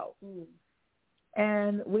things out.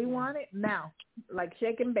 And we want it now, like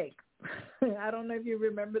shake and bake. I don't know if you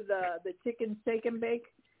remember the chicken shake and bake.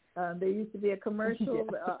 There used to be a commercial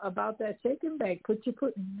about that shake and bake. Put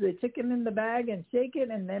the chicken in the bag and shake it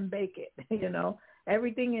and then bake it,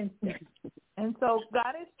 everything instant. And so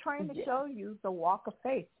God is trying to show you the walk of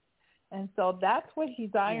faith. And so that's what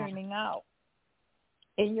He's ironing out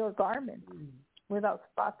in your garment without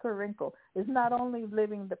spots or wrinkles. It's not only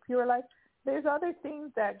living the pure life. There's other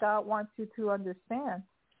things that God wants you to understand,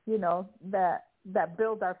 that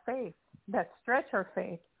build our faith, that stretch our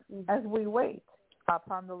faith as we wait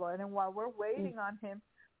upon the Lord. And while we're waiting on Him,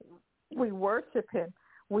 we worship Him.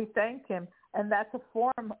 We thank Him. And that's a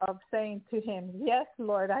form of saying to Him, yes,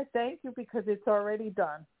 Lord, I thank you because it's already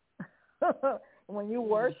done. When you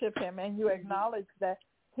worship Him and you acknowledge that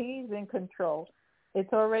He's in control,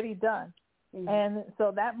 it's already done. And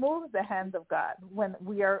so that moves the hands of God when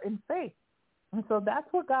we are in faith. And so that's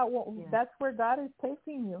what that's where God is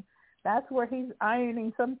taking you. That's where He's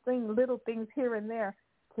ironing little things here and there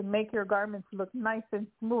to make your garments look nice and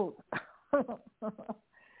smooth.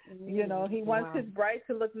 He wants His bride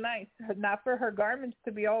to look nice, not for her garments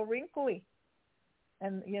to be all wrinkly.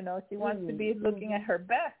 And, she wants to be looking at her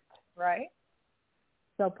best, right?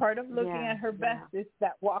 So part of looking at her best is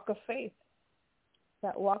that walk of faith.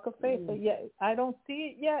 That walk of faith. That yet I don't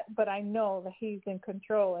see it yet, but I know that He's in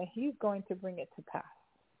control and He's going to bring it to pass.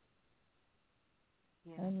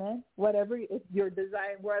 Yeah. Amen. Whatever is your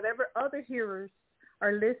desire, whatever other hearers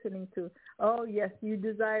are listening to. Oh, yes, you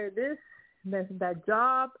desire this, that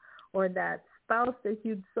job, or that spouse that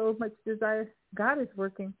you so much desire. God is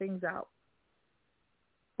working things out.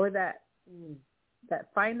 Or that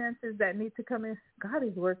finances that need to come in. God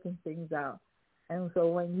is working things out. And so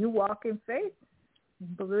when you walk in faith,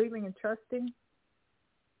 believing and trusting,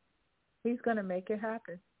 He's going to make it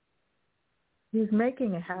happen. He's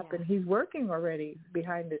making it happen. Yeah. He's working already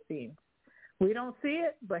behind the scenes. We don't see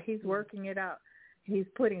it, but He's working it out. He's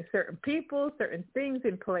putting certain people, certain things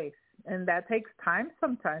in place, and that takes time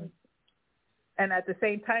sometimes. And at the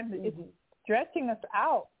same time, it's stretching us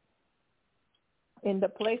out in the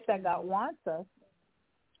place that God wants us.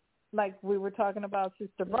 Like we were talking about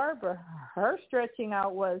Sister Barbara, her stretching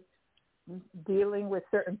out was dealing with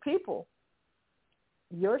certain people.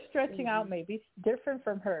 Your stretching out may be different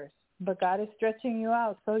from hers, but God is stretching you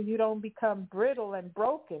out so you don't become brittle and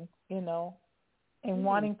broken, and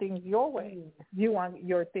wanting things your way. You want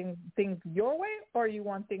your things your way, or you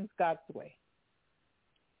want things God's way,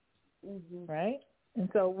 right? And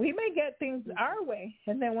so we may get things our way,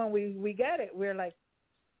 and then when we get it, we're like,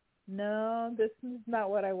 no, this is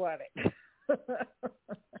not what I wanted.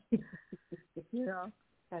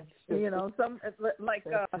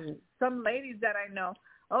 Some ladies that I know,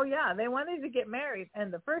 oh yeah, they wanted to get married,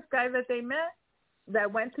 and the first guy that they met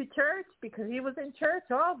that went to church, because he was in church,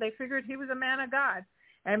 they figured he was a man of God,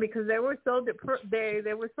 and because they were so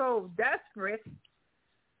they were so desperate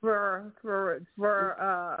for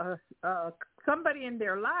somebody in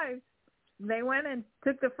their lives, they went and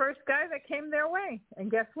took the first guy that came their way, and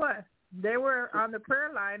guess what? They were on the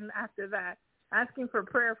prayer line after that, asking for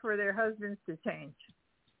prayer for their husbands to change,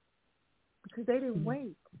 because they didn't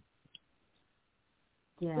wait.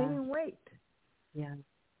 Yeah. They didn't wait. Yeah.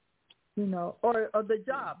 Or the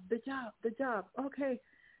job. Okay.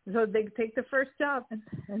 So they take the first job,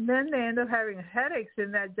 and then they end up having headaches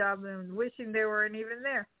in that job and wishing they weren't even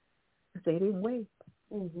there, because they didn't wait.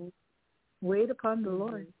 Wait upon the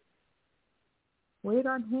Lord. Wait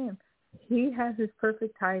on Him. He has His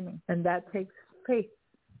perfect timing, and that takes faith.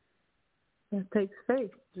 It takes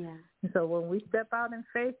faith. Yeah. And so when we step out in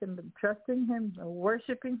faith and trusting Him, and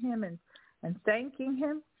worshiping Him, and thanking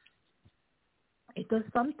Him, it does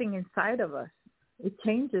something inside of us. It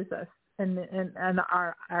changes us, and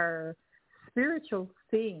our spiritual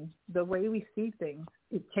seeing, the way we see things,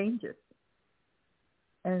 it changes.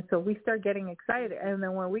 And so we start getting excited, and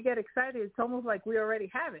then when we get excited, it's almost like we already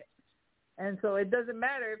have it. And so it doesn't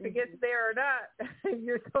matter if it gets there or not.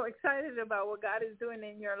 You're so excited about what God is doing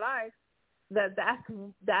in your life that's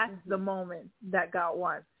the moment that God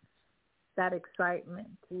wants, that excitement,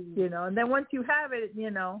 And then once you have it,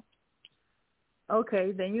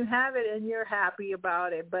 okay, then you have it and you're happy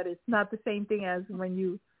about it. But it's not the same thing as when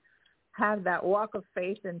you have that walk of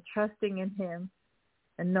faith and trusting in Him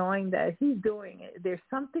and knowing that He's doing it. There's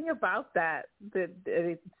something about that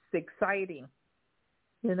it's exciting,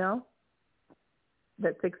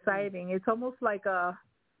 That's exciting. It's almost like a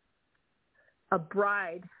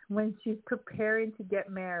bride when she's preparing to get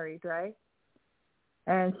married, right?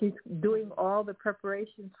 And she's doing all the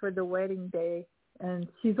preparations for the wedding day, and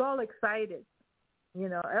she's all excited,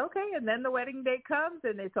 okay, and then the wedding day comes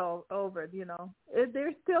and it's all over,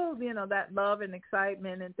 There's still, that love and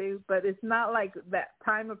excitement and things, but it's not like that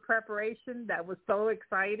time of preparation that was so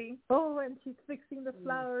exciting. Oh, and she's fixing the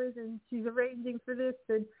flowers and she's arranging for this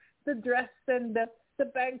and the dress and the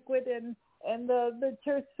banquet and the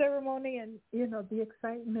church ceremony and, the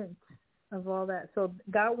excitement of all that. So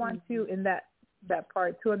God wants you in that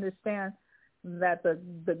part to understand that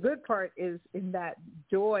the good part is in that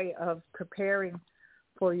joy of preparing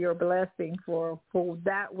for your blessing, for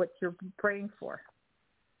that what you're praying for.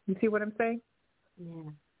 You see what I'm saying?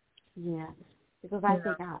 Yeah. Because I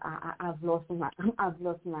think I've lost my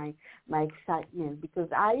excitement, because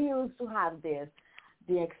I used to have the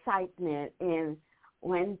excitement, and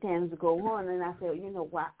when things go on, and I say,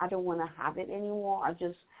 what, I don't want to have it anymore. I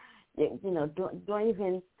just, don't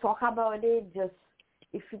even talk about it. Just,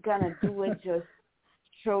 if you're gonna do it, just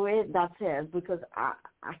show it. That's it. Because I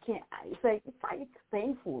can't. It's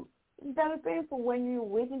painful. It's very painful when you're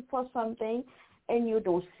waiting for something and you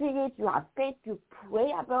don't see it. You have faith. You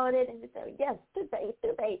pray about it, and you say, yes,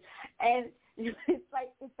 today, and it's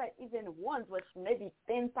like even once, but maybe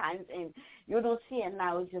 10 times, and you don't see it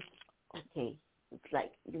now. It's just okay. It's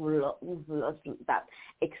like you've lost that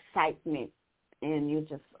excitement, and you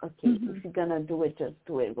just, okay, if you're going to do it, just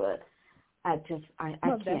do it. But I can't.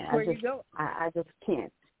 I just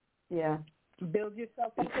can't. Yeah. Build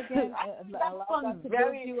yourself up again. That sounds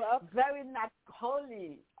very, very not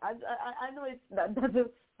holy. I know that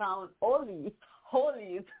doesn't sound holy. Holy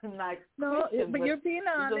is not Christian, but you're being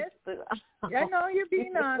honest. I know you're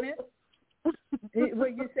being honest.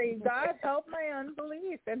 When you say, God, help my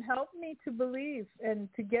unbelief and help me to believe and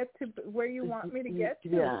to get to where you want me to get to.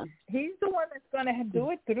 Yeah. He's the one that's going to do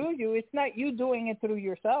it through you. It's not you doing it through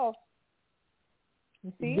yourself.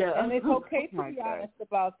 You see? Yeah. And it's okay to be honest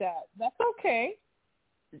about that. That's okay.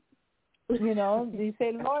 You know, you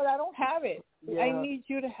say, Lord, I don't have it. Yeah. I need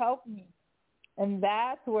you to help me. And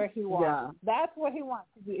that's where he wants. Yeah. That's what he wants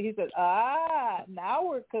to do. He says, now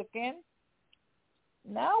we're cooking.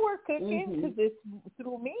 Now we're cooking because it's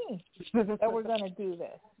through me that we're going to do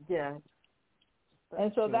this. Yeah.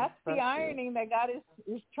 And so that's the ironing that God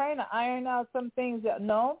is trying to iron out some things that,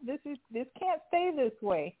 no, this can't stay this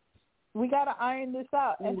way. We got to iron this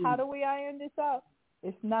out. And how do we iron this out?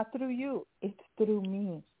 It's not through you. It's through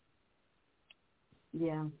me.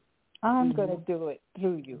 Yeah. I'm going to do it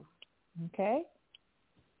through you. Okay?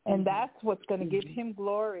 And that's what's going to give him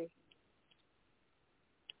glory.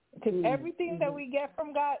 Because everything that we get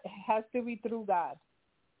from God has to be through God.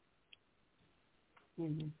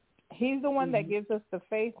 He's the one that gives us the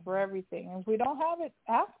faith for everything. If we don't have it,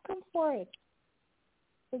 ask him for it.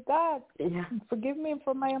 Say, God, forgive me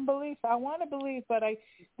for my unbelief. I want to believe, but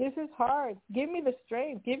this is hard. Give me the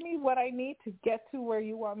strength. Give me what I need to get to where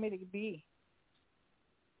you want me to be.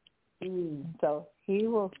 So he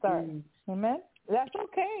will start. Amen? That's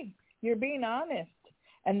okay. You're being honest.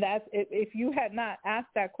 And that's if you had not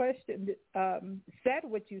asked that question, said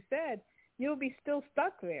what you said, you'll be still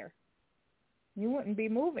stuck there. You wouldn't be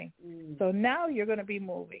moving. So now you're going to be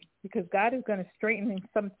moving because God is going to straighten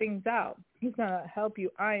some things out. He's going to help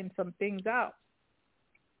you iron some things out.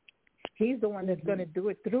 He's the one that's going to do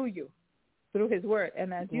it through you, through his word.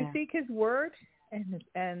 And as you seek his word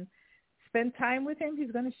and spend time with him,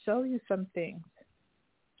 he's going to show you some things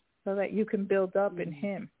so that you can build up in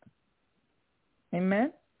him.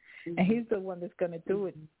 Amen? And he's the one that's going to do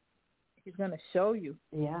it. He's going to show you.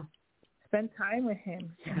 Yeah. Spend time with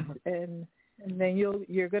him. And then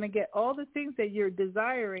you're going to get all the things that you're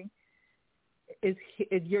desiring.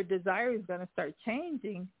 Your desire is going to start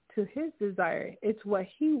changing to his desire. It's what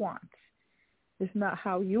he wants. It's not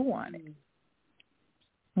how you want it.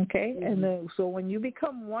 Okay? And then, so when you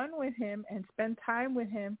become one with him and spend time with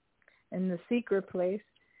him in the secret place,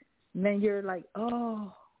 then you're like,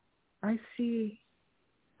 oh, I see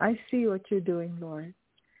what you're doing, Lord.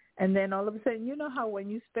 And then all of a sudden, you know how when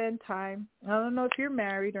you spend time, I don't know if you're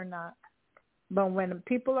married or not, but when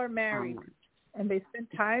people are married and they spend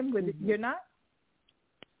time with, you're not?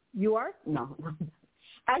 You are? No.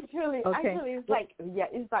 Actually, it's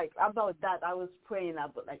like about that. I was praying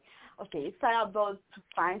about it's about to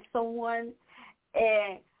find someone.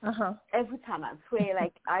 And every time I pray,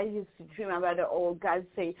 like I used to dream about it. Oh, God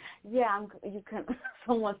say,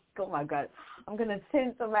 oh my God, I'm going to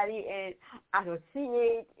send somebody and I don't see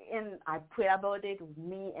it. And I pray about it with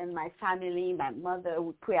me and my family, my mother,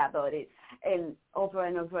 we pray about it. And over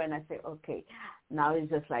and over, and I say, okay, now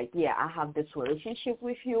it's just like, I have this relationship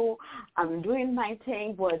with you. I'm doing my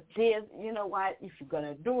thing, but this, you know what, if you're going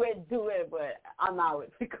to do it, but I'm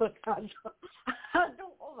out because I don't,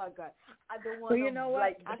 oh my God, I don't want to. Well, you know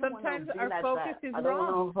what, sometimes our focus is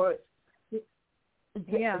wrong.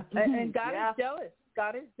 And God is jealous.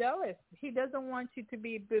 God is jealous. He doesn't want you to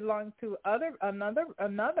belong to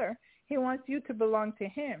another. He wants you to belong to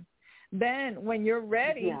him. Then when you're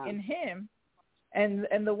ready in him, and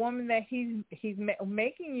the woman that he's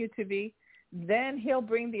making you to be, then he'll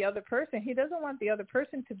bring the other person. He doesn't want the other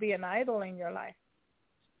person to be an idol in your life.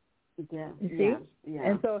 Yeah. You see? Yeah.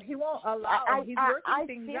 And so he won't allow. He's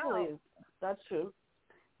working things out. It. That's true.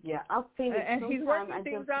 Yeah, I feel it. And he's working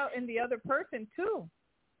things out in the other person too.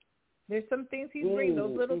 There's some things he's bringing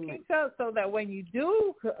those little kinks out, so that when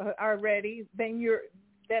you are ready, then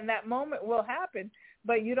that moment will happen.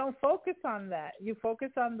 But you don't focus on that. You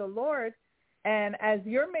focus on the Lord. And as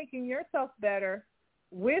you're making yourself better,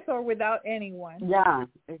 with or without anyone. Yeah,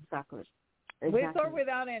 exactly. With or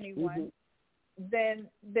without anyone, then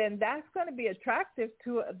that's going to be attractive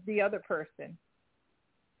to the other person.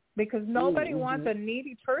 Because nobody wants a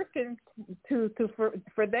needy person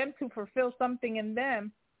for them to fulfill something in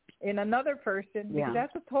them, in another person, because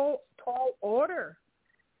that's a tall order.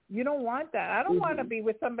 You don't want that. I don't want to be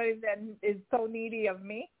with somebody that is so needy of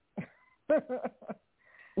me. They're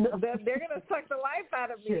going to suck the life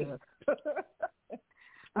out of me.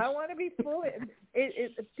 I want to be full.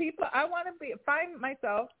 I want to find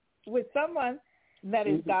myself with someone that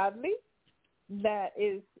is godly, that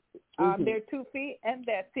is their 2 feet and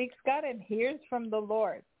that seeks God and hears from the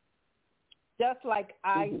Lord, just like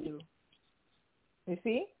I do. You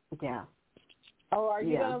see? Yeah. Or are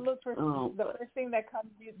you going to look for the first thing that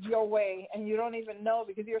comes your way and you don't even know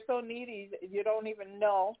because you're so needy you don't even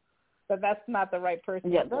know that that's not the right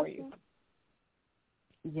person for you?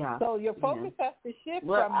 Yeah. So your focus has to shift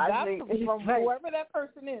from whoever that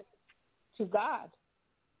person is to God.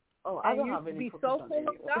 Oh, and I don't you have any be focus so on full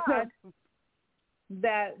of God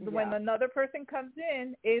that when another person comes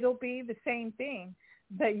in, it'll be the same thing.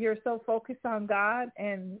 That you're so focused on God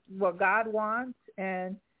and what God wants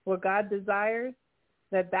and what God desires,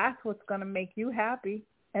 that's what's going to make you happy.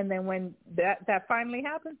 And then when that finally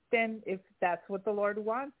happens, then if that's what the Lord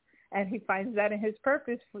wants, and he finds that in his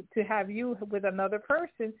purpose to have you with another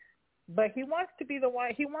person, but he wants to be the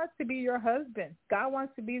one, he wants to be your husband. God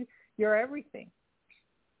wants to be your everything.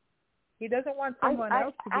 He doesn't want someone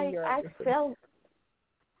else to be your everything. I felt,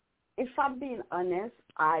 if I'm being honest,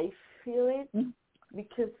 I feel it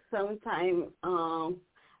because sometimes,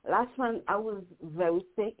 last month I was very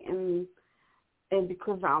sick and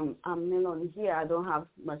because I'm alone here, I don't have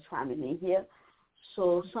much family here.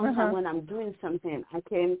 So sometimes when I'm doing something, I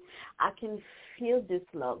can feel this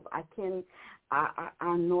love. I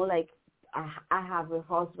know like I have a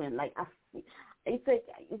husband. Like it's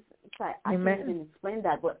like I can't even explain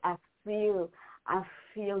that, but I feel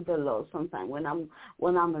the love sometimes when I'm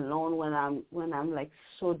alone, when I'm like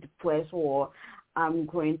so depressed or I'm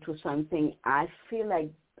going through something. I feel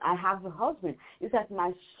like I have a husband. It's like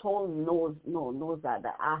my soul knows that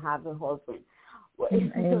I have a husband. Well,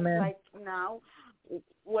 it's just like now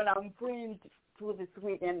when I'm praying through this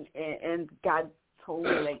week and God told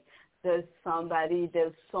me like there's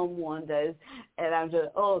someone, and I'm just,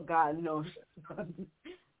 oh God, no.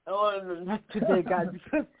 Oh, not today, God,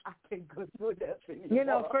 because I can't go through that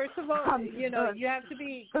anymore. First of all, you have to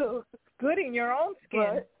be good in your own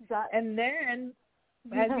skin. And then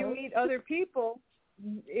as you meet other people,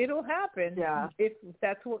 it'll happen. Yeah. If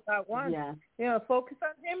that's what God wants. Yeah. Focus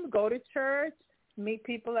on him, go to church, meet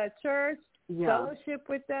people at church, fellowship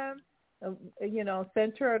with them,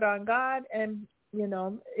 center it on God. And,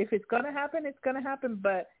 if it's going to happen, it's going to happen.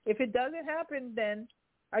 But if it doesn't happen, then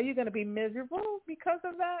are you going to be miserable because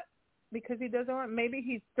of that? Because he doesn't want, maybe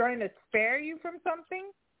he's trying to spare you from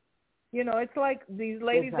something. It's like these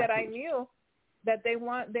ladies that I knew that they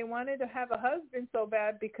wanted to have a husband so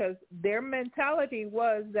bad because their mentality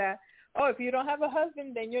was that, oh, if you don't have a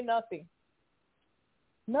husband, then you're nothing.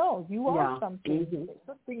 No, you are something. There's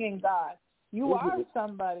something in God. You are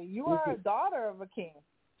somebody. You are a daughter of a king.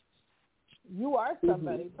 You are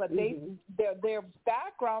somebody. But their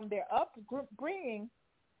background, their upbringing,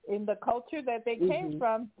 in the culture that they came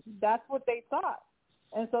from, that's what they thought.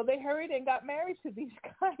 And so they hurried and got married to these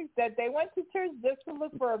guys that they went to church just to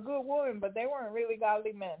look for a good woman, but they weren't really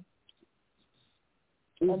godly men.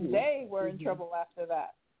 And they were in trouble after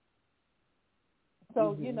that.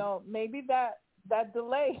 So, maybe that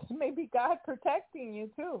delay, maybe God protecting you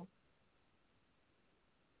too.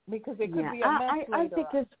 Because it could be a mess later I think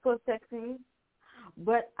it's protecting.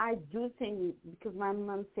 But I do think, because my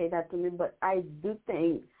mom said that to me, but I do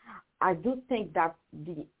think that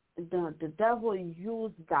the devil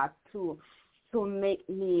used that to make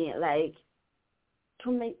me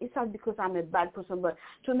it's not because I'm a bad person, but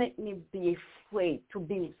to make me be afraid to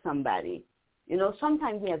be with somebody.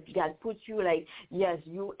 Sometimes, yes, God puts you like, yes,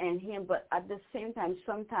 you and him, but at the same time,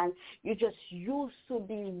 sometimes you just used to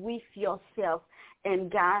be with yourself and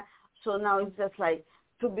God. So now it's just like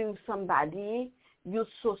to be with somebody. You're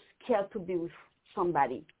so scared to be with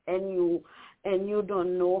somebody, and you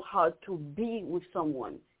don't know how to be with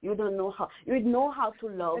someone. You don't know how. You know how to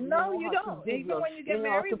love. No, you don't. Even when you get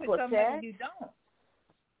married with somebody, you don't.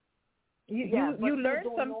 You learn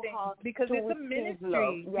something because it's a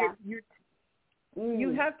ministry.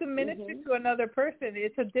 You have to minister to another person.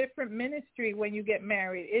 It's a different ministry when you get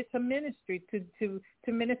married. It's a ministry to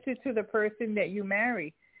minister to the person that you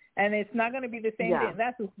marry, and it's not going to be the same thing.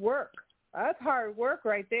 That's work. That's hard work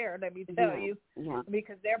right there, let me tell you,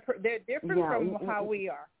 because they're different from how we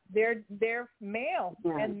are. They're male,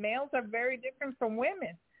 and males are very different from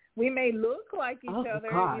women. We may look like each other,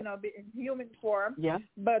 in human form,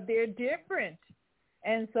 but they're different.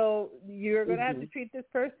 And so you're going to have to treat this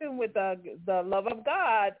person with the love of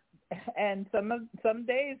God, and some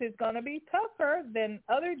days it's going to be tougher than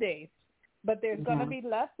other days, but there's going to be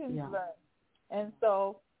lessons learned. And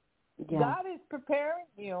so God is preparing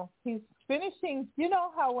you. He's finishing. You know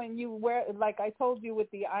how when you wear, like I told you with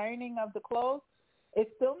the ironing of the clothes, it's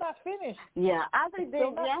still not finished. Yeah, I think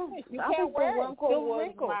you can't wear it. It's still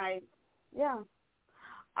wrinkled.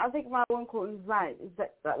 I think my uncle is right. Is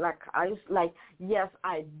that like I used like yes,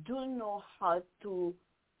 I do know how to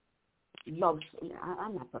love.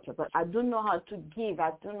 I'm not perfect, but I do know how to give.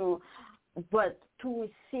 I do know, but to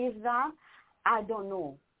receive that, I don't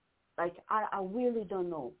know. Like I really don't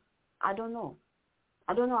know. I don't know.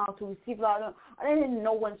 I don't know how to receive that. I don't even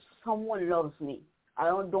know when someone loves me. I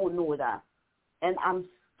don't know that, and I'm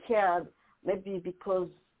scared. Maybe because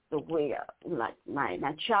the way like my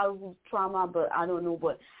childhood trauma, but I don't know.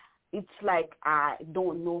 But it's like I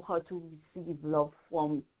don't know how to receive love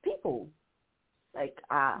from people. Like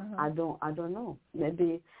I don't know.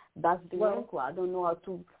 Maybe that's the miracle. I don't know how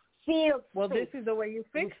to feel. Well, this is the way you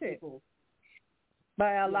fix it. People.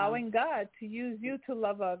 By allowing God to use you to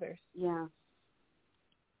love others. Yeah.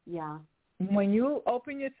 Yeah. When you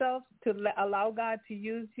open yourself to allow God to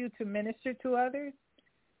use you to minister to others,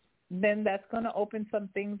 then that's going to open some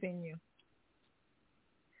things in you.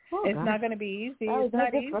 Oh, it's not going to be easy. It's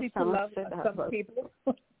not easy to love some people.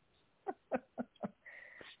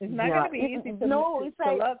 It's not going to be easy to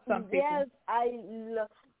love some people. Yes, I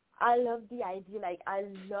love the idea. Like, I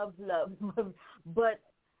love, but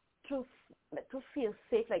to feel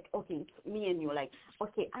safe, like, okay, it's me and you, like,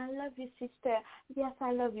 okay, I love you, sister. Yes,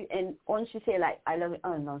 I love you. And once she say, like, I love you,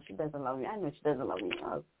 oh, no, she doesn't love me. I know she doesn't love me.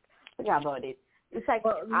 Forget about it. It's like,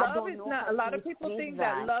 love is not, a lot of people think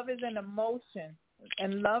that love is an emotion.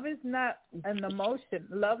 And love is not an emotion.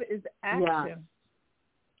 Love is action. Yeah.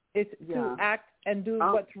 It's to act and do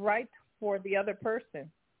what's right for the other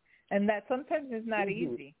person. And that sometimes is not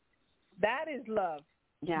easy. That is love.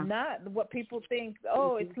 Yeah. Not what people think,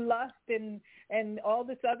 it's lust and all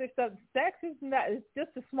this other stuff. Sex is not, it's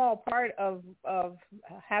just a small part of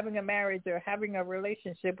having a marriage or having a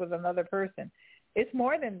relationship with another person. It's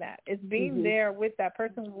more than that. It's being there with that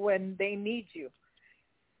person when they need you.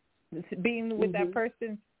 It's being with that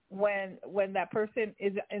person when that person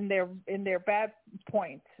is in their bad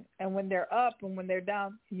points, and when they're up and when they're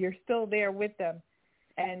down, you're still there with them,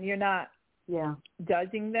 and you're not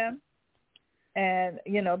judging them. And,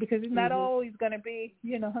 because it's not always going to be,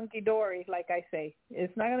 hunky-dory, like I say.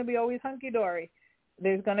 It's not going to be always hunky-dory.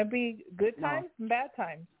 There's going to be good times and bad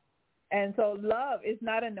times. And so love is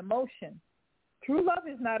not an emotion. True love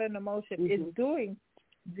is not an emotion. It's doing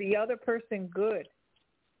the other person good.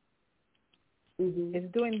 It's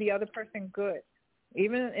doing the other person good.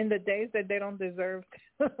 Even in the days that they don't deserve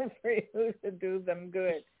for you to do them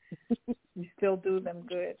good. You still do them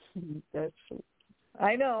good. That's true.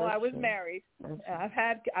 I know. That's I was married. I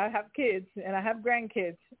have kids and I have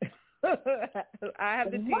grandkids. I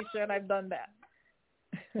have the T-shirt. I've done that.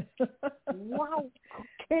 Wow.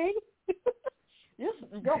 Okay.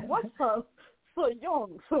 Your voice sounds so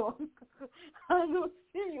young. So I don't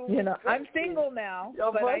see you. I'm single now,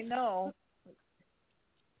 but I know.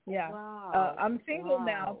 Yeah. Wow. I'm single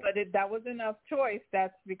now, but that wasn't a choice.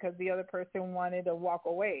 That's because the other person wanted to walk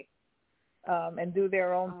away. And do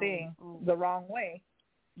their own thing the wrong way.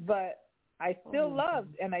 But I still love,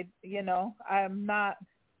 and I'm not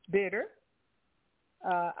bitter.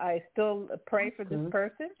 I still pray for this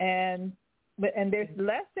person, and there's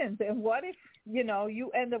lessons. And what if, you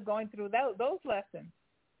end up going through those lessons?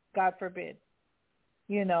 God forbid.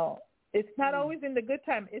 It's not always in the good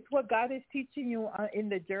time. It's what God is teaching you in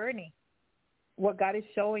the journey, what God is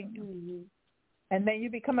showing you. And then you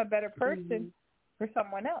become a better person for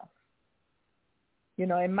someone else.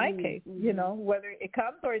 In my case, whether it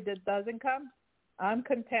comes or it doesn't come, I'm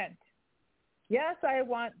content. Yes, I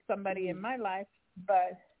want somebody in my life,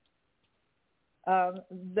 but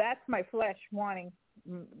that's my flesh wanting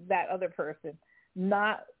that other person,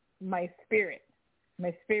 not my spirit.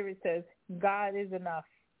 My spirit says God is enough.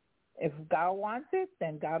 If God wants it,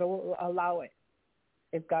 then God will allow it.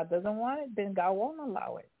 If God doesn't want it, then God won't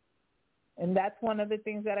allow it. And that's one of the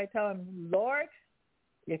things that I tell him, Lord,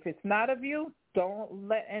 if it's not of you, don't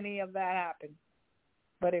let any of that happen.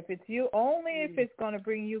 But if it's you, only if it's going to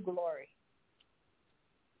bring you glory.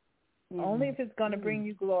 Only if it's going to bring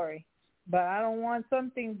you glory. But I don't want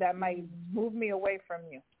something that might move me away from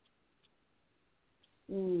you.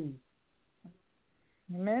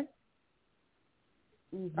 Amen?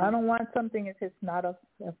 I don't want something if it's not of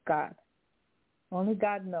God. Only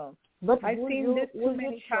God knows. But I've seen this too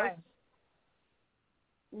many times.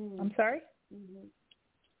 I'm sorry?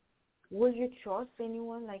 Will you trust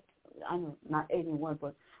anyone? Like, I know, not anyone,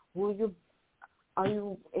 but are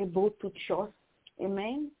you able to trust a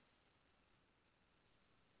man?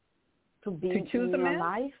 To be in your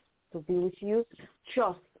life? To be with you?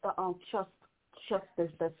 Trust that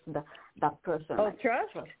person. Oh, like,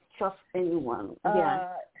 trust? Trust anyone. The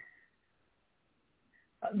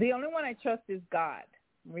only one I trust is God,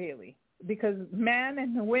 really. because men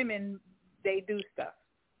and women, they do stuff.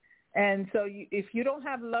 And so if you don't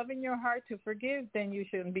have love in your heart to forgive, then you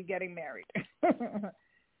shouldn't be getting married.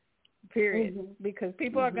 Period. Because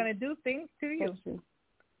people are going to do things to you.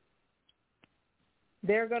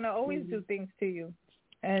 They're going to always do things to you.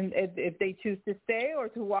 And if they choose to stay or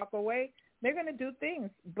to walk away, they're going to do things.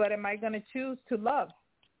 But am I going to choose to love?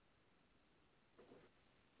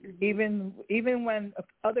 Even when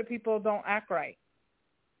other people don't act right.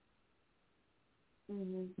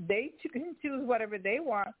 They can choose whatever they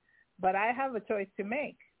want, but I have a choice to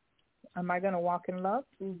make. Am I going to walk in love?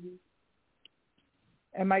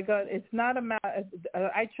 Am I going? It's not a matter.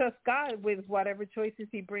 I trust God with whatever choices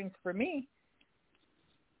He brings for me,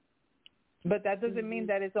 but that doesn't mean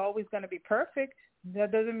that it's always going to be perfect.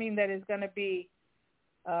 That doesn't mean that it's going to be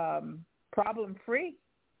problem free.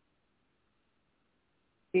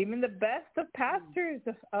 Even the best of pastors,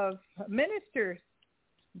 of ministers,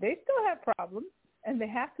 they still have problems, and they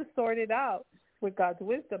have to sort it out with God's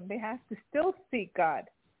wisdom. They have to still seek God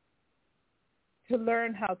to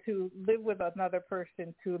learn how to live with another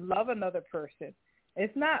person, to love another person.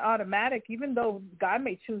 It's not automatic. Even though God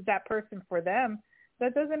may choose that person for them,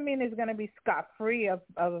 that doesn't mean it's going to be scot-free of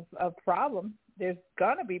problems. There's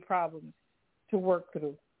going to be problems to work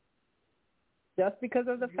through just because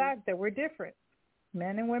of the fact that we're different.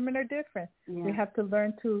 Men and women are different. We have to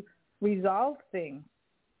learn to resolve things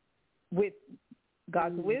with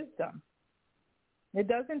God's wisdom. It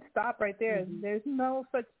doesn't stop right there. There's no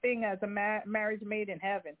such thing as a marriage made in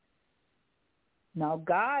heaven. Now,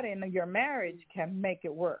 God in your marriage can make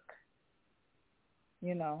it work.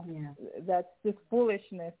 You know, that's just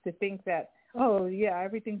foolishness to think that, oh, yeah,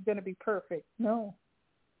 everything's going to be perfect. No,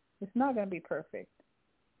 it's not going to be perfect.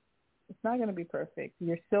 It's not going to be perfect.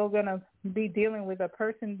 You're still going to be dealing with a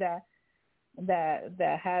person that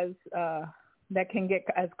has that can get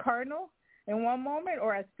as carnal in one moment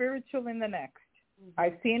or as spiritual in the next.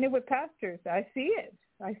 I've seen it with pastors. I see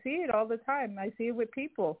it all the time. I see it with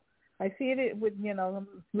people. I see it with,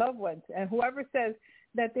 loved ones. And whoever says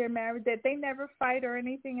that they're married, that they never fight or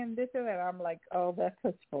anything and this or that, I'm like, oh, that's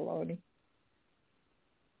such baloney.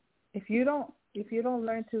 If you don't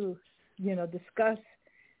learn to, discuss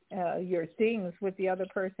your things with the other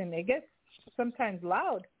person, it gets sometimes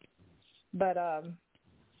loud. But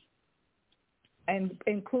and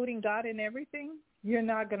including God in everything, you're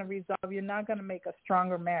not going to resolve. You're not going to make a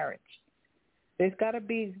stronger marriage. There's got to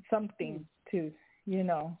be something to,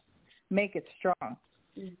 make it strong.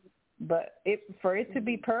 But for it to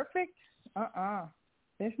be perfect,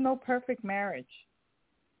 there's no perfect marriage.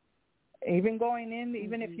 Even going in,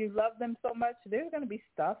 even if you love them so much, there's going to be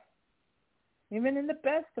stuff. Even in the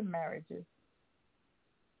best of marriages.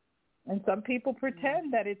 And some people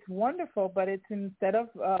pretend that it's wonderful, but it's instead of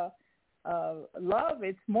love,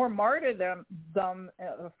 it's more martyrdom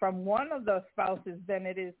from one of the spouses than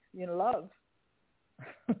it is in love.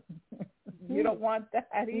 You don't want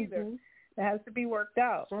that either. It has to be worked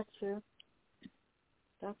out.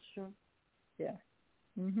 That's true. Yeah.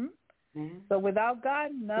 So without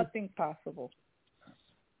God, nothing's possible.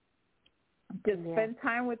 Just spend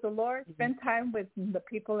time with the Lord, spend time with the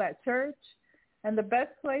people at church, and the best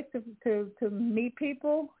place to meet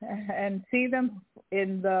people and see them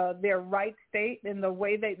in their right state, in the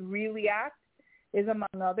way they really act, is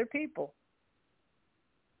among other people.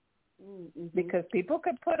 Because people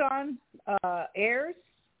could put on airs,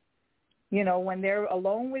 when they're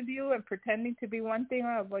alone with you and pretending to be one thing,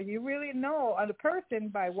 but you really know a person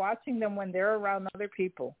by watching them when they're around other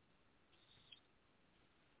people.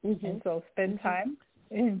 And so spend time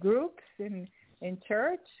in groups, in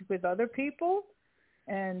church, with other people,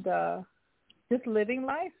 and just living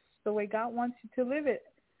life the way God wants you to live it.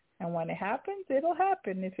 And when it happens, it'll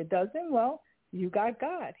happen. If it doesn't, well, you got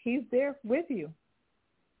God. He's there with you.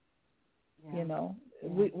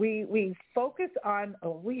 We focus on,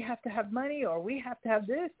 we have to have money, or we have to have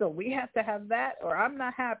this, or we have to have that, or I'm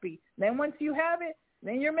not happy. Then once you have it,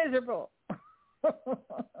 then you're miserable.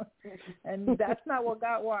 And that's not what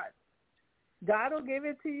God wants. God will give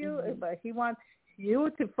it to you, but He wants you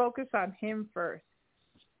to focus on Him first.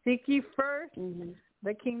 Seek ye first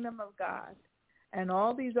the kingdom of God, and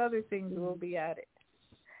all these other things will be added.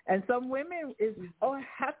 And some women I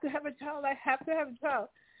have to have a child. I have to have a child.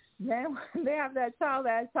 Then when they have that child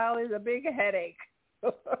is a big headache.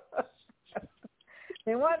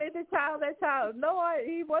 They wanted the child, no,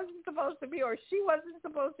 he wasn't supposed to be, or she wasn't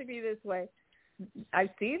supposed to be this way. I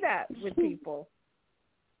see that with people.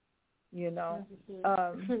 Be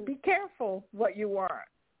careful what you want.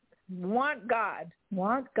 Want God.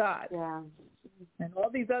 Yeah. And all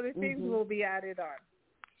these other things will be added on.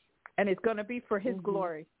 and it's going to be for his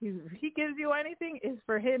glory. If he gives you anything, it's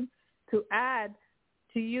for him to add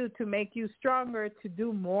to you, to make you stronger, to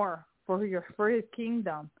do more for his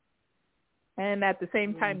kingdom. And at the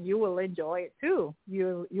same time, you will enjoy it too.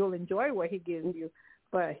 You'll enjoy what he gives you,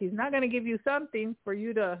 but he's not going to give you something for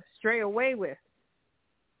you to stray away with.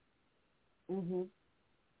 You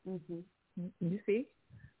see?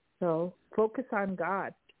 So focus on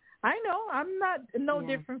God. I know I'm not no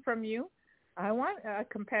different from you. I want a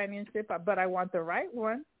companionship, but I want the right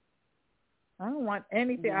one. I don't want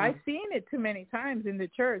anything. Yeah. I've seen it too many times in the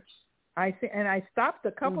church. And I stopped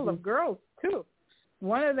a couple of girls too.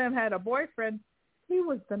 One of them had a boyfriend. He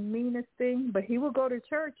was the meanest thing, but he would go to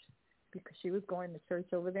church because she was going to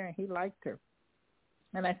church over there, and he liked her.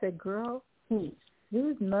 And I said, girl, this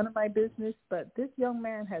is none of my business, but this young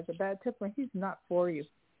man has a bad temper, and he's not for you.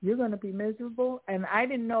 You're going to be miserable. And I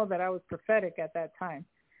didn't know that I was prophetic at that time.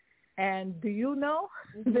 And do you know,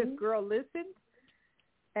 this girl listened.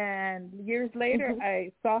 And years later,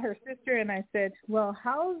 I saw her sister, and I said, well,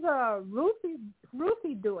 how's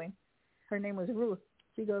Ruthie doing? Her name was Ruth.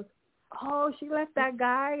 She goes, oh, she left that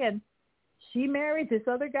guy, and she married this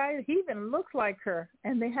other guy. He even looks like her.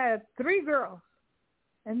 And they had 3 girls.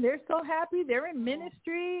 And they're so happy. They're in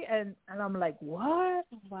ministry. And I'm like, what?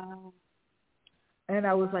 Wow. And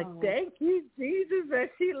I was like, thank you, Jesus, that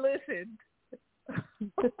she listened.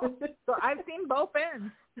 So I've seen both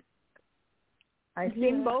ends. I've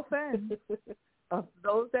seen both ends of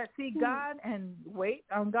those that see God and wait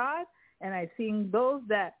on God, and I've seen those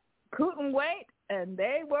that couldn't wait, and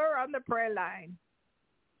they were on the prayer line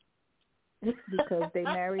because they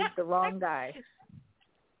married the wrong guy.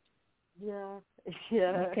 Yeah.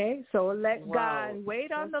 Okay, so let God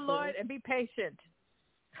wait on the Lord and be patient.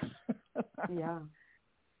 Yeah.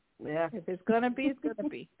 If it's going to be, it's going to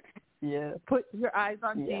be. Yeah. Put your eyes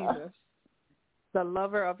on Jesus, the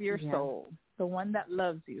lover of your soul, the one that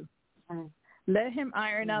loves you. Let him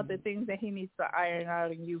iron out the things that he needs to iron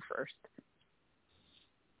out in you first.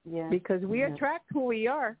 Yeah. Because we attract who we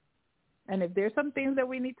are. And if there's some things that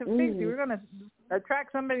we need to fix, we're going to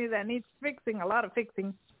attract somebody that needs fixing, a lot of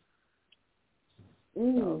fixing.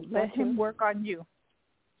 So let him work on you.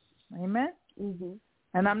 Amen?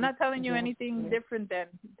 And I'm not telling you anything different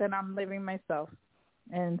than I'm living myself.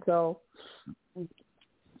 And so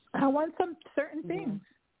I want some certain things,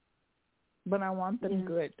 but I want them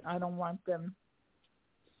good. I don't want them.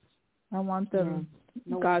 I want them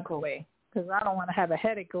God's way, because I don't want to have a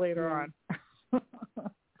headache later on.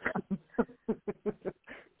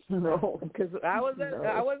 No, because I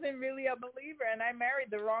wasn't really a believer, and I married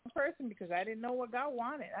the wrong person because I didn't know what God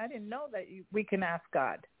wanted. I didn't know that we can ask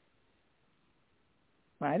God.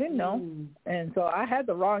 I didn't know, and so I had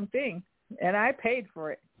the wrong thing, and I paid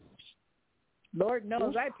for it. Lord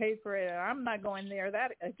knows I paid for it, and I'm not going there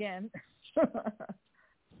that again.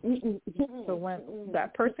 So when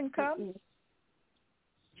that person comes,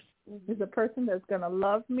 is a person that's going to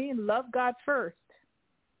love me, love God first,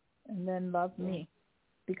 and then love me.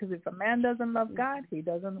 Because if a man doesn't love God, he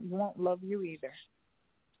won't love you either.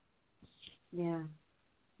 Yeah.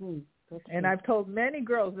 And I've told many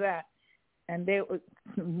girls that, and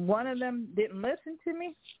one of them didn't listen to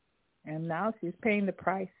me, and now she's paying the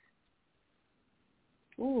price.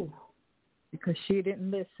 Ooh. Because she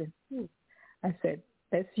didn't listen. I said,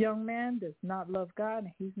 this young man does not love God,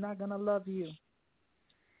 and he's not going to love you.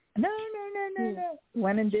 No.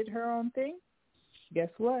 Went and did her own thing. Guess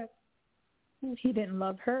what? He didn't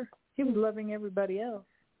love her. He was loving everybody else.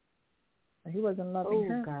 He wasn't loving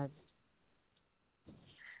her. God.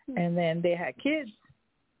 And then they had kids.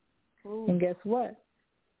 And guess what?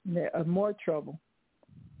 More trouble.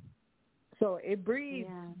 So it breeds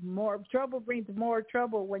more trouble, brings more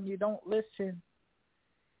trouble when you don't listen,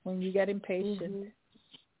 when you get impatient.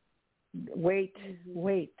 Wait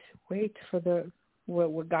for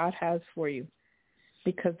what God has for you.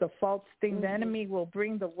 Because the false thing, the enemy will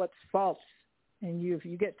bring what's false. And if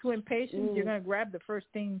you get too impatient, you're going to grab the first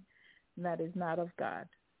thing that is not of God.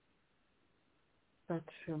 That's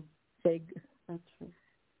true. That's true.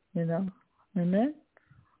 You know? Amen?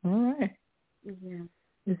 All right. Yeah.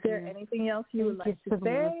 Is there anything else you would like to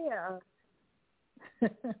say? I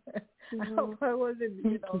hope I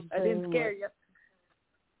wasn't, I didn't scare you.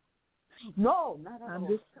 No, not at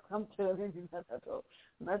all. I'm telling you, not at all.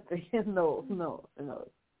 Nothing.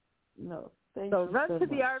 No. Thank so you run so to much.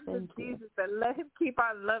 the arms Thank of Jesus and let him keep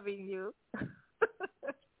on loving you.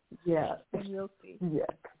 Yeah. And you'll see. Yeah.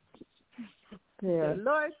 So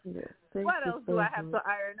Lord, Yeah. what else do I have to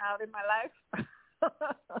iron out in my life?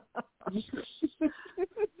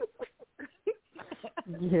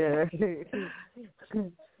 Yeah.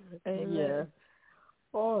 Amen. Yeah.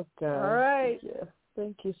 Okay. God. All right. Yeah.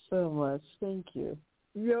 Thank you so much. Thank you.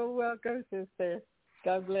 You're welcome, sister.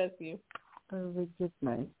 God bless you. Have a good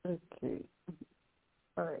night. Okay.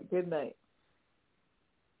 All right. Good night.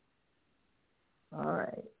 All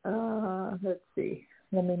right. Let's see.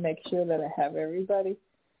 Let me make sure that I have everybody.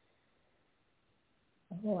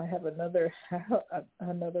 Oh, I have another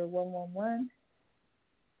 111.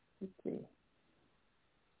 Let's see.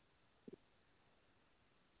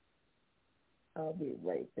 I'll be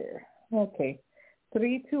right there. Okay.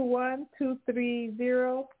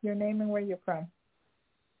 321-230. Your name and where you're from.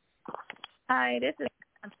 Hi, this is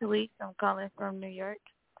Antoise. I'm calling from New York.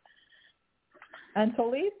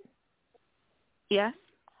 Antoise? Yes.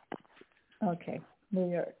 Okay, New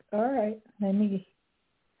York. All right. Let me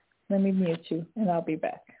mute you, and I'll be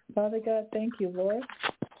back. Father God, thank you, Lord,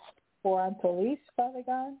 for Antoise, Father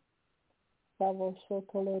God. Thank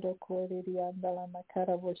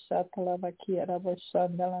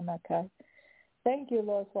you,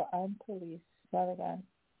 Lord, for Antoise, Father God.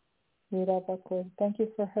 Thank you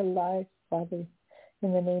for her life, Father.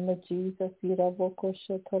 In the name of Jesus. Thank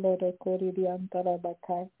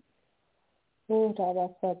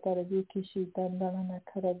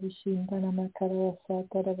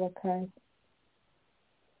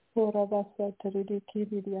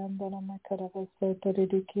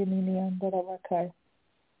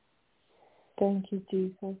you,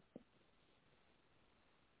 Jesus.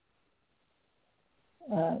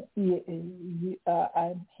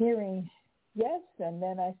 I'm hearing yes, and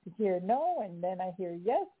then I hear no, and then I hear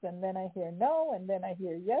yes, and then I hear no, and then I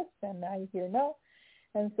hear yes, and I hear no.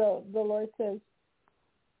 And so the Lord says,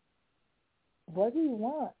 what do you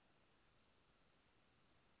want?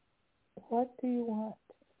 What do you want?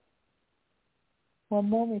 One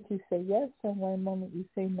moment you say yes, and one moment you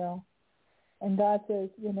say no. And God says,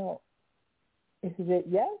 is it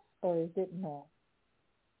yes or is it no?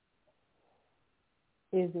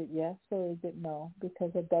 Is it yes or is it no?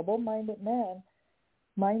 Because a double-minded man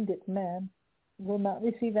will not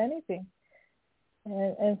receive anything.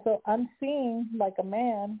 And so I'm seeing like a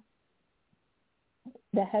man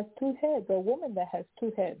that has two heads, a woman that has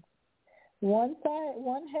two heads. One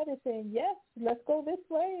head is saying, yes, let's go this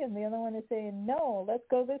way, and the other one is saying, no, let's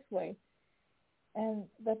go this way. And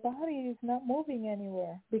the body is not moving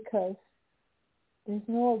anywhere because there's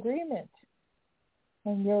no agreement.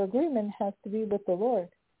 And your agreement has to be with the Lord.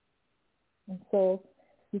 And so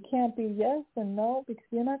you can't be yes and no because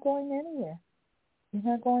you're not going anywhere. You're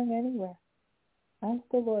not going anywhere. Ask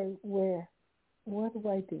the Lord, where? What do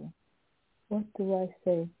I do? What do I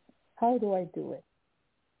say? How do I do it?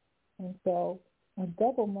 And so a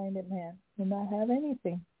double-minded man will not have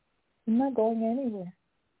anything. You're not going anywhere.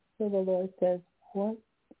 So the Lord says, what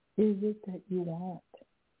is it that you want?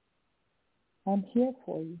 I'm here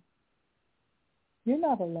for you. You're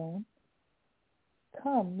not alone.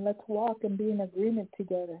 Come, let's walk and be in agreement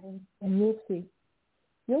together, and you'll see.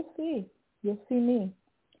 You'll see. You'll see me.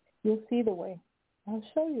 You'll see the way. I'll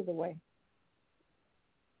show you the way.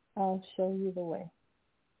 I'll show you the way.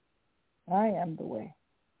 I am the way.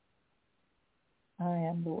 I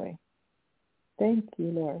am the way. Thank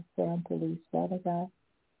you, Lord, for Antoise, Father God.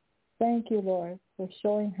 Thank you, Lord, for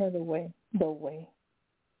showing her the way,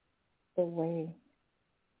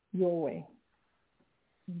 your way.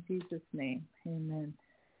 In Jesus' name, amen.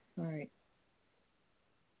 All right.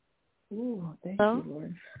 Ooh, thank you,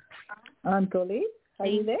 Lord. Antoise, are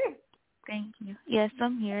you there? Thank you. Yes,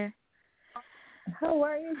 I'm here. How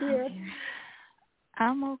are you, dear?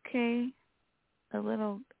 I'm okay. A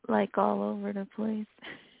little like all over the place,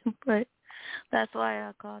 but that's why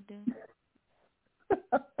I called in.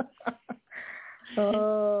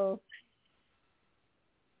 Oh.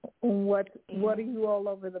 What are you all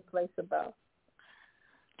over the place about?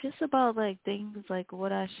 Just about like things like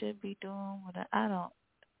what I should be doing, what I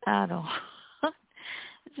don't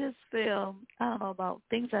just feel I don't know about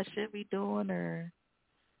things I should be doing or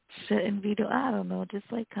shouldn't be doing. I don't know,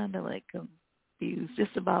 just like kind of like confused,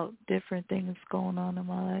 just about different things going on in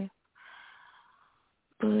my life.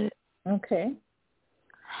 But okay,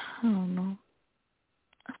 I don't know.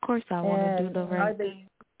 Of course, I want to do the right thing,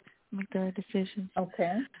 make the right decisions.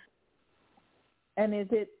 Okay. And is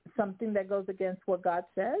it something that goes against what God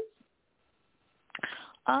says?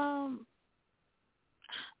 I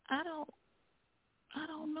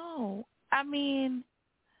don't know. I mean,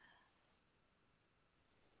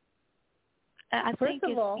 I think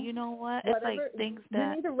it's, all, you know what? It's like things that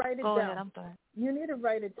you need to write it go down. Ahead, I'm sorry. You need to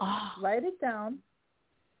write it down. Write it down,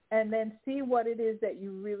 and then see what it is that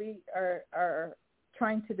you really are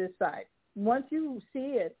trying to decide. Once you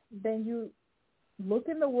see it, then you look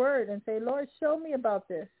in the Word and say, Lord, show me about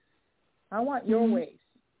this. I want your ways.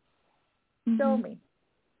 Show me.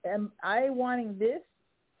 Am I wanting this?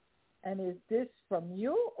 And is this from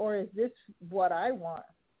you, or is this what I want?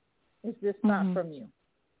 Is this not from you?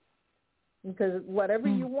 Because whatever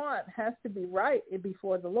you want has to be right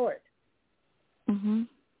before the Lord.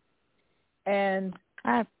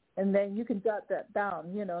 And then you can jot that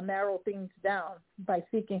down, narrow things down by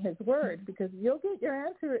seeking his word, because you'll get your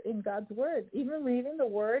answer in God's word. Even reading the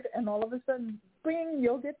word, and all of a sudden,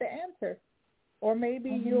 you'll get the answer. Or maybe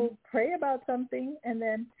you'll pray about something, and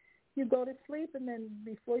then you go to sleep, and then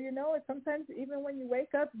before you know it, sometimes even when you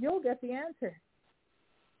wake up, you'll get the answer.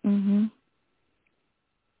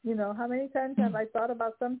 How many times have I thought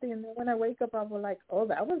about something, and then when I wake up, I was like, oh,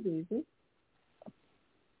 that was easy.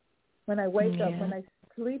 When I wake up, when I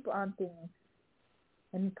sleep on things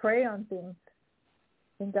and pray on things,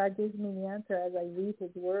 and God gives me the answer as I read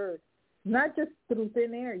his word. Not just through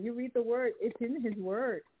thin air. You read the word, it's in his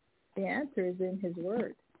word. The answer is in his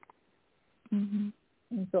word. And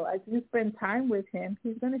so as you spend time with him,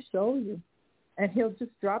 he's going to show you, and he'll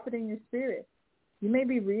just drop it in your spirit. You may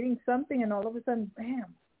be reading something, and all of a sudden,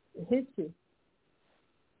 bam, it hits you.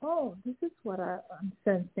 Oh, this is what I'm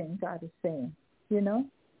sensing God is saying,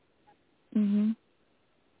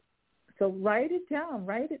 So write it down.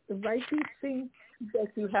 Write these things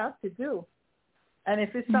that you have to do. And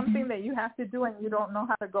if it's something that you have to do and you don't know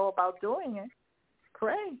how to go about doing it,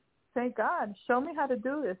 pray. Say, God, show me how to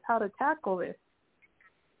do this, how to tackle this.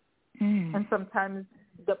 And sometimes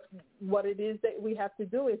what it is that we have to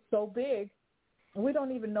do is so big, and we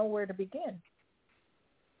don't even know where to begin.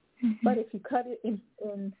 But if you cut it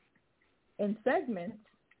in segments,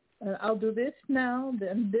 and I'll do this now,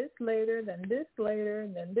 then this later, then this later,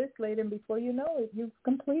 and then this later, and before you know it, you've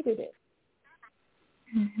completed it.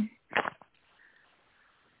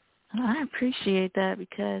 I appreciate that,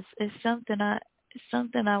 because it's something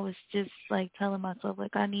I was just like telling myself,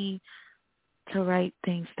 like, I need to write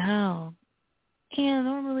things down. And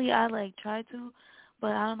normally I try to,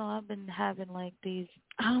 but I don't know, I've been having these,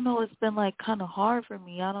 I don't know, it's been kind of hard for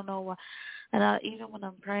me. I don't know why. And even when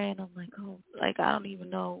I'm praying, I'm like, oh, I don't even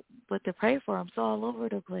know what to pray for. I'm so all over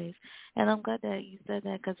the place. And I'm glad that you said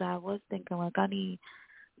that, because I was thinking I need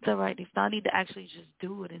to write this. I need to actually just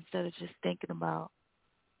do it instead of just thinking about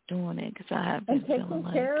doing it, because I have been feeling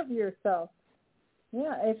taking care of yourself.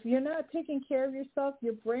 Yeah, if you're not taking care of yourself,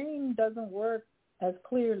 your brain doesn't work as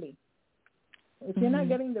clearly. If you're not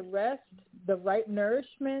getting the rest, the right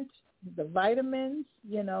nourishment, the vitamins,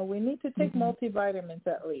 we need to take multivitamins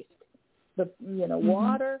at least.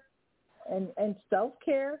 Water and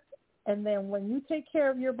self-care. And then when you take care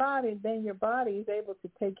of your body, then your body is able to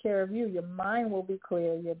take care of you. Your mind will be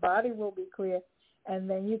clear. Your body will be clear. And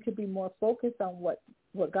then you could be more focused on what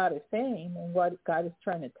God is saying and what God is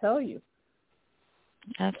trying to tell you.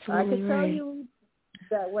 Absolutely I can tell right. you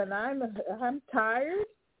that when I'm tired,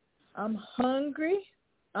 I'm hungry,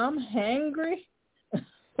 I'm hangry,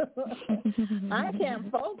 I can't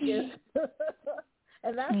focus.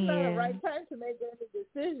 And that's not the right time to make any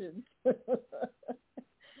decisions.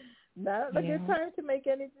 Not a good time to make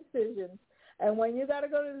any decisions. And when you got to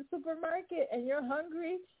go to the supermarket and you're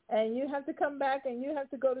hungry and you have to come back and you have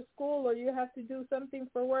to go to school or you have to do something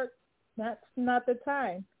for work, that's not the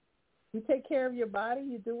time. You take care of your body,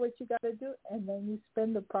 you do what you got to do, and then you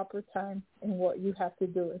spend the proper time in what you have to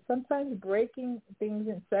do. And sometimes breaking things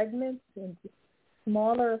in segments, into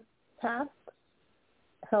smaller tasks,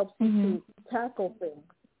 helps you to tackle things.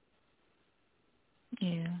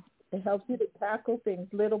 Yeah. It helps you to tackle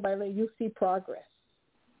things little by little. You see progress.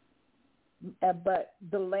 But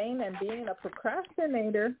delaying and being a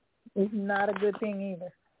procrastinator is not a good thing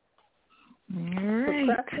either. Right.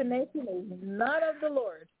 Procrastination is not of the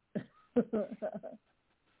Lord.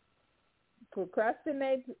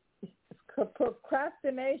 Procrastination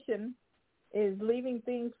is leaving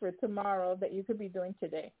things for tomorrow that you could be doing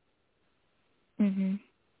today.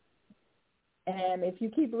 And if you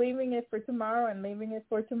keep leaving it for tomorrow and leaving it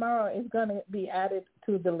for tomorrow, it's going to be added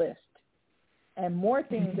to the list. And more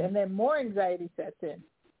things, and then more anxiety sets in.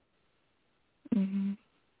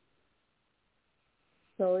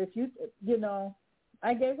 So if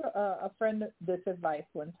I gave a friend this advice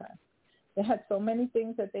one time. They had so many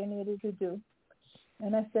things that they needed to do.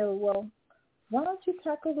 And I said, well, why don't you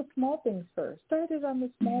tackle the small things first? Start it on the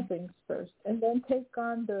small things first, and then take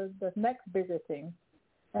on the next bigger thing.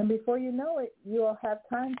 And before you know it, you'll have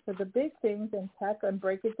time for the big things and tackle and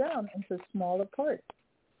break it down into smaller parts.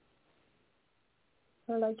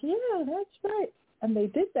 They're like, yeah, that's right. And they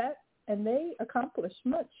did that, and they accomplished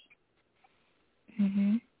much.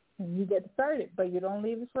 And you get started, but you don't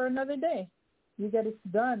leave it for another day. You get it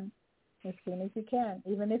done as soon as you can,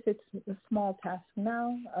 even if it's a small task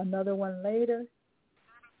now, another one later.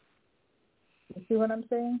 You see what I'm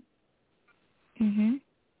saying?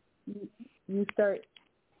 You start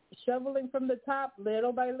shoveling from the top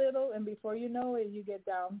little by little, and before you know it, you get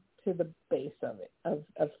down to the base of it,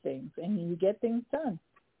 of things, and you get things done.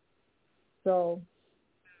 So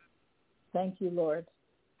thank you, Lord.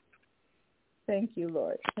 Thank you,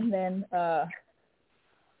 Lord. And then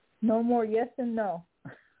no more yes and no.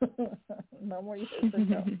 No more yes and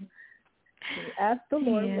no. Ask the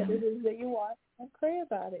Lord what it is that you want and pray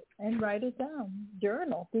about it and write it down.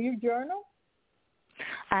 Journal. Do you journal?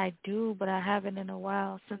 I do, but I haven't in a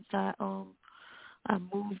while since I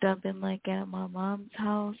moved up in like at my mom's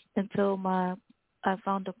house until I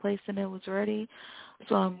found a place and it was ready.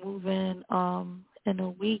 So I'm moving in a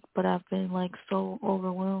week, but I've been like so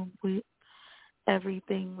overwhelmed with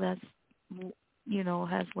everything that's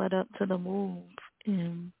has led up to the move,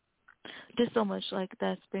 and just so much like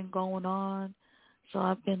that's been going on. So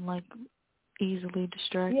I've been like easily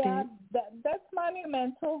distracted. Yeah, that's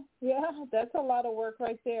monumental. Yeah, that's a lot of work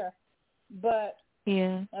right there. But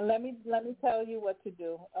and let me tell you what to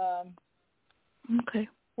do. Okay.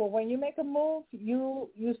 Well, when you make a move, you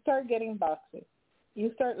start getting boxes.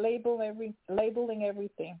 You start labeling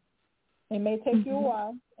everything. It may take you a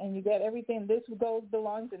while, and you get everything. This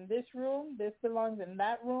belongs in this room. This belongs in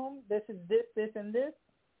that room. This is this, and this.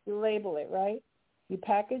 You label it, right? You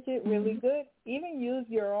package it really good. Even use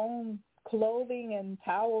your own clothing and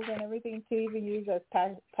towels and everything to even use as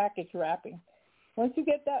package wrapping. Once you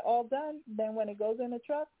get that all done, then when it goes in a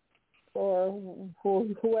truck or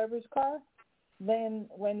whoever's car, then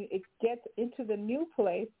when it gets into the new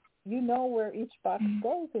place, you know where each box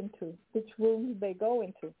goes into, which rooms they go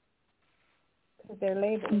into. They're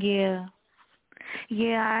labeled. Yeah.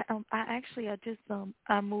 I just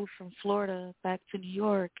moved from Florida back to New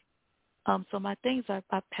York. So my things I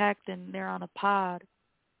packed and they're on a pod,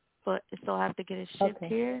 but so I have to get it shipped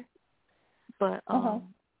here. But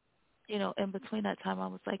in between that time I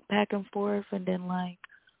was like back and forth and then like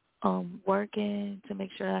working to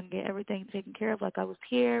make sure I can get everything taken care of. Like I was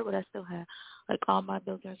here, but I still had like all my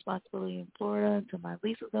bills and responsibility in Florida until my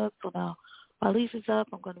lease was up. So now my lease is up.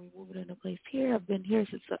 I'm going to be moving in a place here. I've been here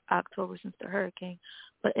since October, since the hurricane.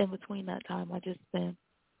 But in between that time, I just been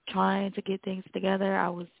trying to get things together. I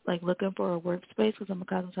was like looking for a workspace because I'm a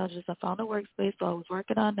cosmetologist. I found a workspace, so I was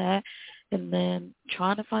working on that, and then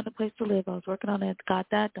trying to find a place to live. I was working on that, got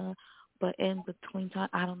that done. But in between time,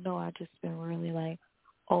 I don't know. I just been really like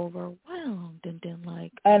overwhelmed, and then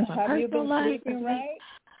like. And have you been sleeping right?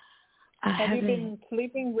 Have you been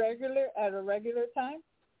sleeping at a regular time?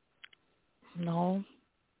 No.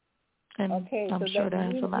 And okay, I'm so sure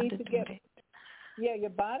that has a lot to do with it. Yeah, your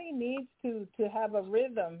body needs to have a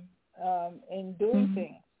rhythm in doing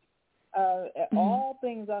things. All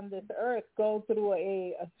things on this earth go through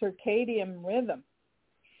a circadian rhythm.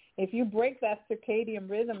 If you break that circadian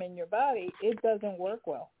rhythm in your body, it doesn't work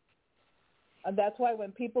well. And that's why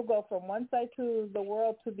when people go from one side to the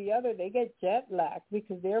world to the other, they get jet lagged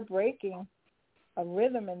because they're breaking a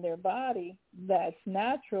rhythm in their body that's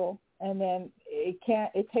natural, and then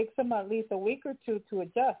it takes them at least a week or two to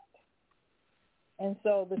adjust. And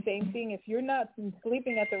so the same thing, if you're not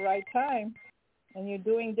sleeping at the right time and you're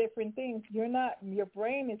doing different things, your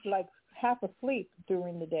brain is like half asleep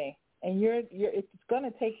during the day. And it's going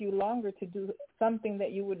to take you longer to do something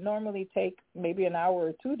that you would normally take maybe an hour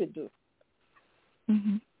or two to do.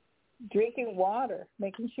 Drinking water,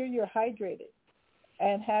 making sure you're hydrated,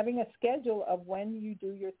 and having a schedule of when you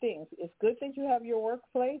do your things. It's good that you have your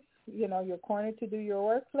workplace, your corner to do your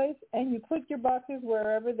workplace, and you put your boxes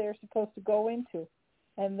wherever they're supposed to go into.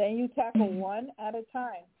 And then you tackle one at a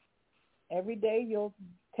time. Every day you'll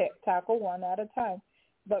tackle one at a time.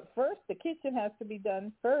 But first, the kitchen has to be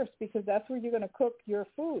done first because that's where you're going to cook your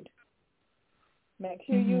food. Make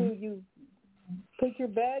sure you put your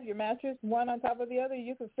bed, your mattress, one on top of the other.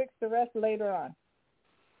 You can fix the rest later on.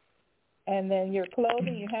 And then your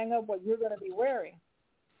clothing, you hang up what you're going to be wearing.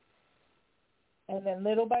 And then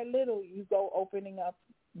little by little, you go opening up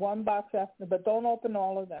one box after, but don't open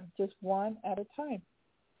all of them, just one at a time.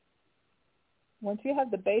 Once you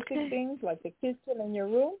have the basic things like the kitchen and your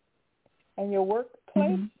room and your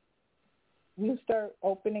workplace, you start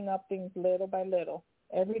opening up things little by little.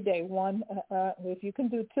 Every day, one. If you can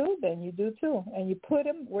do two, then you do two. And you put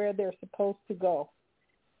them where they're supposed to go.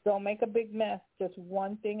 Don't make a big mess, just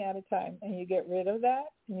one thing at a time. And you get rid of that,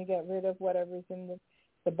 and you get rid of whatever's in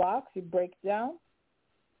the box. You break it down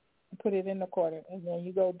and put it in the corner. And then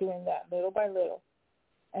you go doing that little by little.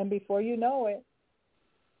 And before you know it,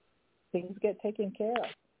 things get taken care of.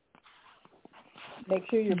 Make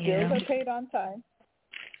sure your bills are paid on time.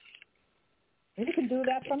 And you can do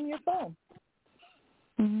that from your phone.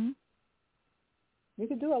 Mhm. You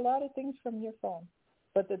can do a lot of things from your phone.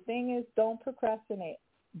 But the thing is, don't procrastinate.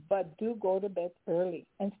 But do go to bed early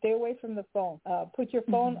and stay away from the phone. Put your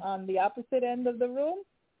phone on the opposite end of the room.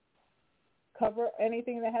 Cover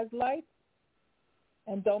anything that has lights.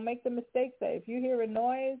 And don't make the mistake that if you hear a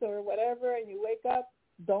noise or whatever and you wake up,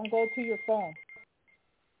 don't go to your phone.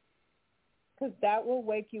 Because that will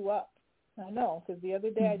wake you up. I know, because the other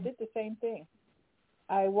day I did the same thing.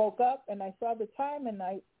 I woke up and I saw the time and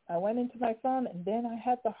I went into my phone and then I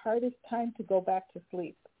had the hardest time to go back to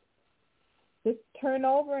sleep. Just turn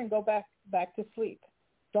over and go back to sleep.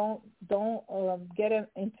 Don't get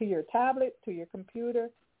into your tablet, to your computer.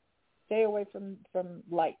 Stay away from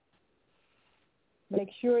light. Make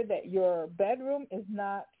sure that your bedroom is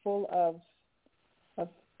not full of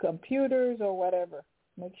computers or whatever.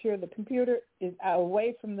 Make sure the computer is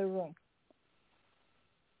away from the room.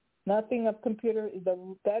 Nothing of computer.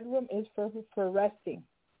 The bedroom is for resting.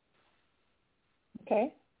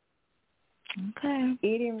 Okay? Okay.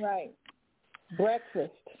 Eating right.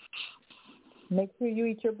 Breakfast. Make sure you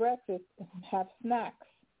eat your breakfast. Have snacks.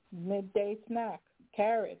 Midday snacks.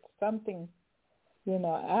 Carrots. Something.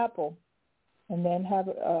 Apple. And then have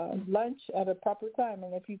lunch at a proper time.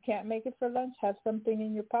 And if you can't make it for lunch, have something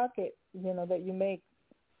in your pocket, that you make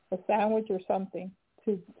a sandwich or something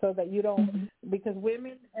so that you don't, because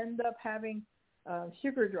women end up having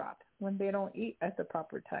sugar drops when they don't eat at the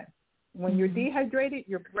proper time. When you're dehydrated,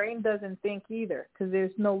 your brain doesn't think either because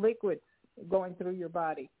there's no liquids going through your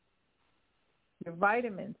body. Your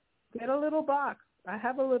vitamins, get a little box. I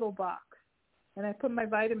have a little box, and I put my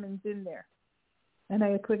vitamins in there. And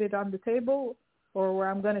I put it on the table or where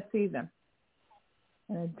I'm going to see them.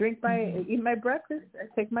 And I eat my breakfast. I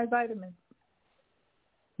take my vitamins.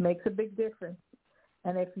 Makes a big difference.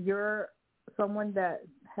 And if you're someone that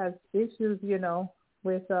has issues,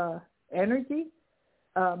 with energy,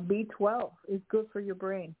 B12 is good for your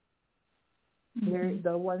brain.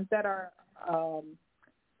 The ones that are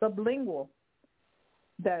sublingual,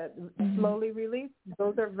 that slowly release,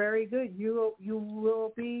 those are very good. You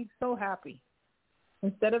will be so happy.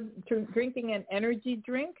 Instead of drinking an energy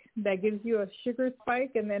drink that gives you a sugar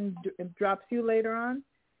spike and then drops you later on,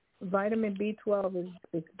 vitamin B12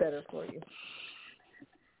 is better for you.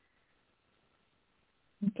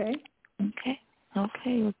 Okay? Okay. Well,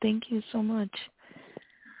 thank you so much.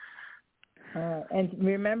 And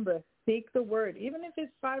remember, speak the word, even if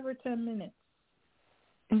it's 5 or 10 minutes.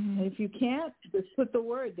 If you can't, just put the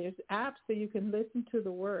word. There's apps so you can listen to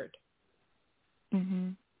the word.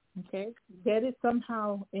 Okay? Get it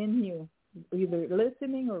somehow in you, either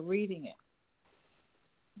listening or reading it.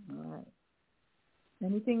 All right.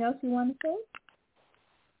 Anything else you want to say?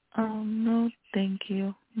 No, thank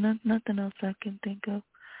you. Nothing else I can think of.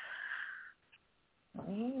 All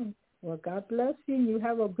right. Well, God bless you. You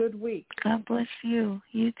have a good week. God bless you.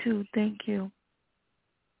 You too. Thank you.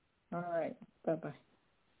 All right. Bye-bye.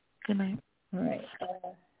 Good night. All right.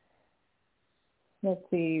 Let's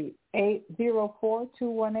see,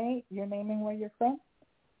 804-218, your name and where you're from?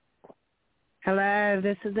 Hello,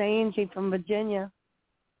 this is Angie from Virginia.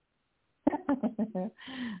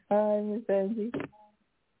 Hi, Miss Angie.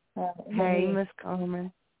 Hey, Miss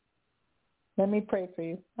Carmen. Let me pray for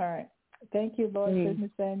you. All right. Thank you, Lord, for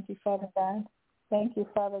Miss Angie, Father God. Thank you,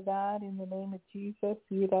 Father God, in the name of Jesus.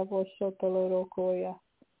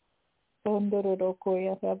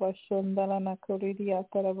 Sondorokoya Rabashondala Nakoridia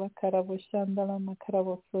Tarabakarabushandala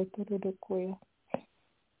Makarabosotorukoya.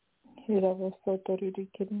 Hiravosotoridi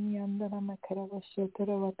Kiriandala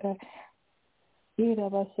Makarabashotaravaka.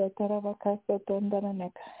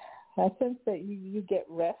 Hirabashatarabakasotondaranek. I sense that you get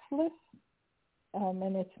restless,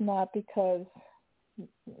 and it's not because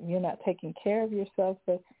you're not taking care of yourself,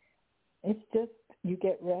 but it's just you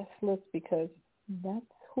get restless because that's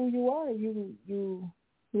who you are. You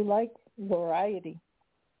like variety.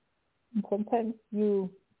 And sometimes when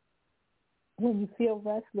you feel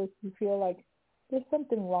restless, you feel like there's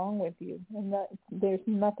something wrong with you, and that there's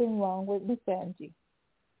nothing wrong with Miss Angie.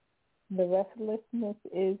 The restlessness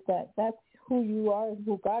is that's who you are,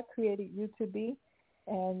 who God created you to be,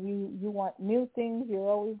 and you want new things. You're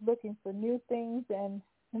always looking for new things, and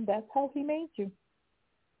that's how He made you.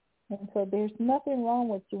 And so there's nothing wrong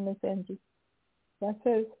with you, Miss Angie. That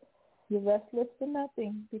says you're restless for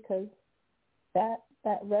nothing, because that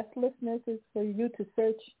restlessness is for you to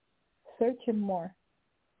search Him more.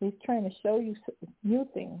 He's trying to show you new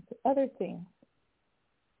things, other things.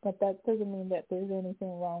 But that doesn't mean that there's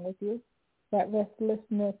anything wrong with you. That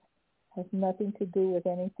restlessness has nothing to do with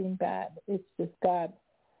anything bad. It's just God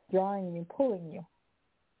drawing you, pulling you.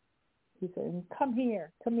 He said, come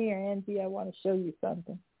here, Angie, I want to show you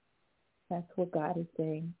something. That's what God is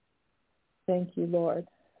saying. Thank you, Lord.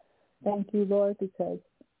 Thank you, Lord, because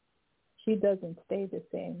she doesn't stay the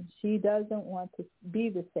same. She doesn't want to be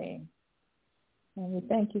the same. And we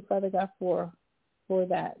thank you, Father God, for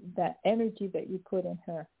that energy that you put in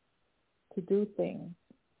her to do things,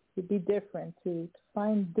 to be different, to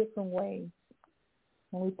find different ways.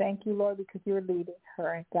 And we thank you, Lord, because you're leading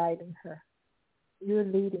her and guiding her. You're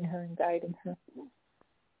leading her and guiding her.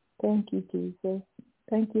 Thank you, Jesus.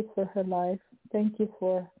 Thank you for her life. Thank you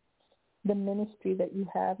for the ministry that you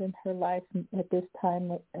have in her life at this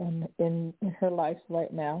time and in her life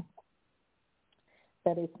right now.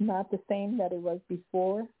 That it's not the same that it was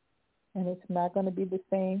before, and it's not going to be the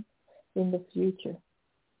same in the future.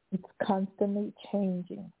 It's constantly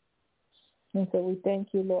changing. And so we thank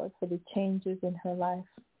you, Lord, for the changes in her life.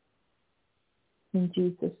 In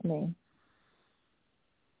Jesus' name.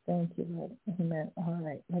 Thank you, Lord. Amen. All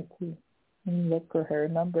right, let's see. Let me look for her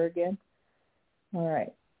number again. All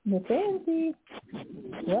right. Miss Angie,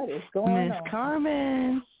 what is going on? Miss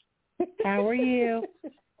Carmen, how are you?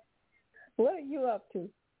 What are you up to?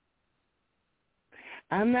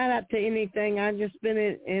 I'm not up to anything. I've just been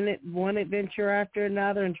in it one adventure after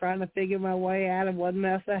another and trying to figure my way out of one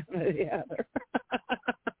mess after the other.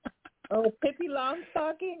 Oh, Pippi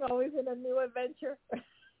Longstocking, always in a new adventure.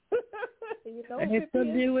 You know, it's a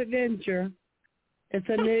new adventure. It's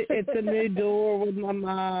a new door with my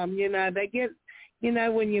mom. You know, they get, you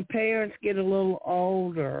know, when your parents get a little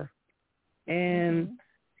older and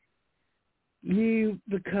you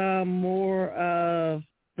become more of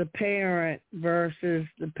the parent versus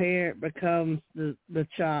the parent becomes the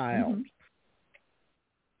child.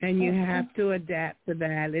 And you have to adapt to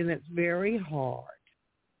that, and it's very hard.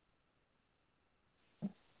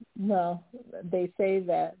 Well, they say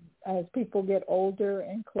that as people get older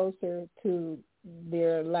and closer to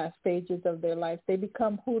their last stages of their life, they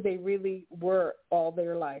become who they really were all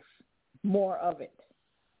their life, more of it,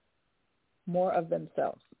 more of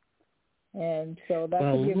themselves. And so that's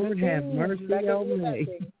well, Lord have mercy on me.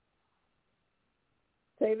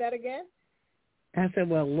 Say that again? I said,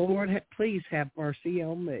 well, Lord, please have mercy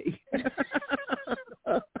on me.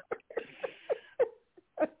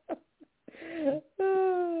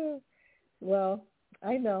 Well,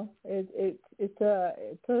 I know it's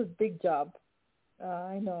a big job.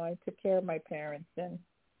 I know I took care of my parents, and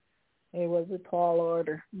it was a tall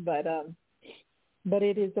order, but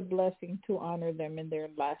it is a blessing to honor them in their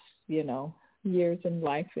last, years in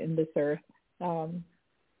life in this earth.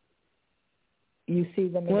 You see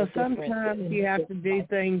them. Well, sometimes you have to do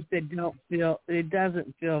things that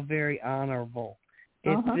doesn't feel very honorable.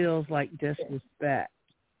 It feels like disrespect.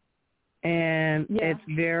 And it's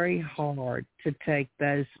very hard to take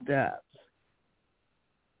those steps.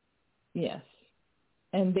 Yes.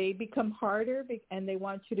 And they become harder, and they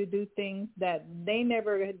want you to do things that they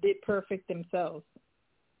never did perfect themselves.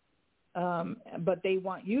 But they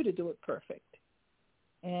want you to do it perfect.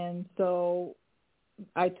 And so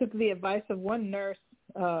I took the advice of one nurse,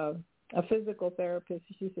 a physical therapist.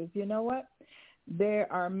 She says, you know what?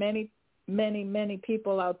 There are many, many, many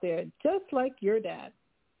people out there just like your dad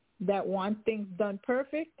that want things done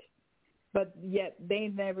perfect, but yet they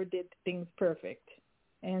never did things perfect.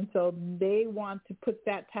 And so they want to put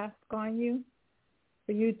that task on you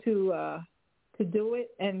for you to do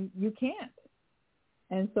it, and you can't.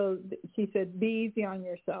 And so she said, be easy on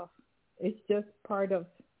yourself. It's just part of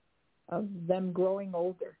them growing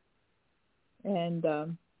older. And,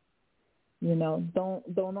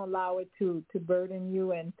 don't allow it to burden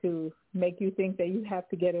you and to make you think that you have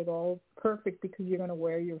to get it all perfect because you're going to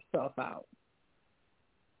wear yourself out.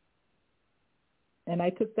 And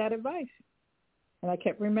I took that advice. And I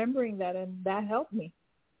kept remembering that, and that helped me.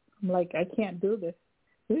 I'm like, I can't do this.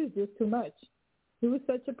 This is just too much. He was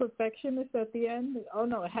such a perfectionist at the end. Oh,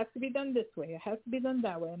 no, it has to be done this way. It has to be done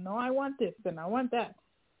that way. No, I want this, and I want that.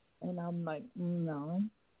 And I'm like, no.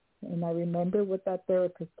 And I remember what that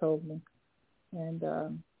therapist told me, and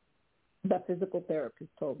that physical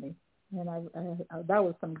therapist told me. And I that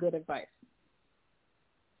was some good advice.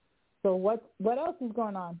 So what else is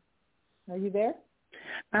going on? Are you there?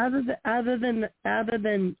 Other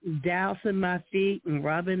than dousing my feet and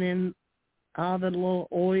rubbing in all the little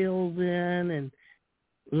oils in and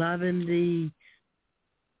loving the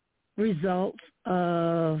results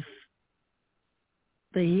of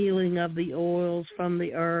the healing of the oils from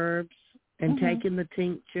the herbs and taking the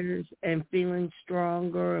tinctures and feeling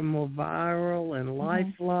stronger and more viral and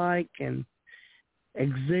lifelike and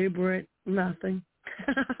exuberant, nothing.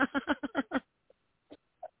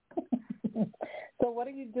 So what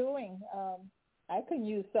are you doing I can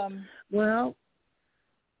use some. Well,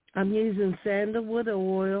 I'm using sandalwood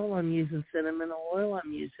oil. I'm using cinnamon oil.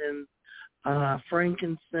 I'm using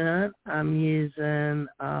frankincense. I'm using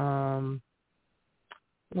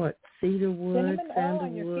cedar wood, Cinnamon oil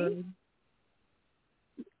on your feet?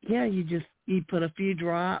 Yeah, you put a few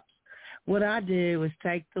drops. What I do is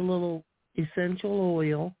take the little essential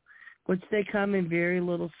oil, which they come in very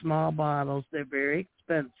little small bottles. They're very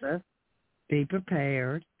expensive. Be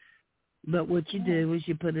prepared. But what you do is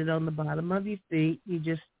you put it on the bottom of your feet. You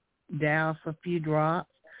just douse a few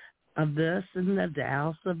drops of this and a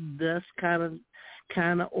douse of this kind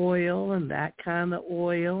of oil and that kind of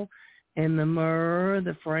oil, and the myrrh,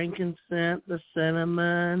 the frankincense, the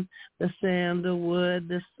cinnamon, the sandalwood,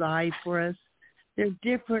 the cypress. They're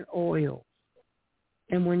different oils.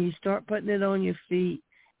 And when you start putting it on your feet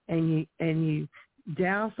and you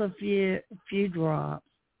douse a few drops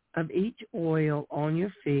of each oil on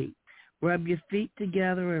your feet, rub your feet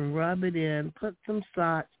together and rub it in, put some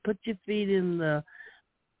socks, put your feet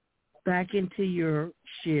back into your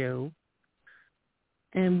shoe,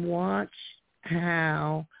 and watch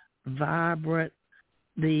how vibrant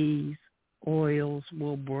these oils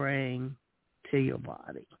will bring to your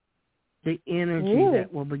body. The energy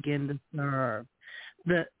that will begin to serve.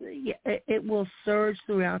 It will surge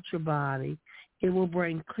throughout your body. It will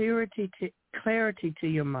bring clarity to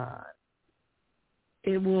your mind.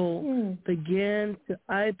 It will begin to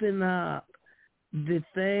open up the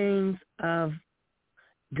things of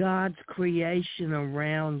God's creation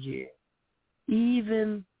around you.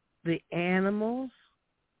 Even the animals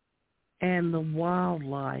and the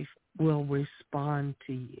wildlife will respond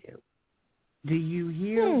to you. Do you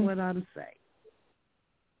hear what I'm saying?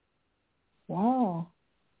 Wow.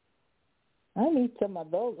 I need some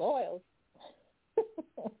of those oils.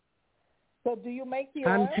 So do you make the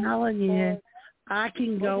oil? I'm telling you, I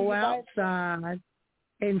can go outside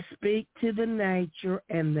and speak to the nature,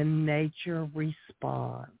 and the nature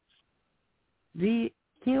responds. Do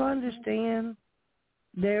you understand?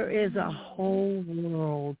 There is a whole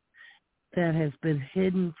world that has been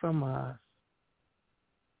hidden from us.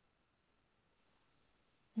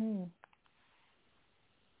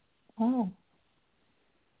 Oh.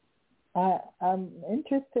 I'm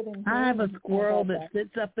interested in. I have a squirrel that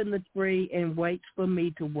sits up in the tree and waits for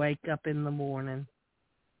me to wake up in the morning.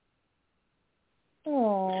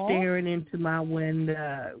 Aww. Staring into my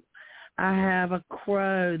window. I have a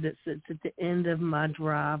crow that sits at the end of my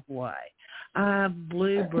driveway. I have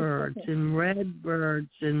bluebirds and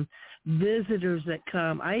redbirds and visitors that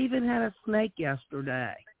come. I even had a snake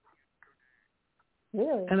yesterday.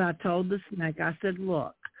 Really? And I told the snake, I said,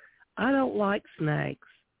 look, I don't like snakes.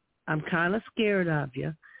 I'm kind of scared of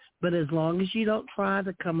you, but as long as you don't try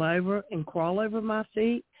to come over and crawl over my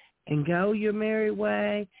feet and go your merry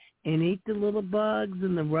way and eat the little bugs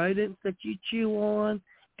and the rodents that you chew on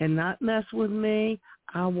and not mess with me,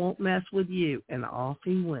 I won't mess with you. And off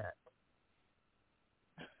he went.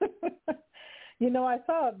 I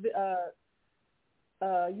saw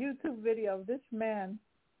a YouTube video of this man.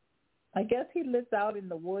 I guess he lives out in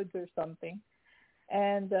the woods or something.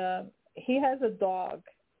 And he has a dog.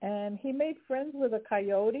 And he made friends with a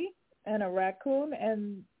coyote and a raccoon,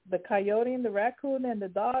 and the coyote and the raccoon and the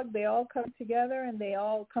dog, they all come together and they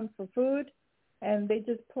all come for food, and they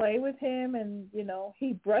just play with him, and,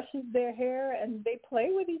 he brushes their hair, and they play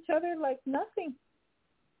with each other like nothing.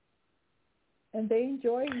 And they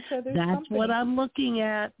enjoy each other's company. That's what I'm looking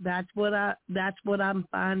at. That's what I'm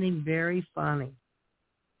finding very funny.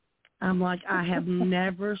 I'm like, I have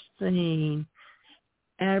never seen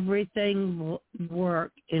everything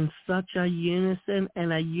work in such a unison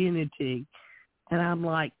and a unity. And I'm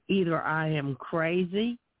like, either I am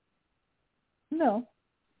crazy. No.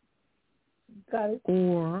 Got it.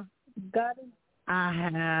 Or got it. I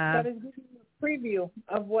have. Got to give you a preview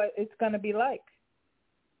of what it's going to be like.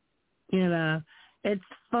 It's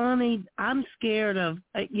funny. I'm scared of,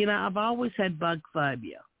 I've always had bug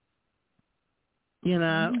phobia.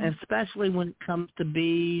 Especially when it comes to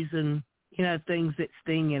bees and, things that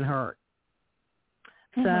sting and hurt.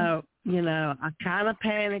 So, I kind of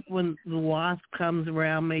panic when the wasp comes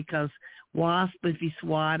around me because wasps, if you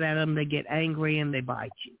swat at them, they get angry and they bite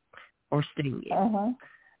you or sting you.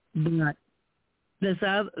 But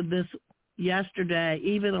this yesterday,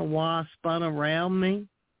 even a wasp spun around me,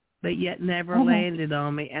 but yet never landed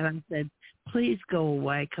on me. And I said, please go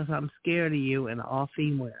away because I'm scared of you. And off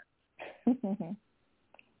he went.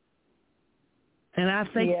 And I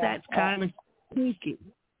think that's kind of sneaky,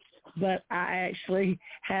 but I actually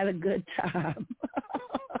had a good time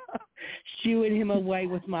shooing him away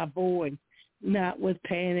with my voice, not with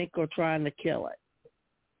panic or trying to kill it.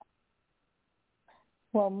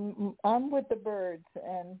 Well, I'm with the birds,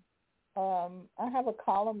 and I have a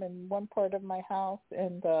column in one part of my house,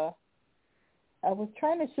 and I was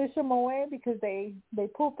trying to shush them away because they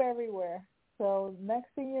poop everywhere. So next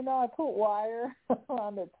thing you know, I put wire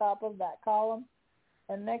on the top of that column,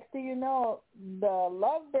 and next thing you know, the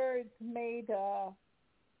lovebirds made a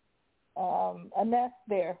nest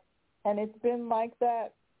there, and it's been like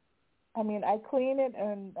that. I mean, I clean it,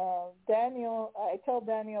 and I told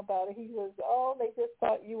Daniel about it. He goes, "Oh, they just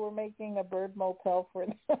thought you were making a bird motel for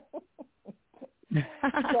them." So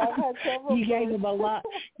I've had several. You gave him a lot.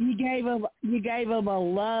 You gave him a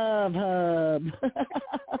love hub.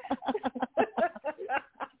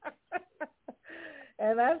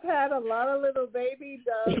 And I've had a lot of little baby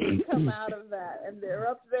doves come out of that, and they're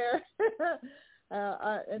up there.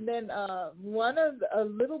 And then one of the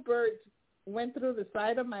little birds went through the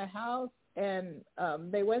side of my house, and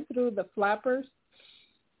they went through the flappers,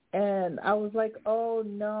 and I was like, oh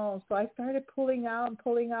no. So I started pulling out,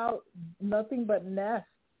 nothing but nests,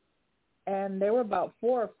 and there were about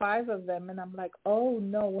 4 or 5 of them, and I'm like, oh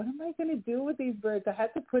no, what am I going to do with these birds? I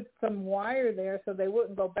had to put some wire there so they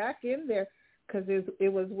wouldn't go back in there, because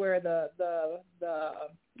it was where the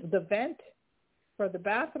vent for the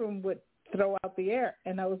bathroom would throw out the air,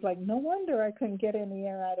 and I was like, no wonder I couldn't get any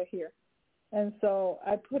air out of here. And so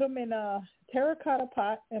I put them in a terracotta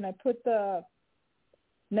pot, and I put the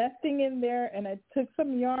nesting in there, and I took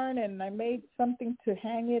some yarn, and I made something to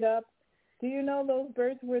hang it up. Do you know those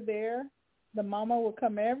birds were there? The mama would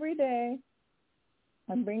come every day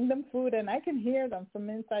and bring them food, and I can hear them from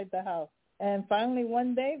inside the house. And finally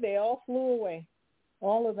one day they all flew away,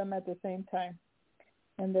 all of them at the same time.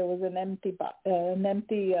 And there was an empty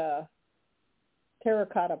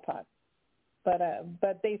terracotta pot, but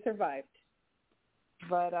they survived.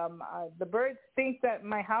 But the birds think that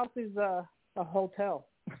my house is a hotel.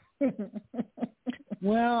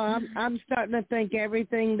 Well, I'm starting to think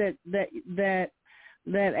everything that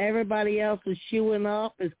everybody else is shooing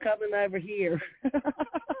off is coming over here.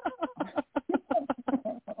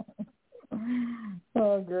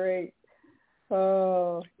 Oh, great.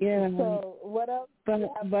 Oh, yeah. So what else? But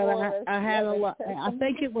I had a lot. I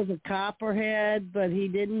think it was a copperhead, but he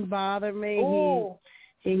didn't bother me. Ooh.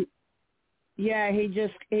 He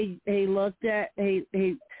looked at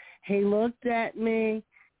me.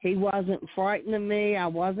 He wasn't frightened of me. I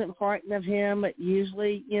wasn't frightened of him. But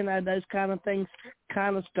usually, those kind of things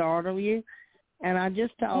kind of startle you. And I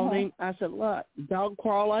just told him, I said, look, don't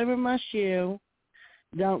crawl over my shoe.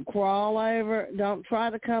 Don't try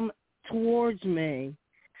to come towards me.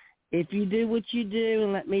 If you do what you do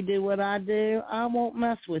and let me do what I do, I won't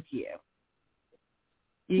mess with you.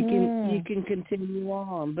 You can continue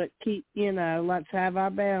on, but keep, let's have our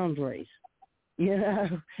boundaries,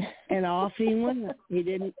 and off he went. He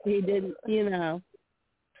didn't,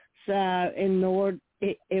 so,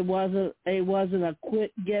 it wasn't a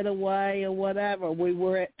quick getaway or whatever. We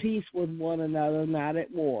were at peace with one another, not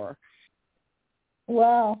at war.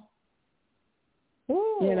 Wow.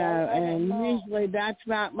 Ooh, and usually that's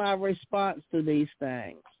not my response to these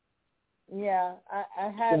things. Yeah, I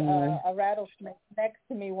had a rattlesnake next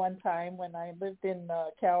to me one time when I lived in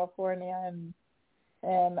California, and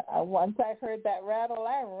once I heard that rattle,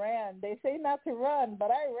 I ran. They say not to run,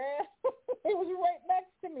 but I ran. It was right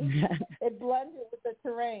next to me. It blended with the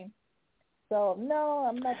terrain. So no,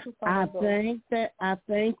 I'm not too fond of those. I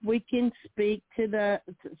think we can speak to the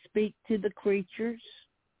creatures.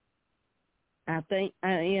 I think,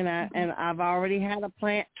 and I've already had a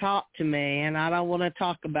plant talk to me, and I don't want to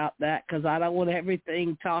talk about that because I don't want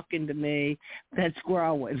everything talking to me that's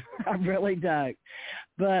growing. I really don't.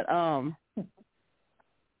 But I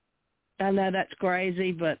know that's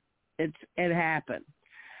crazy, but it happened.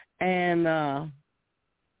 And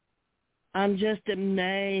I'm just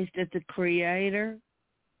amazed at the Creator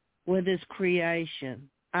with His creation.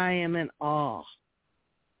 I am in awe.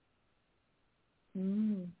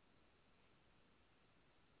 Mm.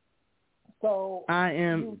 So I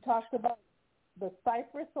am. You talked about the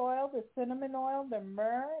cypress oil, the cinnamon oil, the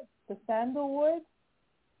myrrh, the sandalwood,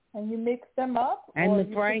 and you mix them up? And or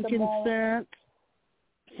the frankincense.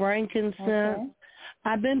 Okay.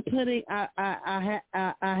 I've been putting. I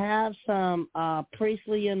have some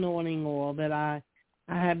priestly anointing oil that I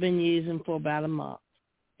have been using for about a month,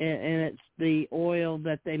 and it's the oil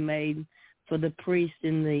that they made for the priest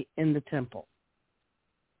in the temple.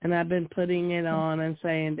 And I've been putting it on and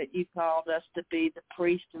saying that you called us to be the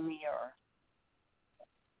priest in the earth.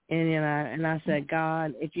 And I said,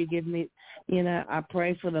 God, if you give me, I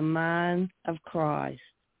pray for the mind of Christ,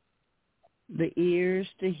 the ears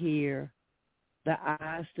to hear, the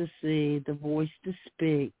eyes to see, the voice to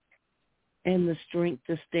speak, and the strength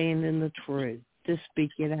to stand in the truth, to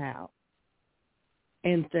speak it out.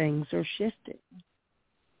 And things are shifting.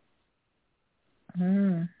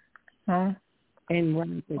 Huh? And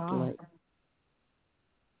rapidly. Wow.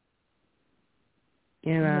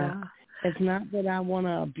 You know, it's not that I want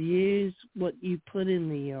to abuse what you put in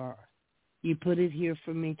the earth. You put it here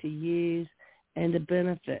for me to use and to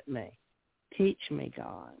benefit me. Teach me,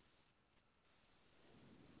 God.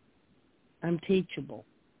 I'm teachable.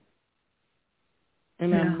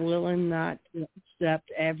 And I'm willing not to accept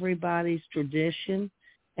everybody's tradition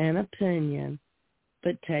and opinion,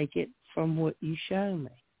 but take it from what you show me.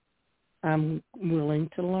 I'm willing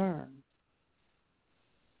to learn.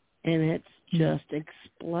 And it's just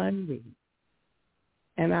exploding.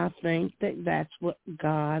 And I think that that's what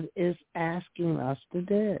God is asking us to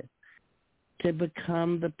do, to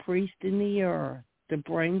become the priest in the earth, to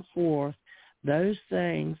bring forth those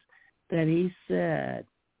things that he said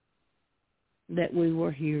that we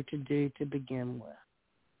were here to do to begin with.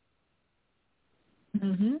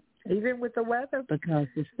 Even with the weather. Because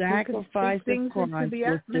the sacrifice of Christ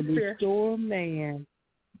was to restore man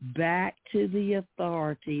back to the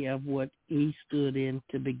authority of what he stood in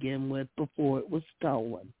to begin with before it was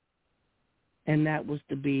stolen. And that was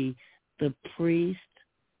to be the priest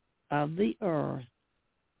of the earth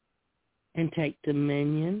and take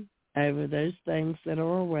dominion over those things that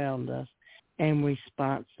are around us and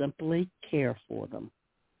responsibly care for them.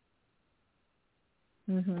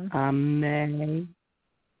 I may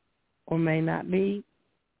or may not be.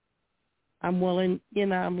 I'm willing,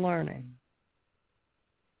 I'm learning.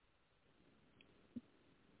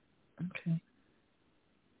 Okay.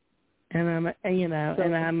 And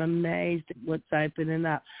I'm amazed at what's opening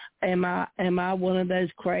up. Am I one of those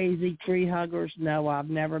crazy tree huggers? No, I've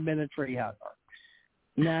never been a tree hugger.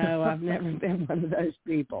 No, I've never been one of those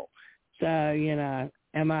people. So,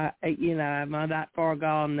 am I that far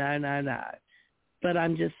gone? No. But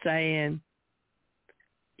I'm just saying,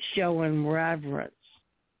 showing reverence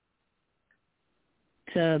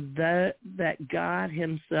to that God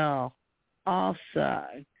himself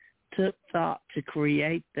also took thought to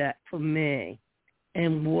create that for me.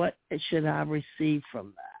 And what should I receive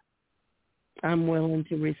from that? I'm willing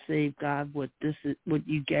to receive, God, what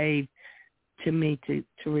you gave to me to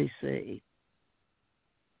receive.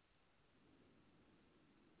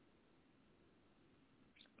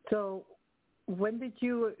 So when did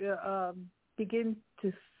you begin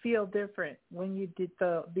to feel different when you did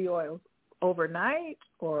the oils? Overnight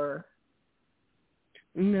or?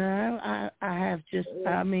 No, I have just,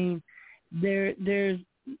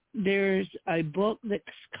 there's a book that's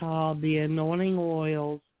called The Anointing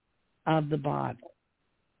Oils of the Bible.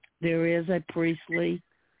 There is a priest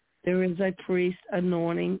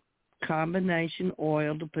anointing combination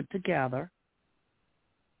oil to put together.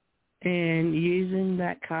 And using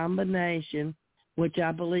that combination, which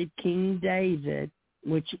I believe King David,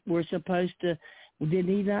 which we're supposed to, did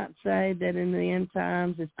he not say that in the end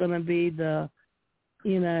times it's going to be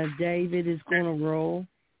David is going to rule?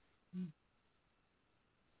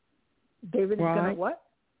 David is going to what?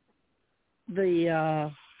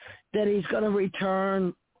 That he's going to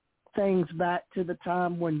return things back to the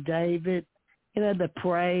time when David, the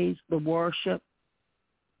praise, the worship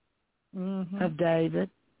of David.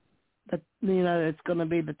 That, it's going to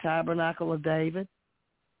be the tabernacle of David.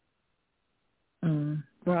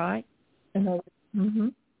 Right? And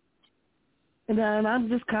I'm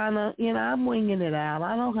just kind of, I'm winging it out.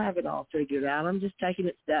 I don't have it all figured out. I'm just taking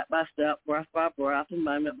it step by step, breath by breath, and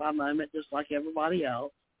moment by moment, just like everybody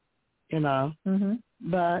else,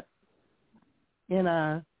 But,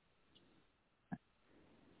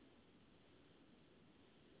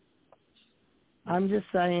 I'm just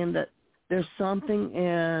saying that there's something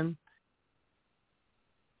in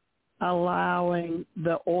allowing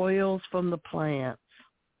the oils from the plants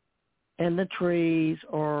and the trees,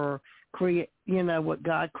 or what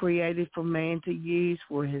God created for man to use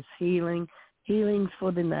for his healings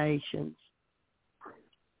for the nations.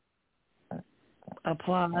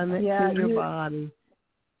 Applying it to your body.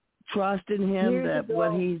 Trust in him that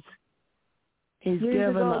what he's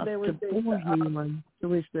given us for healing to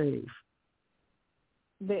receive.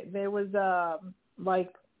 There was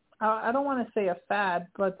I don't want to say a fad,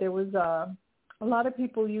 but there was a lot of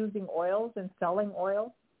people using oils and selling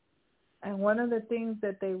oils. And one of the things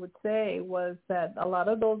that they would say was that a lot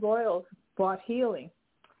of those oils brought healing,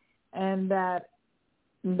 and that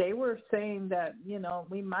they were saying that,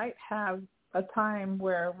 we might have a time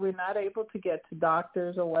where we're not able to get to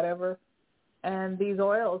doctors or whatever. And these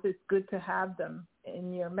oils, it's good to have them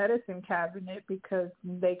in your medicine cabinet because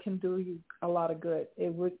they can do you a lot of good.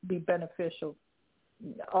 It would be beneficial,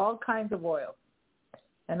 all kinds of oils.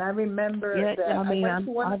 And I remember that I mean, I went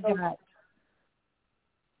to one of those.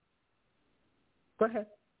 Go ahead.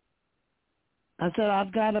 I said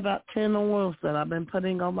I've got about 10 oils that I've been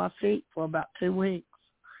putting on my feet for about 2 weeks.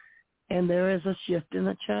 And there is a shift and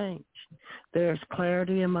a change. There's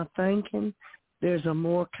clarity in my thinking. There's a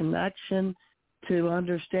more connection to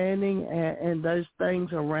understanding and those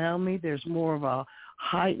things around me. There's more of a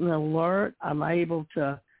heightened alert. I'm able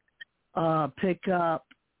to pick up.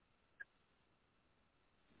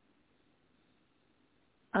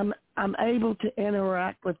 I'm able to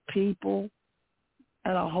interact with people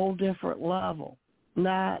at a whole different level.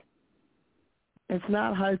 It's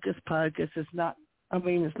not hocus pocus. It's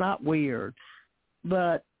not weird,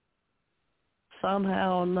 but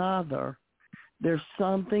somehow or another, there's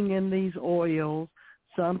something in these oils,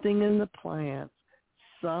 something in the plants,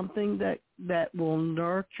 something that will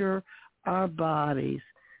nurture our bodies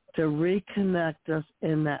to reconnect us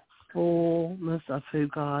in that fullness of who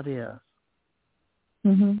God is.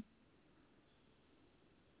 Mm-hmm.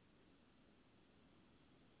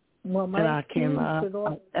 Well,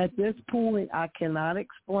 at this point, I cannot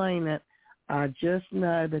explain it. I just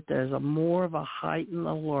know that there's more of a heightened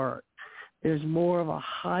alert. There's more of a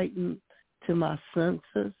heightened to my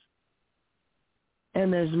senses,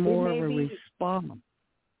 and there's more of a response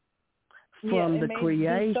from the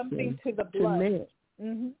creation to the blood. me.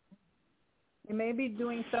 Mm-hmm. You may be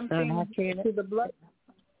doing something to the blood,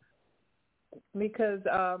 because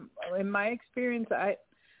in my experience, I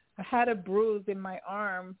had a bruise in my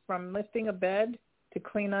arm from lifting a bed to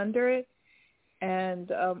clean under it.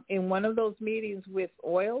 And in one of those meetings with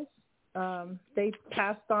oils, they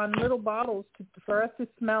passed on little bottles for us to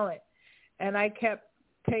smell it. And I kept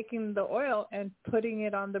taking the oil and putting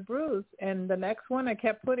it on the bruise. And the next one I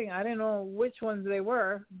kept putting, I didn't know which ones they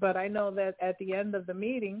were, but I know that at the end of the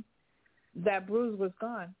meeting, that bruise was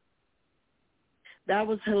gone. That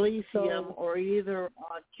was Halicium or either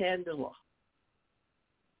Candela.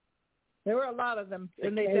 There were a lot of them.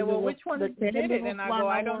 And they said, well, which one did it? And I go,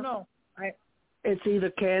 I don't know. It's either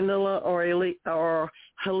Candela or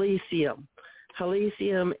Halicium.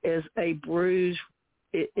 Halicium is a bruise.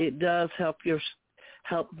 It does help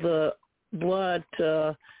the blood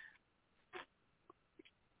to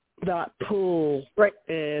not pull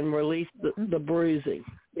and release the bruising.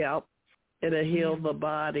 Yep. It'll heal the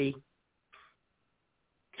body.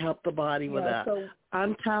 Help the body with that. So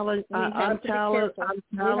I'm telling you. We have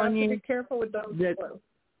to be careful with those oils.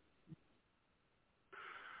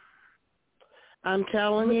 I'm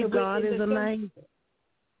telling you, God is amazing.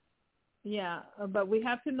 Yeah, but we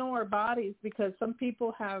have to know our bodies, because some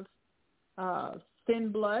people have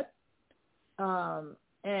thin blood,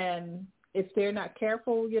 and if they're not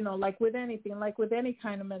careful, like with anything, like with any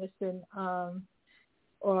kind of medicine,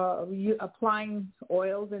 or you applying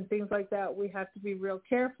oils and things like that, we have to be real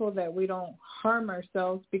careful that we don't harm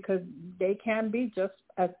ourselves, because they can be just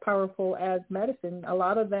as powerful as medicine. A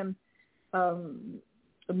lot of them,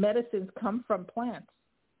 medicines come from plants.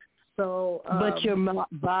 So, but your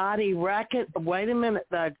body wait a minute,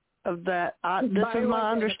 this is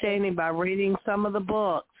my understanding by reading some of the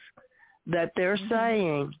books that they're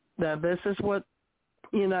saying that this is what,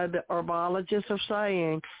 the herbologists are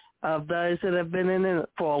saying, of those that have been in it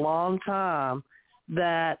for a long time,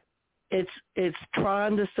 that it's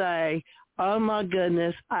trying to say, oh my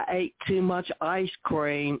goodness, I ate too much ice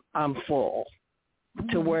cream, I'm full,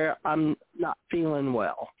 to where I'm not feeling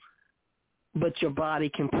well. But your body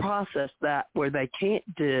can process that. Where they can't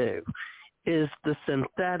do is the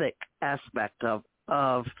synthetic aspect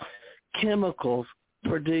of chemicals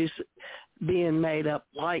being made up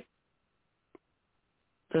like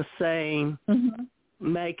the same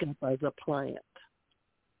makeup as a plant.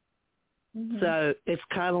 So it's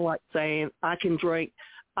kind of like saying I can drink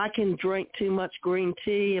too much green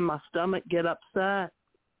tea and my stomach get upset,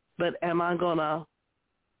 but am I going to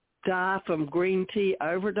die from green tea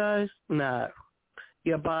overdose? No.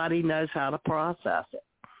 Your body knows how to process it.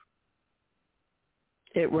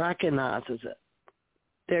 It recognizes it.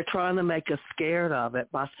 They're trying to make us scared of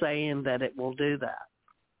it by saying that it will do that.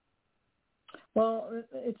 Well,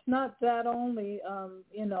 it's not that only,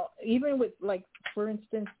 even with, like, for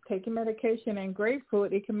instance, taking medication and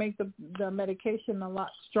grapefruit, it can make the medication a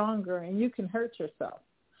lot stronger, and you can hurt yourself.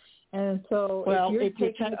 And so if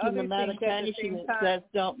you're taking the medication, it says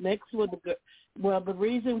don't mix with the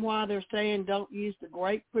reason why they're saying don't use the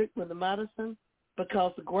grapefruit with the medicine,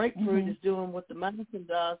 because the grapefruit is doing what the medicine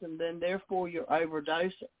does, and then therefore you're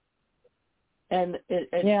overdosing. And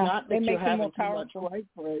it's not that you're having too much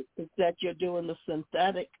grapefruit, it's that you're doing the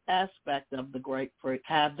synthetic aspect of the grapefruit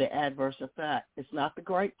have the adverse effect. It's not the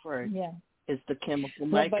grapefruit. Yeah. It's the chemical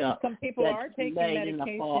Well, makeup but some people that's are taking made in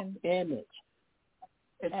a false medication. image.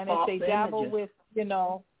 It's And false if they dabble images. with,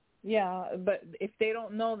 but if they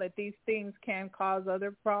don't know that these things can cause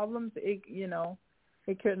other problems, it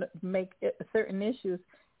could make certain issues.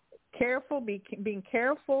 Being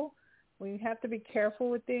careful. We have to be careful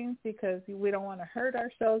with things because we don't want to hurt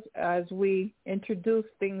ourselves as we introduce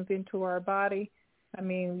things into our body. I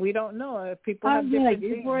mean, we don't know. People have different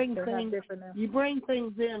things. You bring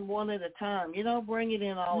things in one at a time. You don't bring it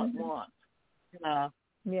in all at once.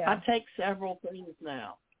 Yeah. I take several things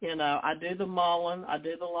now. I do the mullein, I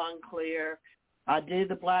do the lung clear, I do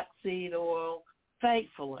the black seed oil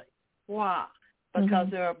faithfully. Why? Because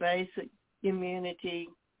there are basic immunity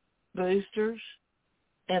boosters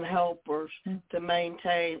and helpers to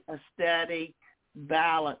maintain a steady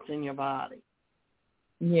balance in your body.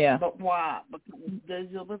 Yeah. But why? Because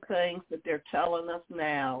these are the things that they're telling us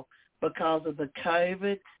now because of the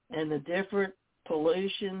COVID and the different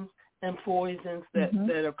pollutions and poisons that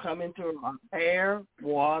are coming through our air,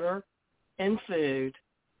 water, and food.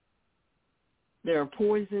 There are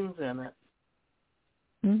poisons in it.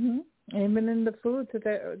 Even in the foods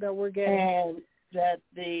that we're getting. And that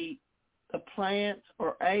the plants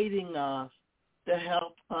are aiding us to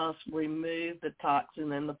help us remove the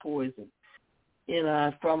toxin and the poison,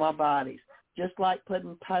 from our bodies. Just like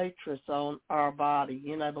putting Poultice on our body,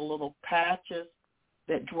 the little patches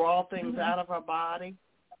that draw things out of our body.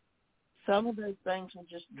 Some of those things will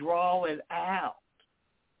just draw it out.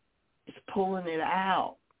 It's pulling it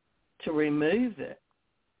out to remove it.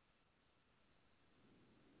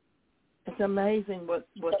 It's amazing what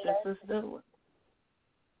this is doing.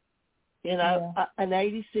 An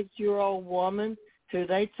 86-year-old woman who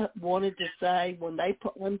they wanted to say when they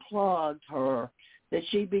unplugged her that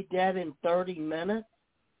she'd be dead in 30 minutes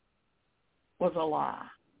was a lie.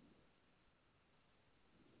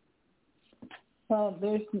 Well,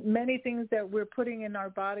 there's many things that we're putting in our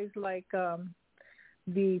bodies, like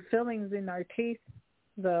the fillings in our teeth,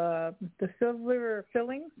 the silver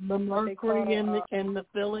fillings. The mercury in the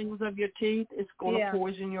fillings of your teeth is going to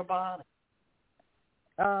poison your body.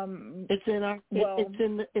 It's in our.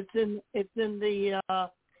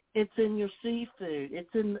 It's in your seafood.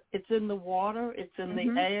 It's in the water. It's in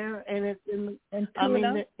the air, and it's in.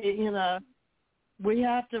 We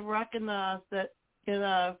have to recognize that.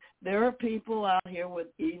 There are people out here with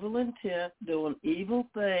evil intent doing evil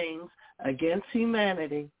things against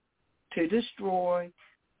humanity to destroy,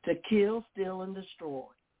 to kill, steal, and destroy.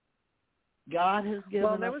 God has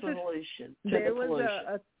given us a solution to the pollution. There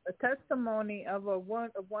was a testimony of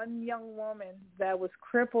one young woman that was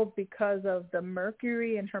crippled because of the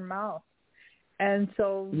mercury in her mouth. And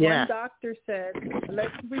so one doctor said,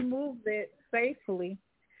 let's remove it safely,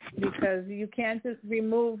 because you can't just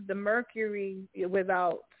remove the mercury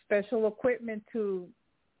without special equipment to,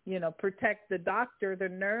 protect the doctor, the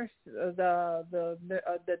nurse, the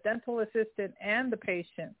dental assistant, and the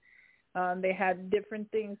patient. They had different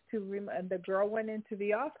things to remove. And the girl went into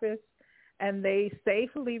the office, and they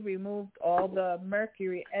safely removed all the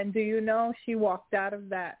mercury. And do you know, she walked out of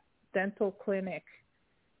that dental clinic.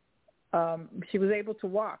 She was able to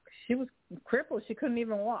walk. She was crippled. She couldn't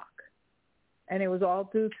even walk. And it was all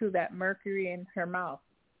due to that mercury in her mouth.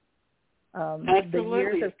 Absolutely. The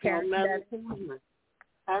years of carrying that.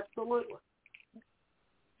 Absolutely.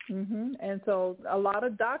 And so a lot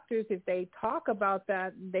of doctors, if they talk about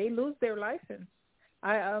that, they lose their license.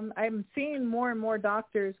 I'm seeing more and more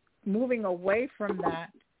doctors moving away from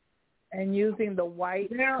that and using the white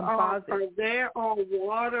composite. There are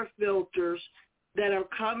water filters that are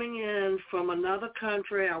coming in from another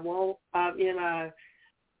country.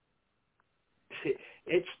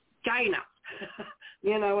 It's China.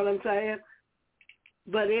 You know what I'm saying?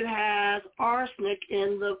 But it has arsenic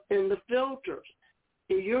in the filters.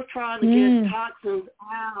 If you're trying to get toxins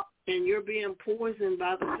out and you're being poisoned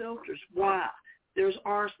by the filters, why? There's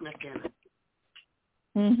arsenic in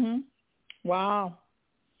it. Wow.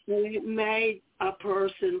 And it made a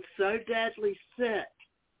person so deadly sick.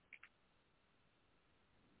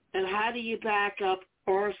 And how do you back up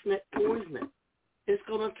arsenic poisoning? It's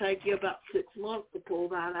going to take you about 6 months to pull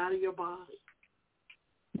that out of your body.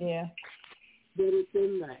 Yeah. But it's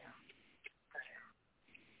in there.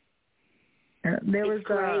 It's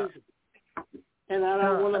crazy. And I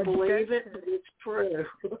don't want to believe it, but it's true.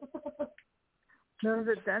 There was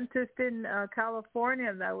a dentist in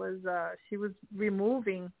California that was she was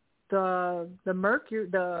removing the mercury,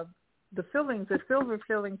 the fillings, the silver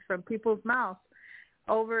fillings from people's mouths.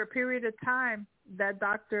 Over a period of time, that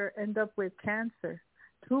doctor ended up with cancer,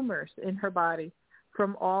 tumors in her body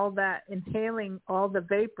from all that, inhaling all the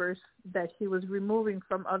vapors that she was removing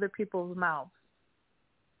from other people's mouths.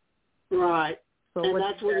 Right. So and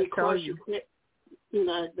that's when you crush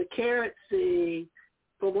the carrot seed.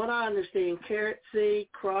 From what I understand, carrot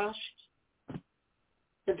seed crushed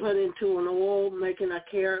and put into an oil, making a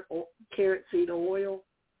carrot seed oil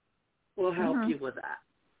will help you with that.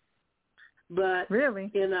 But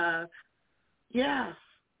really, yes,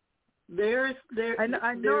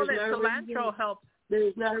 I know that cilantro helps.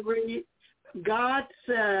 There's no reason. God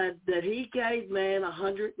said that He gave man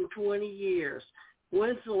 120 years.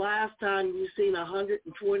 When's the last time you've seen a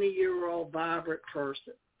 120-year-old vibrant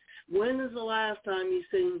person? When is the last time you've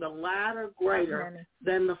seen the latter greater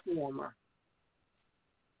than the former?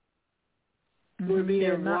 We're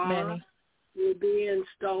being robbed. We're being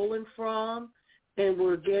stolen from, and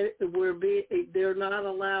they're not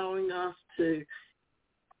allowing us to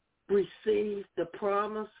receive the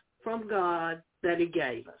promise from God that He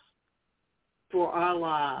gave us for our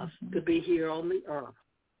lives to be here on the earth,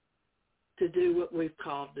 to do what we've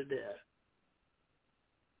called to do.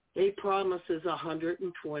 He promises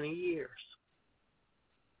 120 years.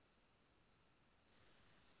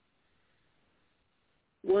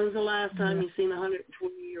 When's the last time you've seen a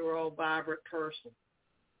 120-year-old vibrant person?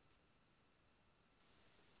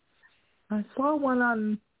 I saw one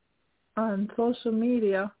on social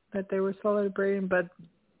media that they were celebrating, but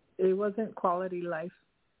it wasn't quality life.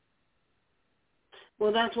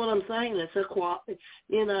 Well, that's what I'm saying. It's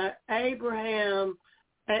Abraham.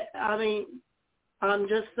 I mean, I'm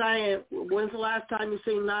just saying. When's the last time you've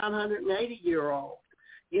seen 980-year-old?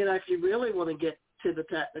 If you really want to get to the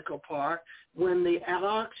technical part, when the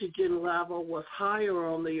oxygen level was higher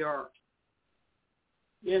on the earth.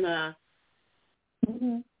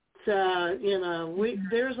 So,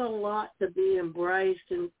 there's a lot to be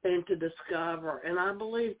embraced and to discover. And I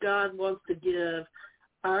believe God wants to give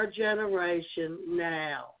our generation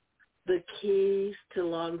now the keys to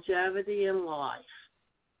longevity in life,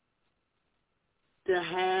 to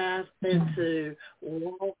have and to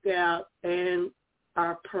walk out and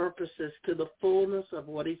our purposes to the fullness of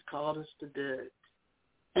what He's called us to do.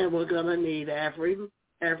 And we're going to need every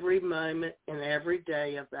moment and every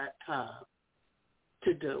day of that time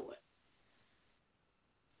to do it.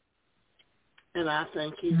 And I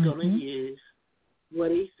think He's going to use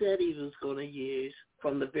what He said He was going to use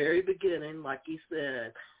from the very beginning, like He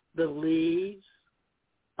said, the leaves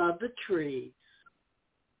of the trees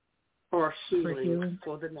are healing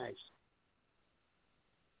for the nation.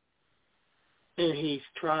 And He's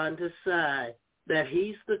trying to say that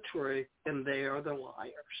He's the truth and they are the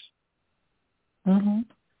liars.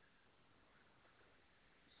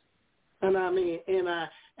 And I mean,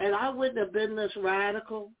 and I wouldn't have been this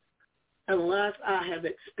radical unless I have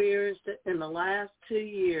experienced it in the last 2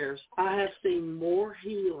 years. I have seen more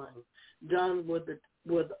healing done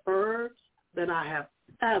with herbs than I have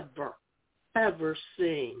ever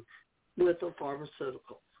seen with the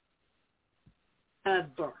pharmaceuticals.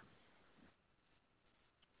 Ever.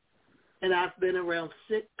 And I've been around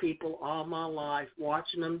sick people all my life,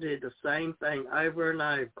 watching them do the same thing over and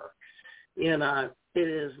over. It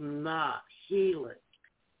is not healing.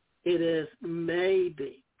 It is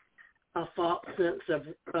maybe a false sense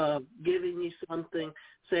of giving you something,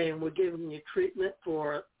 saying we're giving you treatment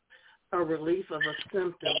for a relief of a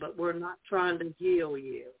symptom, but we're not trying to heal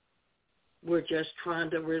you. We're just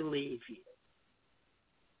trying to relieve you.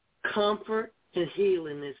 Comfort and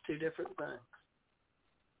healing is two different things.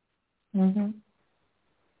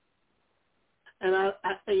 And I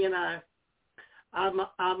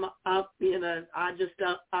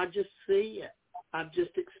just see it. I've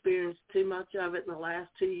just experienced too much of it in the last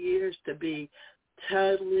 2 years to be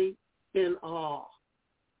totally in awe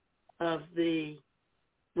of the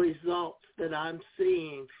results that I'm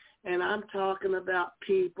seeing. And I'm talking about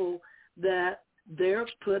people that they're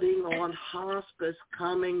putting on hospice,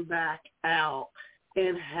 coming back out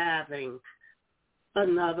and having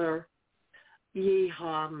another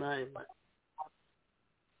yeehaw moment.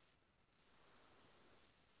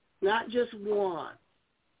 Not just one,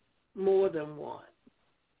 more than one.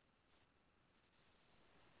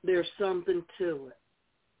 There's something to it.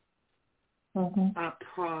 I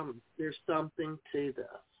promise there's something to this.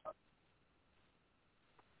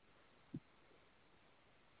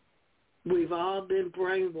 We've all been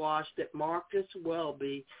brainwashed that Marcus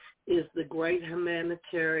Welby is the great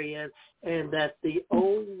humanitarian and that the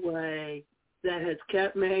old way that has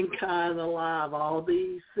kept mankind alive all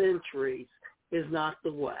these centuries is not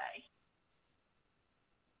the way.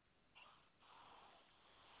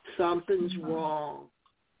 Something's wrong.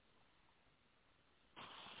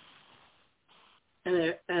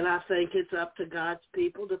 And I think it's up to God's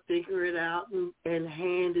people to figure it out and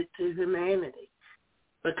hand it to humanity,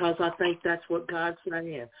 because I think that's what God's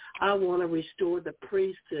saying. I want to restore the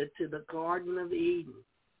priesthood to the Garden of Eden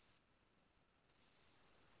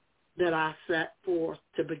that I set forth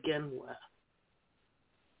to begin with.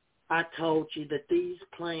 I told you that these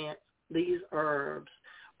plants, these herbs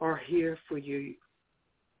are here for you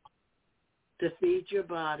to feed your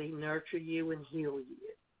body, nurture you, and heal you.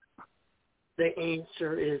 The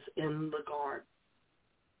answer is in the garden.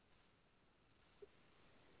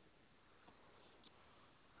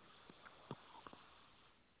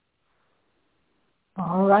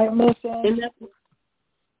 All right, Miss Angie.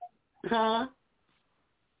 Huh?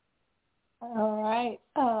 All right.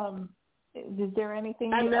 Is there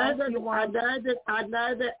anything else you want? I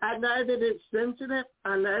know that it's sensitive.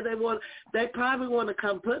 I know they probably want to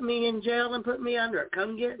come put me in jail and put me under it.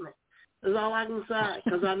 Come get me. That's all I can say,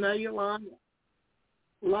 because I know you're lying.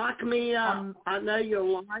 Lock me up. I know you're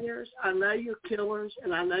liars. I know you're killers,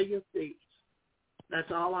 and I know you're thieves.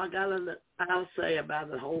 That's all I'll say about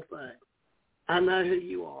the whole thing. I know who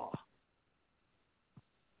you are.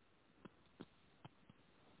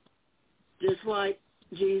 Just like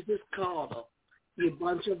Jesus called them, you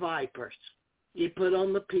bunch of vipers. You put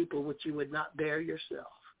on the people which you would not bear yourself.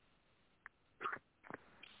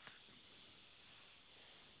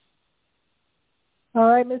 All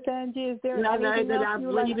right, Miss Angie, is there anything else? I know that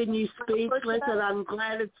I'm leaving you speechless, and I'm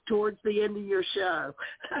glad it's towards the end of your show.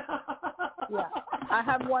 Yeah, I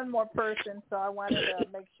have one more person, so I wanted to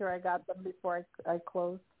make sure I got them before I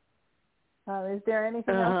close. Is there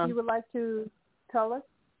anything else you would like to tell us?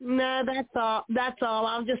 No, that's all. That's all.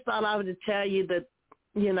 I just thought I would tell you that,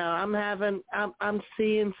 I'm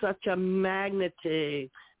seeing such a magnitude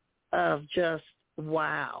of just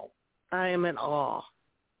wow. I am in awe.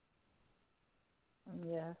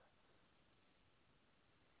 Yes.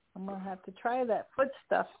 I'm gonna have to try that foot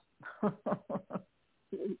stuff.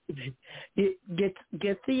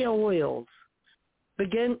 Get the oils.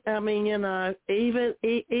 Begin.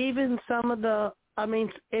 Even some of the.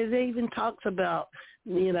 It even talks about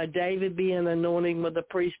David being anointed with the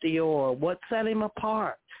priestly oil. What set him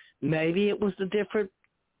apart? Maybe it was the different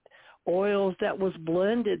oils that was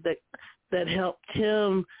blended that helped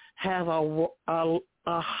him have a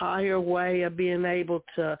higher way of being able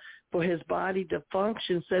for his body to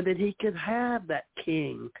function so that he could have that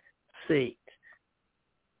king seat.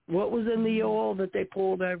 What was in the oil that they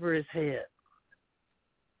poured over his head?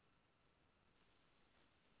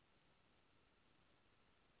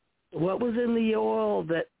 What was in the oil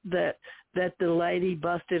that the lady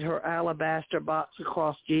busted her alabaster box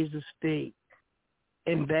across Jesus' feet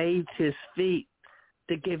and bathed his feet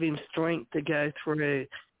to give him strength to go through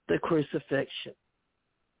the crucifixion,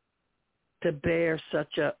 to bear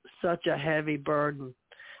such a heavy burden,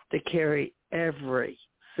 to carry every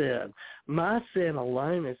sin. My sin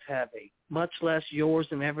alone is heavy, much less yours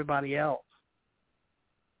and everybody else.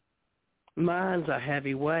 Mine's a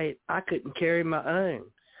heavy weight. I couldn't carry my own.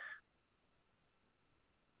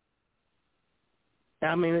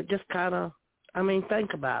 It just kind of,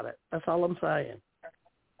 think about it. That's all I'm saying.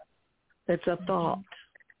 It's a thought.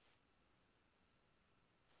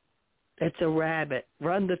 It's a rabbit.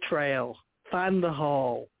 Run the trail. Find the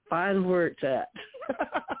hole. Find where it's at.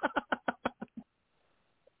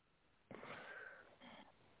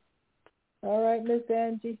 All right, Miss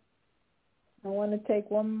Angie. I want to take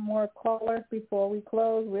one more caller before we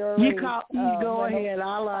close. You go ahead.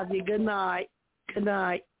 I love you. Good night. Good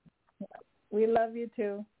night. We love you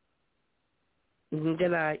too.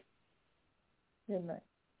 Good night. Good night.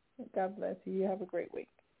 God bless you. You have a great week.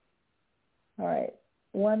 All right.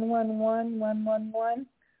 111.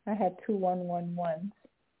 I had 2 111s.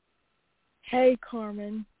 Hey,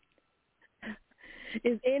 Carmen.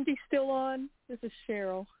 Is Andy still on? This is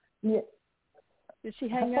Cheryl. Yeah. Did she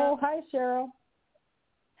hang up? Oh, hi, Cheryl.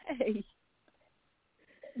 Hey.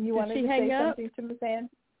 You wanted to say something to Miss Ann?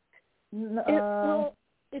 Well,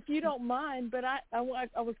 if you don't mind, but I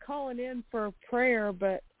was calling in for a prayer,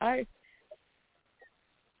 but if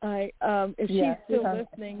she's still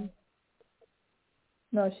listening.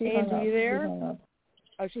 No, she hung up. Angie, you there? She hung up.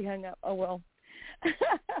 Oh, she hung up. Oh, well.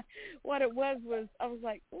 What it was I was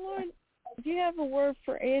like, Lord, do you have a word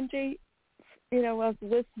for Angie? I was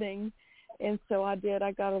listening, and so I did.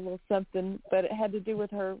 I got a little something, but it had to do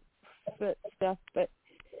with her foot stuff. But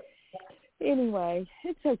anyway,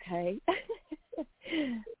 it's okay.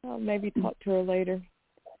 I'll maybe talk to her later.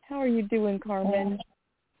 How are you doing, Carmen?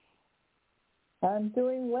 I'm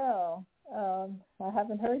doing well. I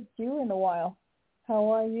haven't heard you in a while. How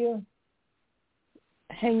are you?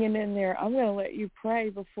 Hanging in there. I'm going to let you pray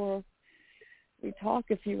before we talk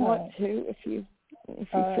if you want to, if you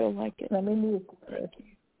feel like it. Let me mute this.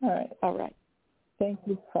 All right. All right. Thank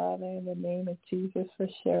you, Father, in the name of Jesus for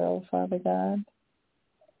Cheryl, Father God.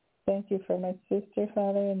 Thank you for my sister,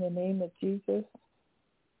 Father, in the name of Jesus.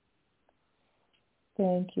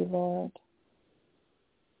 Thank you, Lord.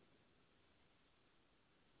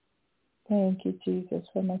 Thank you, Jesus,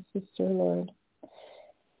 for my sister, Lord.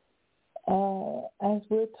 As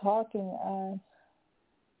we're talking,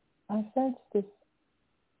 I sense this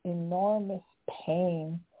enormous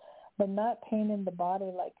pain, but not pain in the body,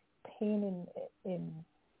 like pain in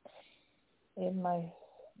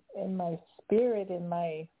my spirit, in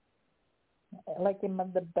my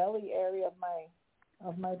the belly area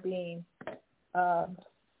of my being.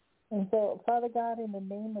 And so, Father God, in the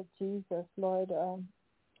name of Jesus, Lord,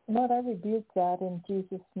 Lord, I rebuke that in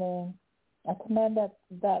Jesus' name. I command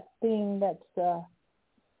that thing that's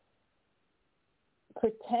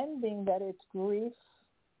pretending that it's grief,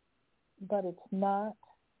 but it's not.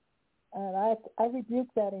 And I rebuke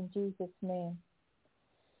that in Jesus' name.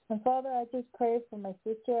 And Father, I just pray for my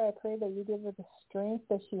sister. I pray that you give her the strength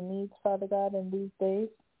that she needs, Father God, in these days.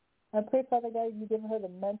 I pray, Father God, you give her the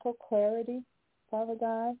mental clarity, Father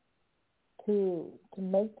God, to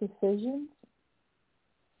make decisions.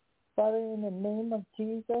 Father, in the name of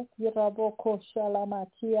Jesus,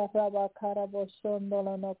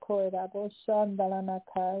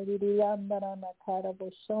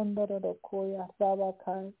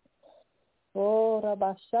 Oh,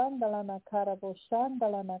 Rabashandala Nakara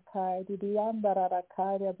Boshandala Nakai, Didiandara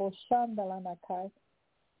Rakaya Boshandala Nakai.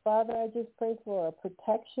 Father, I just pray for a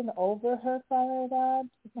protection over her, Father God.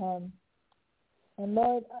 And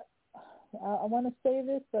Lord, I want to say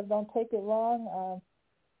this, but don't take it wrong.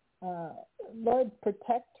 Lord,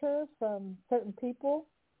 protect her from certain people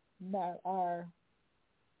that are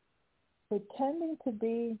pretending to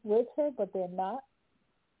be with her, but they're not.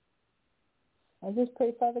 I just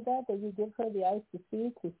pray, Father God, that you give her the eyes to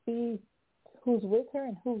see who's with her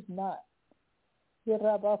and who's not.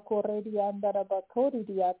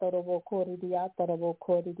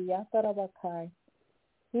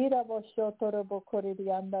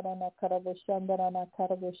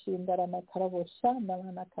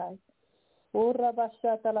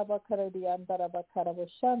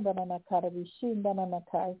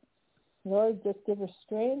 Lord, just give her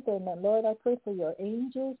strength. And Lord, I pray for your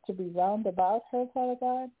angels to be round about her, Father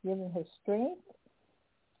God, giving her strength.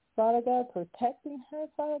 Father God, protecting her,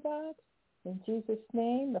 Father God, in Jesus'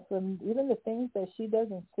 name, from even the things that she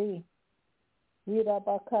doesn't see.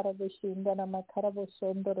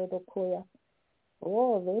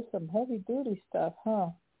 Oh, there's some heavy-duty stuff, huh?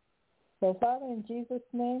 So, Father, in Jesus'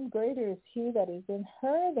 name, greater is he that is in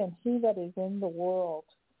her than he that is in the world.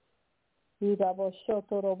 And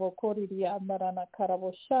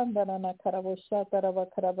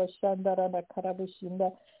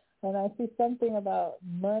I see something about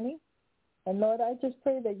money. And Lord, I just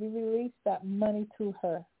pray that you release that money to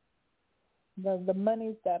her. The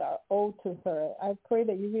monies that are owed to her. I pray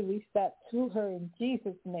that you release that to her in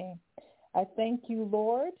Jesus' name. I thank you,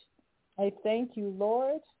 Lord. I thank you,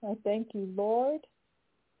 Lord. I thank you, Lord.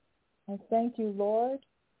 I thank you, Lord.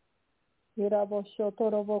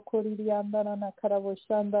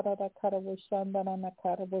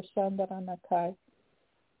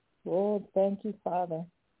 Oh, thank you, Father.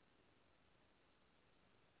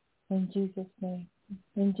 In Jesus' name.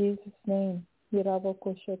 In Jesus' name. In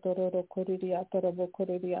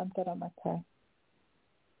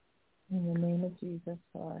the name of Jesus.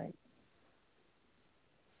 All right.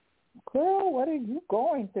 Girl, what are you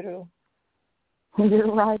going through?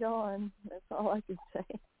 You're right on. That's all I can say.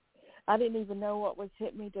 I didn't even know what was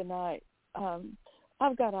hitting me tonight.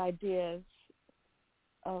 I've got ideas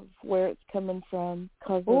of where it's coming from.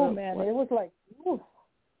 Oh, man, it was like, oof.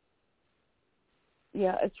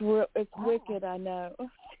 Yeah, it's wicked, I know.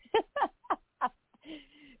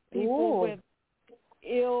 People with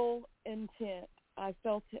ill intent. I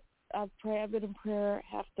felt it. I've been in prayer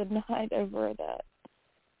half the night over that.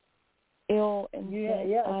 Ill intent,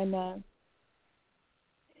 yeah. I know.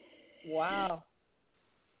 Wow.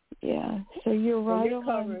 Yeah, so you're right you're on.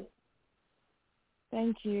 Covered.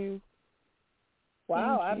 Thank you.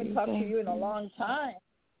 Wow, Thank I haven't you. talked Thank to you in a you. long time.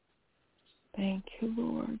 Thank you,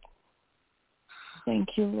 Lord.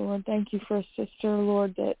 Thank you, Lord. Thank you for a sister,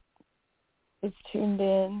 Lord, that is tuned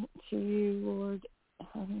in to you, Lord.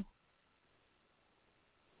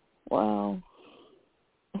 Wow.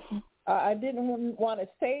 I didn't want to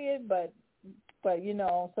say it, but you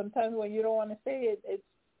know, sometimes when you don't want to say it,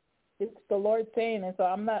 it's the Lord saying it. So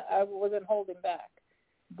I wasn't holding back.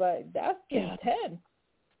 But that's intense.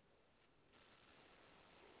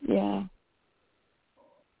 Yeah.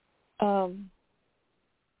 Yeah.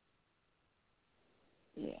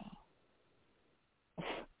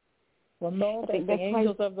 Well, know that the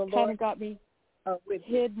angels of the Lord kind of got me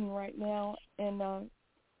hidden right now and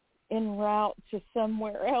en route to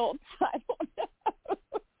somewhere else. I don't know.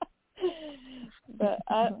 But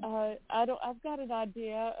I don't. I've got an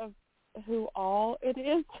idea of who all it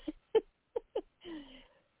is.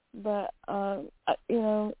 But you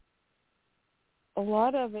know, a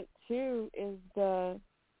lot of it too is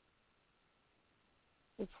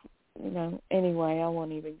you know, anyway, I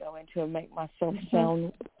won't even go into it, make myself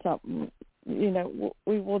sound something, you know,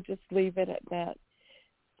 we will just leave it at that.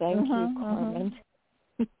 Thank you, Carmen.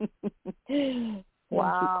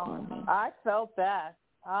 Wow. Thank you, Carmen. I felt that.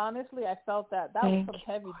 Honestly, I felt that. That was some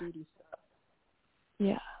heavy-duty stuff.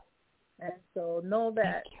 Yeah. And so know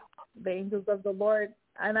that the angels of the Lord,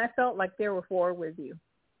 and I felt like they were four with you.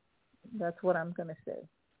 That's what I'm going to say.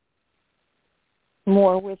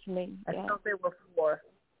 More with me. I felt they were four.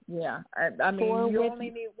 Yeah. I mean, you only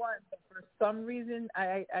need one. But for some reason,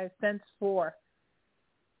 I sense four.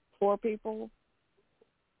 4 people?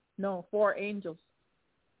 No, 4 angels.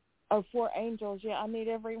 Oh, 4 angels. Yeah, I need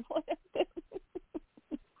every one of them.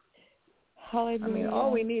 Hallelujah. I mean,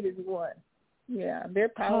 all we need is one. Yeah, they're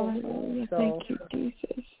powerful. Hallelujah. So, thank you,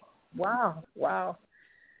 Jesus. Wow.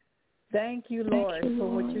 Thank you, Lord, for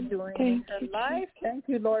what you're doing in her life. Thank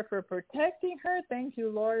you, Lord, for protecting her. Thank you,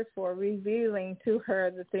 Lord, for revealing to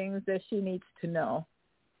her the things that she needs to know.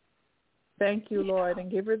 Thank you, Lord,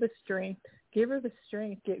 and give her the strength. Give her the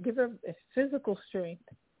strength. Give her a physical strength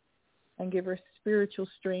and give her spiritual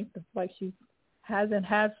strength like she hasn't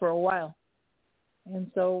had for a while.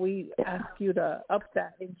 And so we ask you to up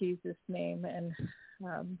that in Jesus' name and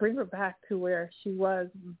bring her back to where she was,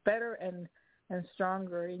 better and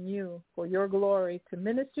stronger in you for your glory, to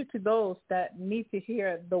minister to those that need to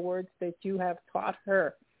hear the words that you have taught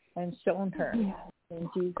her and shown her. In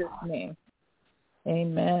Jesus' name.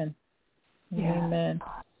 Amen. Amen.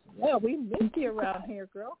 Yeah, we miss you around here,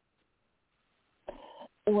 girl.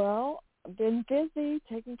 Well, I've been busy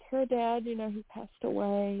taking care of Dad. You know, he passed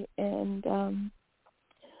away, and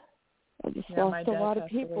I just lost a lot of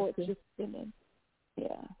people. It's just been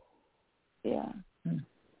Yeah.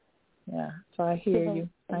 So I hear you.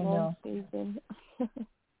 I know. Season.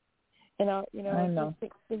 And I know.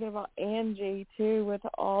 Just thinking about Angie too, with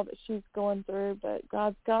all that she's going through, but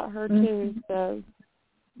God's got her too. So,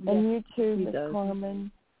 and you too, Miss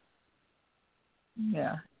Carmen.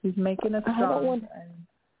 Yeah, He's making us strong.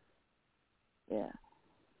 Yeah.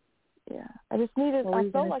 I just needed. I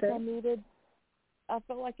felt like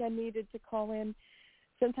I needed to call in.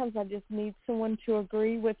 Sometimes I just need someone to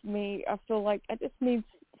agree with me. I feel like I just need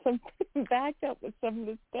some backup with some of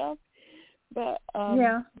the stuff. But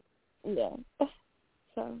yeah.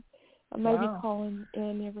 So I may be calling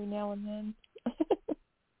in every now and then.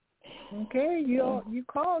 Okay, you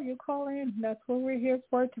call in. That's what we're here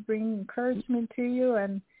for, to bring encouragement to you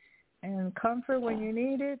and comfort when you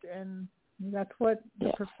need it, and that's what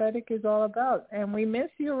the prophetic is all about. And we miss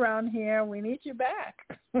you around here. We need you back.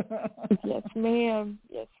 Yes, ma'am.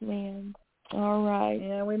 All right.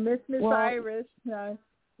 Yeah, we miss Miss Iris.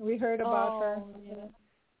 We heard about her.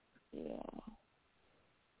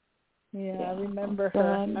 Yeah, I remember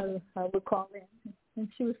her. I would call in, and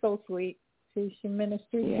she was so sweet. She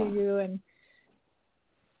ministered to you, and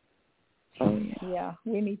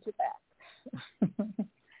we need you back.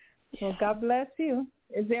 Well, God bless you.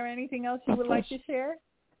 Is there anything else you would like to share?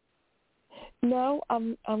 No,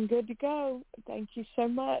 I'm good to go. Thank you so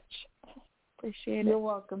much. Appreciate it. You're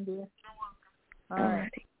welcome, dear. All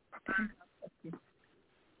right.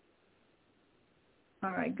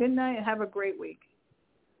 All right. Good night. Have a great week.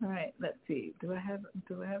 All right. Let's see. Do I have?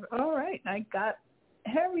 All right. I got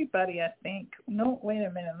everybody, I think. No, wait a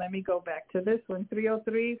minute. Let me go back to this one.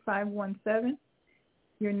 303-517.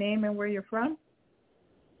 Your name and where you're from?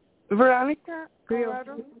 Veronica,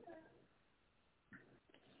 Colorado.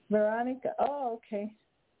 Veronica. Oh, okay.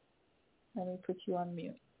 Let me put you on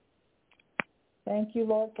mute. Thank you,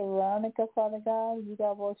 Lord, for Veronica, Father God.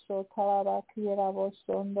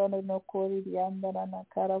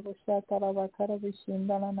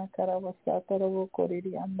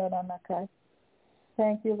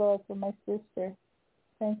 Thank you, Lord, for my sister.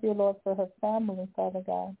 Thank you, Lord, for her family, Father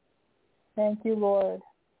God. Thank you, Lord,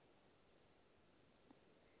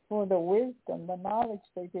 for the wisdom, the knowledge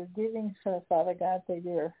that you're giving her, Father God, that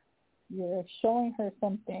you're showing her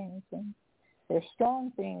some things, and they're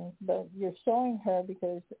strong things, but you're showing her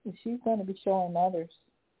because she's going to be showing others.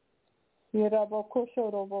 And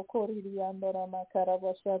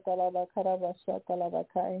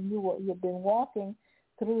you've been walking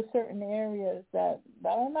through certain areas that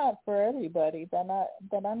are not for everybody, that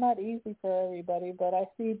are not easy for everybody. But I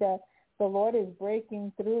see that the Lord is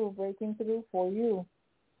breaking through for you,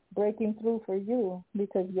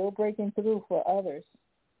 because you're breaking through for others.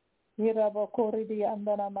 That's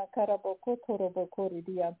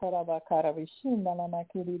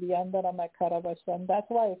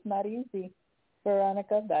why it's not easy,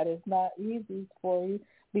 Veronica. That is not easy for you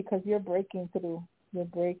because you're breaking through. You're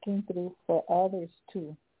breaking through for others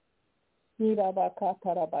too.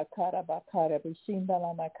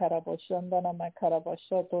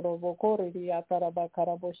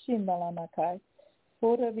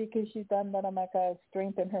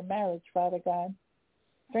 Strengthen her marriage, Father God.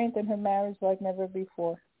 Strengthen her marriage like never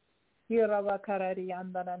before.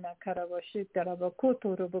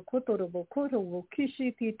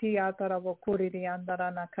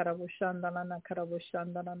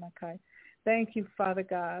 Thank you, Father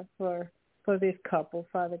God, for this couple,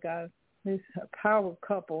 Father God, this power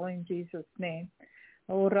couple in Jesus' name.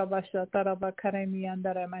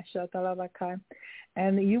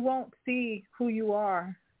 And you won't see who you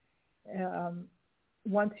are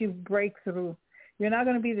once you break through. You're not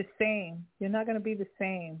going to be the same. You're not going to be the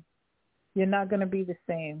same. You're not going to be the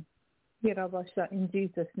same. In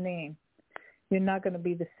Jesus' name. You're not going to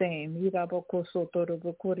be the same.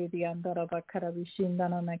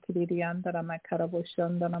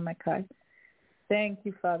 Thank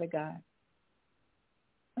you, Father God.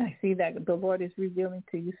 I see that the Lord is revealing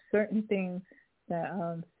to you certain things,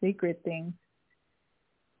 that secret things.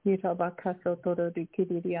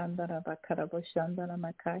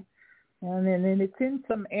 And then it's in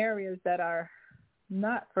some areas that are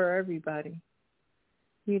not for everybody.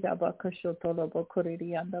 But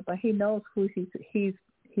he knows who he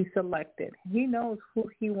selected. He knows who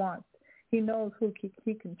he wants. He knows who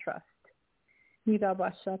he can trust. And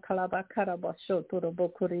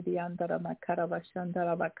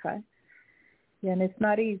it's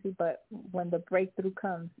not easy, but when the breakthrough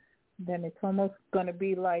comes, then it's almost going to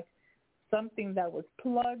be like something that was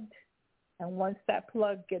plugged. And once that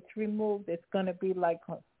plug gets removed, it's going to be like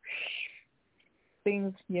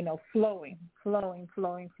things, flowing.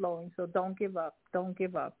 So don't give up. Don't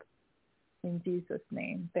give up. In Jesus'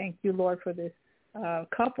 name. Thank you, Lord, for this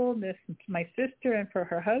couple, my sister, and for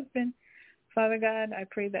her husband. Father God, I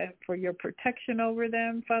pray that for your protection over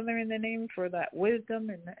them, Father, in the name, for that wisdom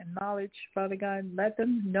and knowledge, Father God. Let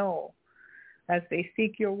them know as they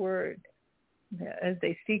seek your word, as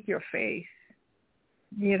they seek your face.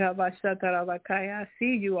 I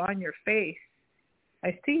see you on your face.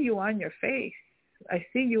 I see you on your face. I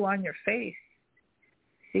see you on your face,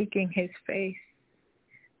 seeking his face.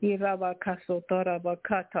 This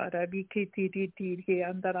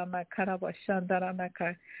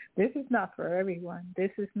is not for everyone.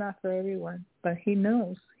 This is not for everyone. But he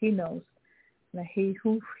knows that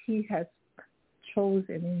who he has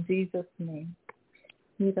chosen in Jesus' name.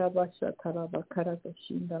 In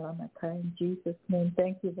Jesus' name.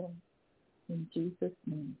 Thank you, Lord. In Jesus'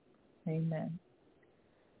 name. Amen.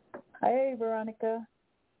 Hey, Veronica.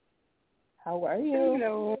 How are you?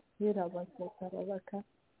 Hello.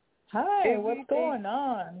 Hi, what's going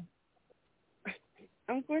on?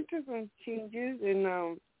 I'm going through some changes, and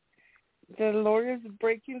the Lord is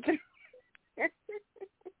breaking through.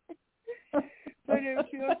 But it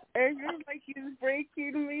feels like he's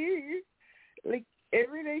breaking me. Like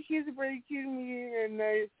every day he's breaking me, and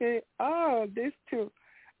I say, this too.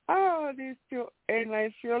 And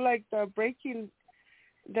I feel like the breaking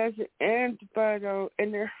doesn't end, but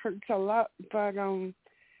and it hurts a lot, but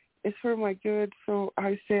it's for my good. So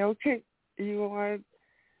I say, okay, I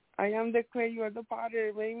am the clay, you are the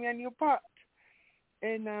potter, make me a new pot.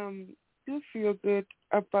 And do feel good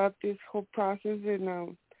about this whole process,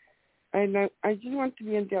 and I just want to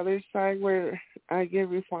be on the other side where I get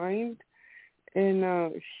refined,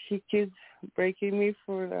 and she keeps breaking me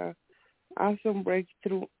for the awesome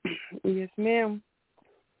breakthrough. Yes, ma'am.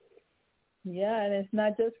 Yeah, and it's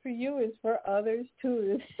not just for you, it's for others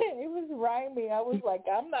too. It was rhyming. I was like,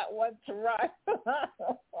 I'm not one to rhyme.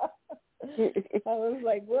 I was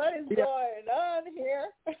like, what is going on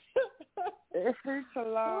here? It hurts a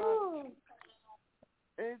lot.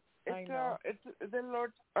 It's the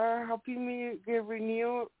Lord helping me get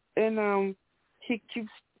renewed, and he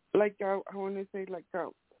keeps, like, I want to say, like,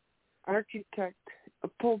 architect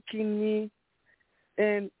poking me.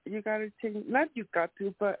 And you got to change, not you got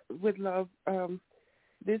to, but with love,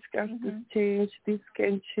 this got to change, this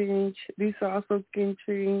can change, this also can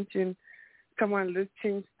change, and come on, let's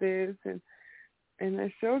change this. And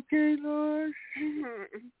I said, okay, Lord.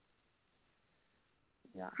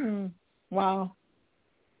 Yeah. Wow.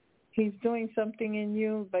 He's doing something in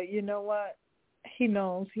you, but you know what? He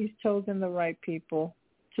knows. He's chosen the right people.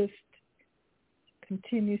 Just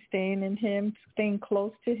continue staying in him, staying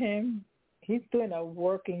close to him. He's doing a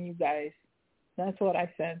work in you guys. That's what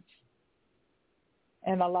I sense.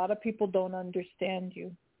 And a lot of people don't understand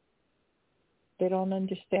you. They don't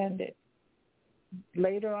understand it.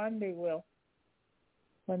 Later on they will.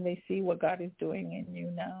 When they see what God is doing in you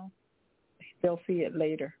now, they'll see it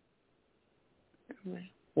later.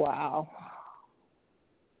 Wow.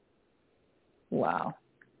 Wow.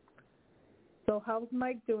 So how's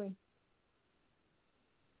Mike doing?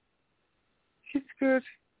 He's good.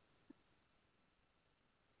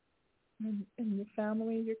 And your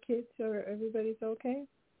family, your kids, or everybody's okay?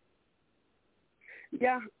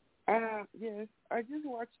 Yeah. Yes. I just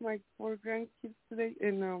watched my 4 grandkids today,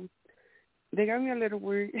 and they got me a little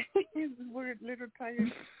worried. We're a little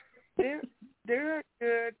tired. They're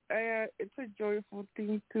good. It's a joyful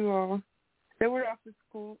thing to. They were off of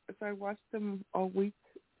school, so I watched them all week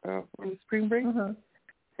from spring break.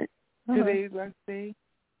 Today is last day,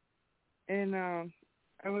 and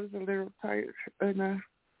I was a little tired, and I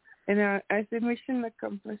said mission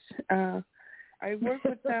accomplished. I work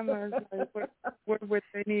with them as I work with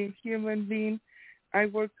any human being. I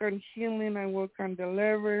work on healing. I work on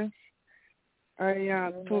deliverance.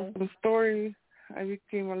 I told some stories. I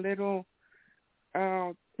became a little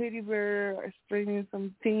teddy bear, explaining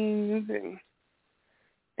some things,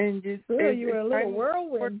 and just. Really, you were a little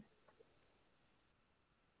whirlwind.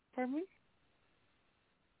 Pardon me?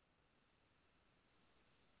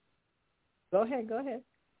 Go ahead.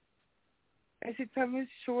 I said time is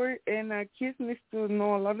short, and kids need to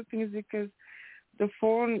know a lot of things because the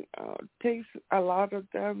phone takes a lot of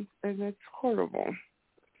them, and it's horrible.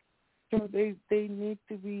 So they need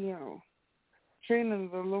to be trained in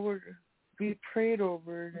the Lord, be prayed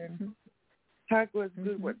over, and talk what's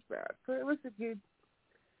good, what's bad. So it was a good,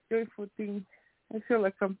 joyful thing. I feel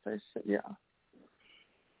accomplished, yeah.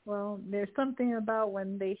 Well, there's something about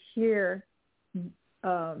when they hear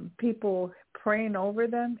people praying over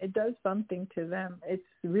them, it does something to them. It's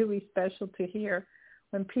really special to hear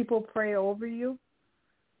when people pray over you,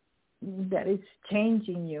 that it's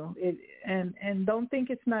changing you. And don't think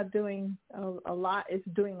it's not doing a lot. It's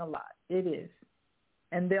doing a lot. It is.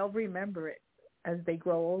 And they'll remember it as they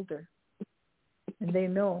grow older. And they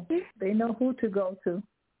know who to go to.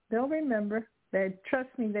 They'll remember.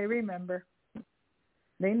 Trust me, they remember.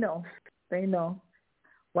 They know.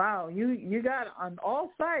 Wow, you got on all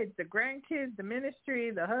sides, the grandkids, the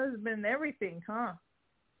ministry, the husband, everything, huh?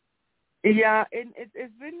 Yeah, and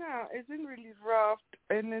it's been really rough,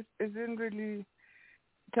 and it's been really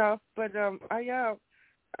tough. But I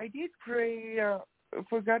did pray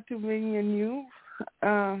for God to bring a new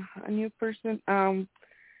person.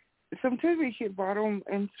 Sometimes we hit bottom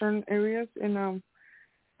in certain areas, and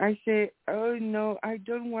I say, oh no, I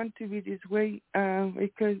don't want to be this way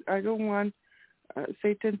because I don't want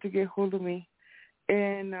Satan to get hold of me,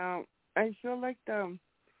 and I feel like I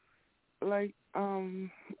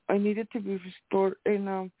needed to be restored,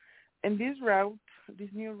 and this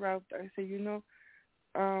new route, I say,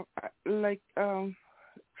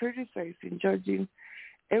 criticizing, judging,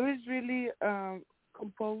 it was really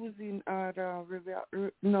composing a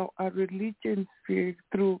religion spirit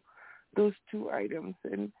through those 2 items,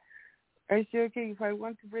 and I say, okay, if I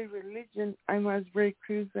want to break religion, I must break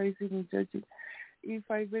criticizing and judging.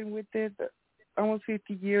 If I've been with it almost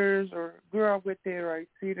 50 years or grew up with it, or I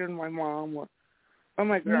see it in my mom or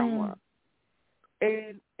my grandma.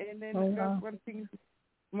 And then that's one thing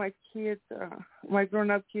my kids, my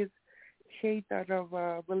grown-up kids hate out of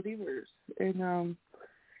believers. And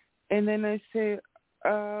then I say,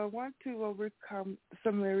 I want to overcome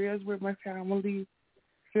some areas where my family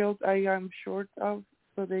feels I am short of,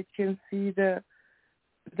 so they can see the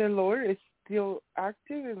Lord is still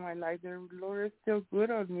active in my life. The Lord is still good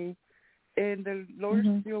on me, and the Lord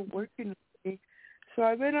is still working on me. So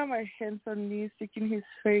I've been on my hands and knees seeking His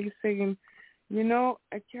face, saying, I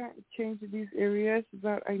can't change these areas,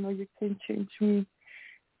 but I know you can change me.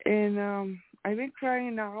 And I've been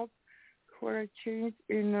crying out for a change,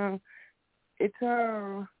 and it's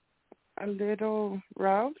a little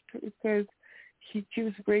rough because He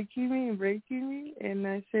keeps breaking me, and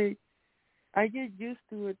I say, I get used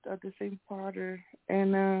to it at the same potter,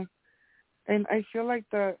 and I feel like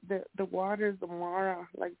the water, the Mara,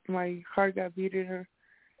 like my heart got beaten her,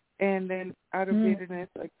 and then out of bitterness,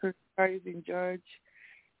 I criticize and judge,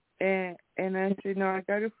 and I say, no, I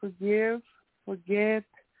gotta forgive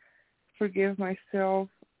myself,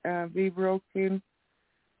 be broken,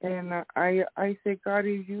 and I say, God,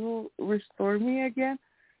 if you restore me again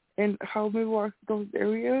and help me walk those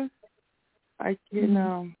areas, I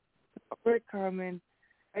can overcome. And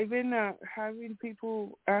I've been having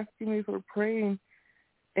people asking me for praying,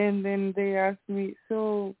 and then they ask me,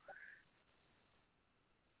 so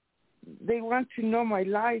they want to know my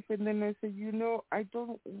life, and then I said, I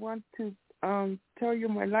don't want to tell you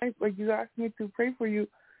my life, but you asked me to pray for you.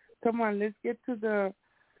 Come on, let's get to the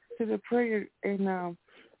prayer. And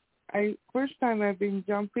first time I've been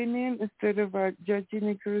jumping in instead of judging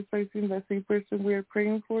and criticizing the same person we are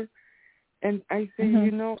praying for. And I say,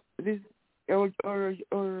 this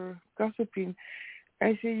or gossiping.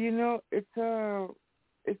 I say, it's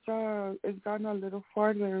gone a little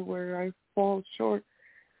farther where I fall short.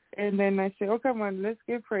 And then I say, oh, come on, let's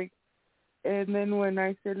get prayed. And then when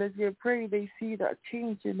I say, let's get prayed, they see that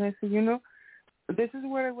change. And I say, this is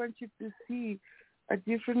what I want you to see, a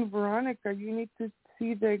different Veronica. You need to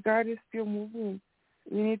see that God is still moving.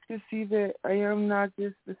 You need to see that I am not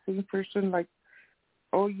just the same person, like,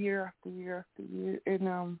 year after year after year.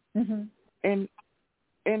 And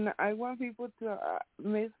and I want people to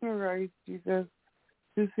mesmerize Jesus,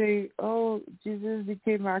 to say, oh, Jesus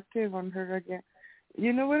became active on her again.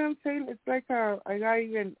 You know what I'm saying? It's like I got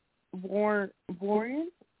even boring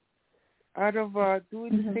out of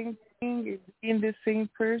doing the same thing and being the same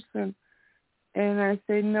person. And I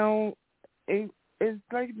say, no, it's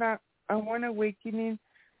like that. I want awakening,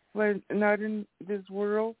 but not in this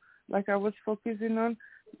world like I was focusing on,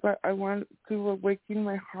 but I want to awaken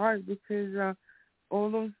my heart, because all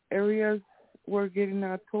those areas were getting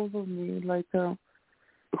a hold of me, like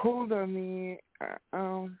hold on me,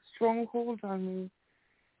 strong hold on me.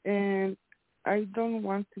 And I don't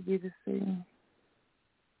want to be the same.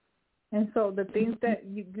 And so the things that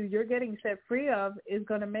you're getting set free of is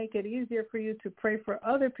going to make it easier for you to pray for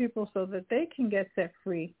other people so that they can get set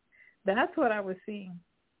free. That's what I was seeing.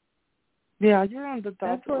 Yeah, you're on the top.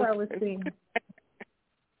 That's what I was seeing.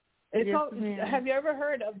 Yes, have you ever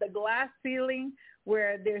heard of the glass ceiling,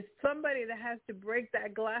 where there's somebody that has to break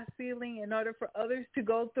that glass ceiling in order for others to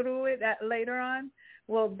go through it later on?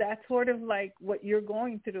 Well, that's sort of like what you're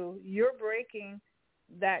going through. You're breaking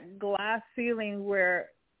that glass ceiling where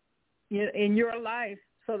in your life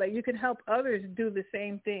so that you can help others do the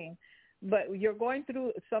same thing. But you're going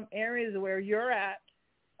through some areas where you're at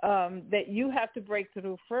that you have to break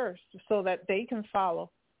through first so that they can follow.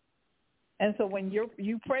 And so when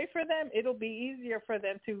you pray for them, it'll be easier for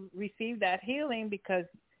them to receive that healing because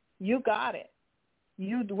you got it.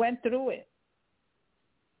 You went through it.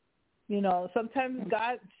 Sometimes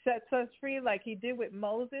God sets us free like he did with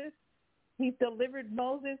Moses. He delivered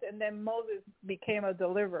Moses, and then Moses became a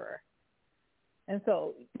deliverer. And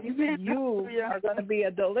so you are going to be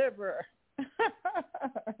a deliverer.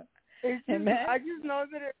 Amen. I just know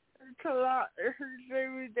that it hurts a lot. It hurts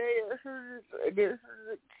every day. It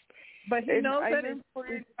hurts. But he knows that it's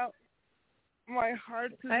pouring out my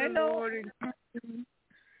heart to the Lord.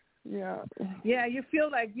 Yeah. Yeah, you feel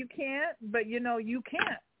like you can't, but you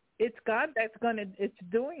can't. It's God that's it's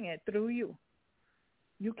doing it through you.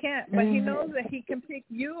 You can't, but he knows that he can pick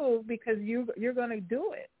you because you're going to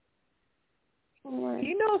do it. Right.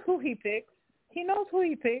 He knows who he picks. He knows who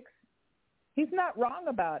he picks. He's not wrong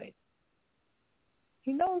about it.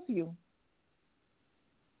 He knows you.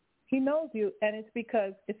 He knows you, and it's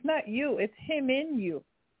because it's not you. It's him in you.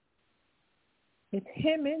 It's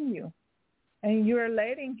him in you. And you're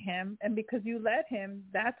letting him, and because you let him,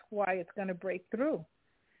 that's why it's going to break through.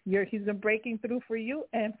 He's been breaking through for you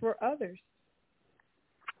and for others.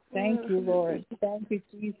 Thank you, Lord. Thank you,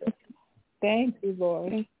 Jesus. Thank you,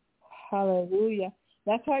 Lord. Hallelujah.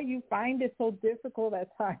 That's why you find it so difficult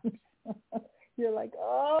at times. You're like,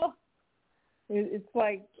 oh. It's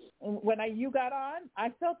like when you got on, I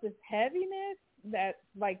felt this heaviness that,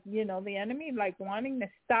 like, the enemy, like, wanting to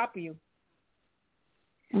stop you.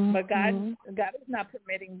 Mm-hmm. But God is not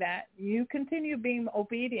permitting that. You continue being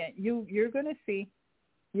obedient. You're going to see.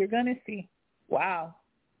 You're going to see. Wow.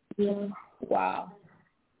 Yeah. Wow.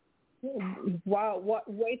 Wow.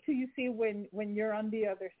 Wait till you see when you're on the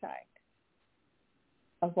other side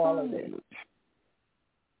of all of this.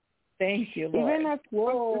 Thank you, Lord. Even as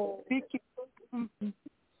speaking,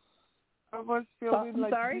 I was feeling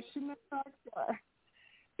like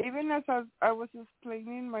even as I was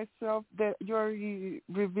explaining myself that you already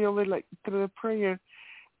revealed it, like through the prayer,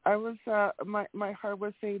 I was my heart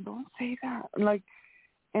was saying, don't say that, like,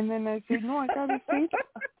 and then I said, no, I gotta say that.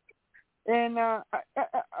 And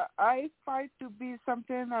I fight to be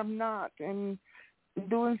something I'm not, and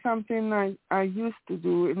doing something I used to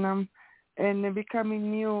do, and becoming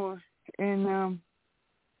new,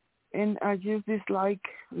 and I just dislike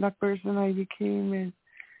that person I became,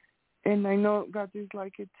 and I know God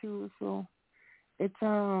dislikes it too. So it's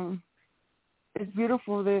it's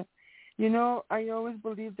beautiful that, you know, I always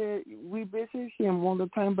believe that we visit him all the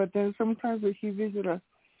time, but then sometimes when he visits us,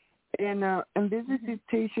 and this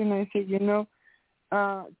visitation, I say, you know,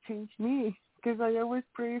 change me, because I always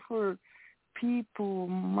pray for people,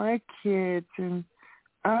 my kids, and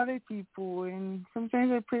other people, and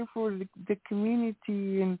sometimes I pray for the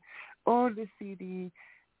community and or the city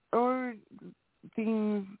or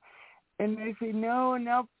things, and I say no, and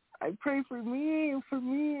now I pray for me,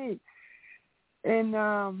 and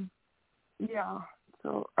yeah.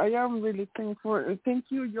 So I am really thankful. Thank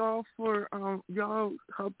you, y'all, for y'all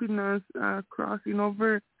helping us crossing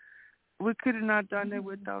over. We could have not done it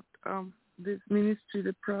without this ministry,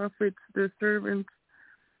 the prophets, the servants,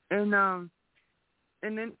 and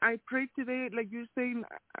then I prayed today, like you're saying.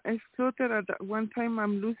 I thought that at one time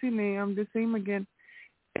I'm losing it, I'm the same again,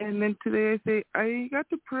 and then today I say I got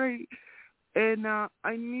to pray, and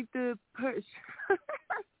I need to push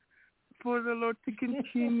for the Lord to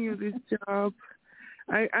continue this job.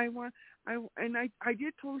 I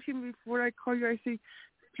did told him before I call you, I say,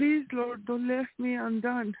 please, Lord, don't let me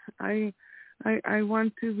undone. I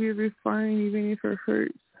want to be refined even if it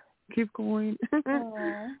hurts. Keep going.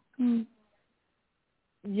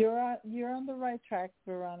 You're on the right track,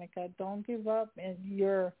 Veronica. Don't give up, and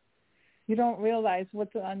you don't realize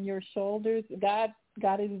what's on your shoulders. God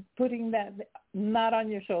is putting that not on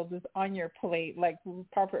your shoulders, on your plate, like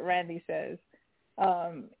Prophet Randy says.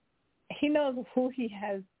 He knows who he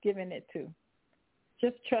has given it to.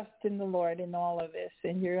 Just trust in the Lord in all of this,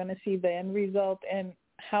 and you're going to see the end result and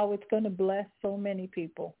how it's going to bless so many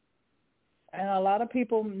people. And a lot of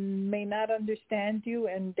people may not understand you,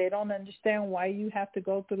 and they don't understand why you have to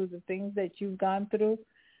go through the things that you've gone through,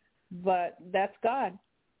 but that's God.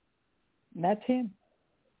 That's him.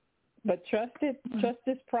 But trust it. Trust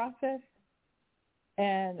this process.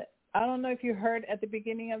 And I don't know if you heard at the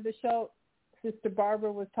beginning of the show, Sister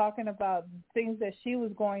Barbara was talking about things that she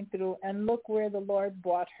was going through, and look where the Lord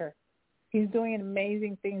brought her. He's doing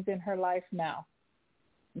amazing things in her life now.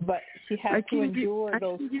 But she has to endure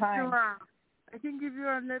those times. I can give you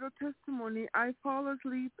a little testimony. I fall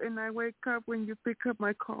asleep and I wake up when you pick up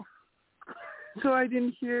my call. So I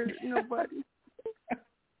didn't hear nobody.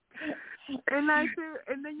 And then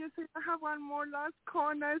you say, I have one more last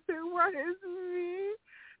call, and I say, what is me?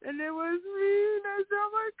 And it was me, and I said,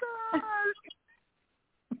 oh my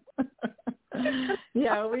God.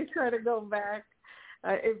 Yeah, I always try to go back.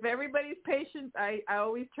 If everybody's patient, I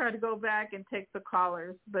always try to go back and take the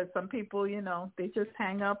callers. But some people, they just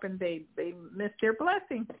hang up and they miss their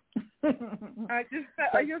blessing. I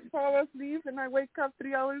just fall asleep and I wake up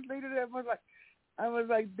 3 hours later and I was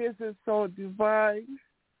like, this is so divine.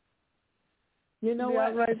 You know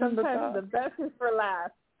what? Sometimes the best is for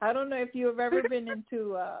last. I don't know if you have ever been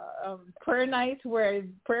into prayer nights where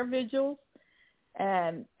prayer vigils,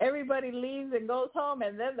 and everybody leaves and goes home,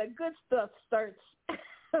 and then the good stuff starts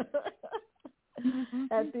at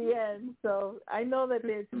the end. So I know that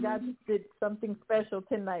God did something special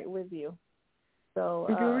tonight with you. So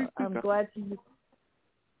I'm glad you.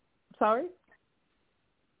 Sorry?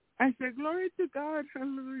 I said, glory to God.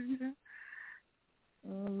 Hallelujah.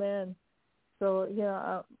 Amen. So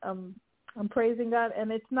I'm praising God,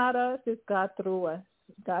 and it's not us; it's God through us.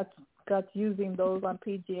 God's using those on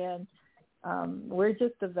PGN. We're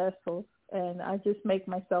just the vessels, and I just make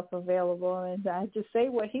myself available, and I just say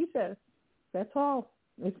what he says. That's all.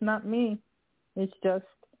 It's not me. It's just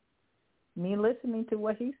me listening to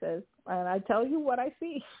what he says, and I tell you what I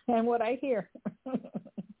see and what I hear.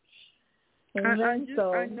 Amen.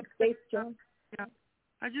 So stay strong. Yeah.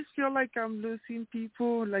 I just feel like I'm losing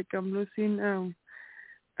people, like I'm losing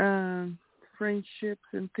friendships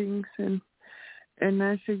and things, and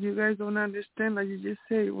I say, you guys don't understand, like you just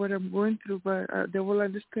say, what I'm going through, but they will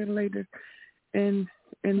understand later. And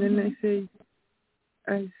then I say,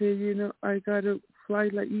 I gotta fly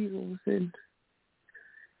like eagles, and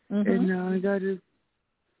I gotta,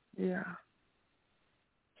 yeah.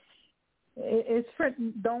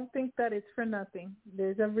 Don't think that it's for nothing.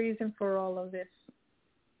 There's a reason for all of this.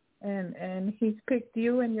 And he's picked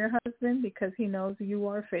you and your husband because he knows you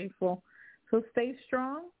are faithful. So stay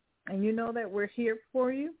strong, and you know that we're here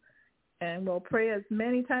for you, and we'll pray as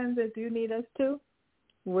many times as you need us to.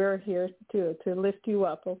 We're here to lift you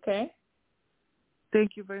up, okay?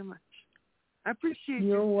 Thank you very much. I appreciate you.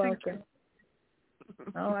 You're welcome.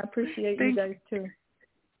 I appreciate you guys too.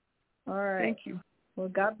 All right. Thank you. Well,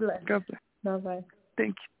 God bless. God bless. Bye-bye.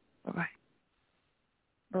 Thank you. Bye-bye.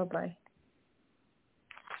 Bye-bye.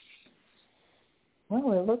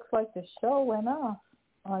 Well, it looks like the show went off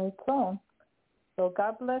on its own. So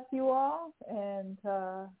God bless you all, and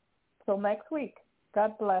till next week.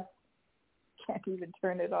 God bless. can't even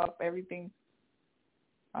turn it off. Everything.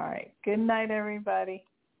 All right. Good night, everybody.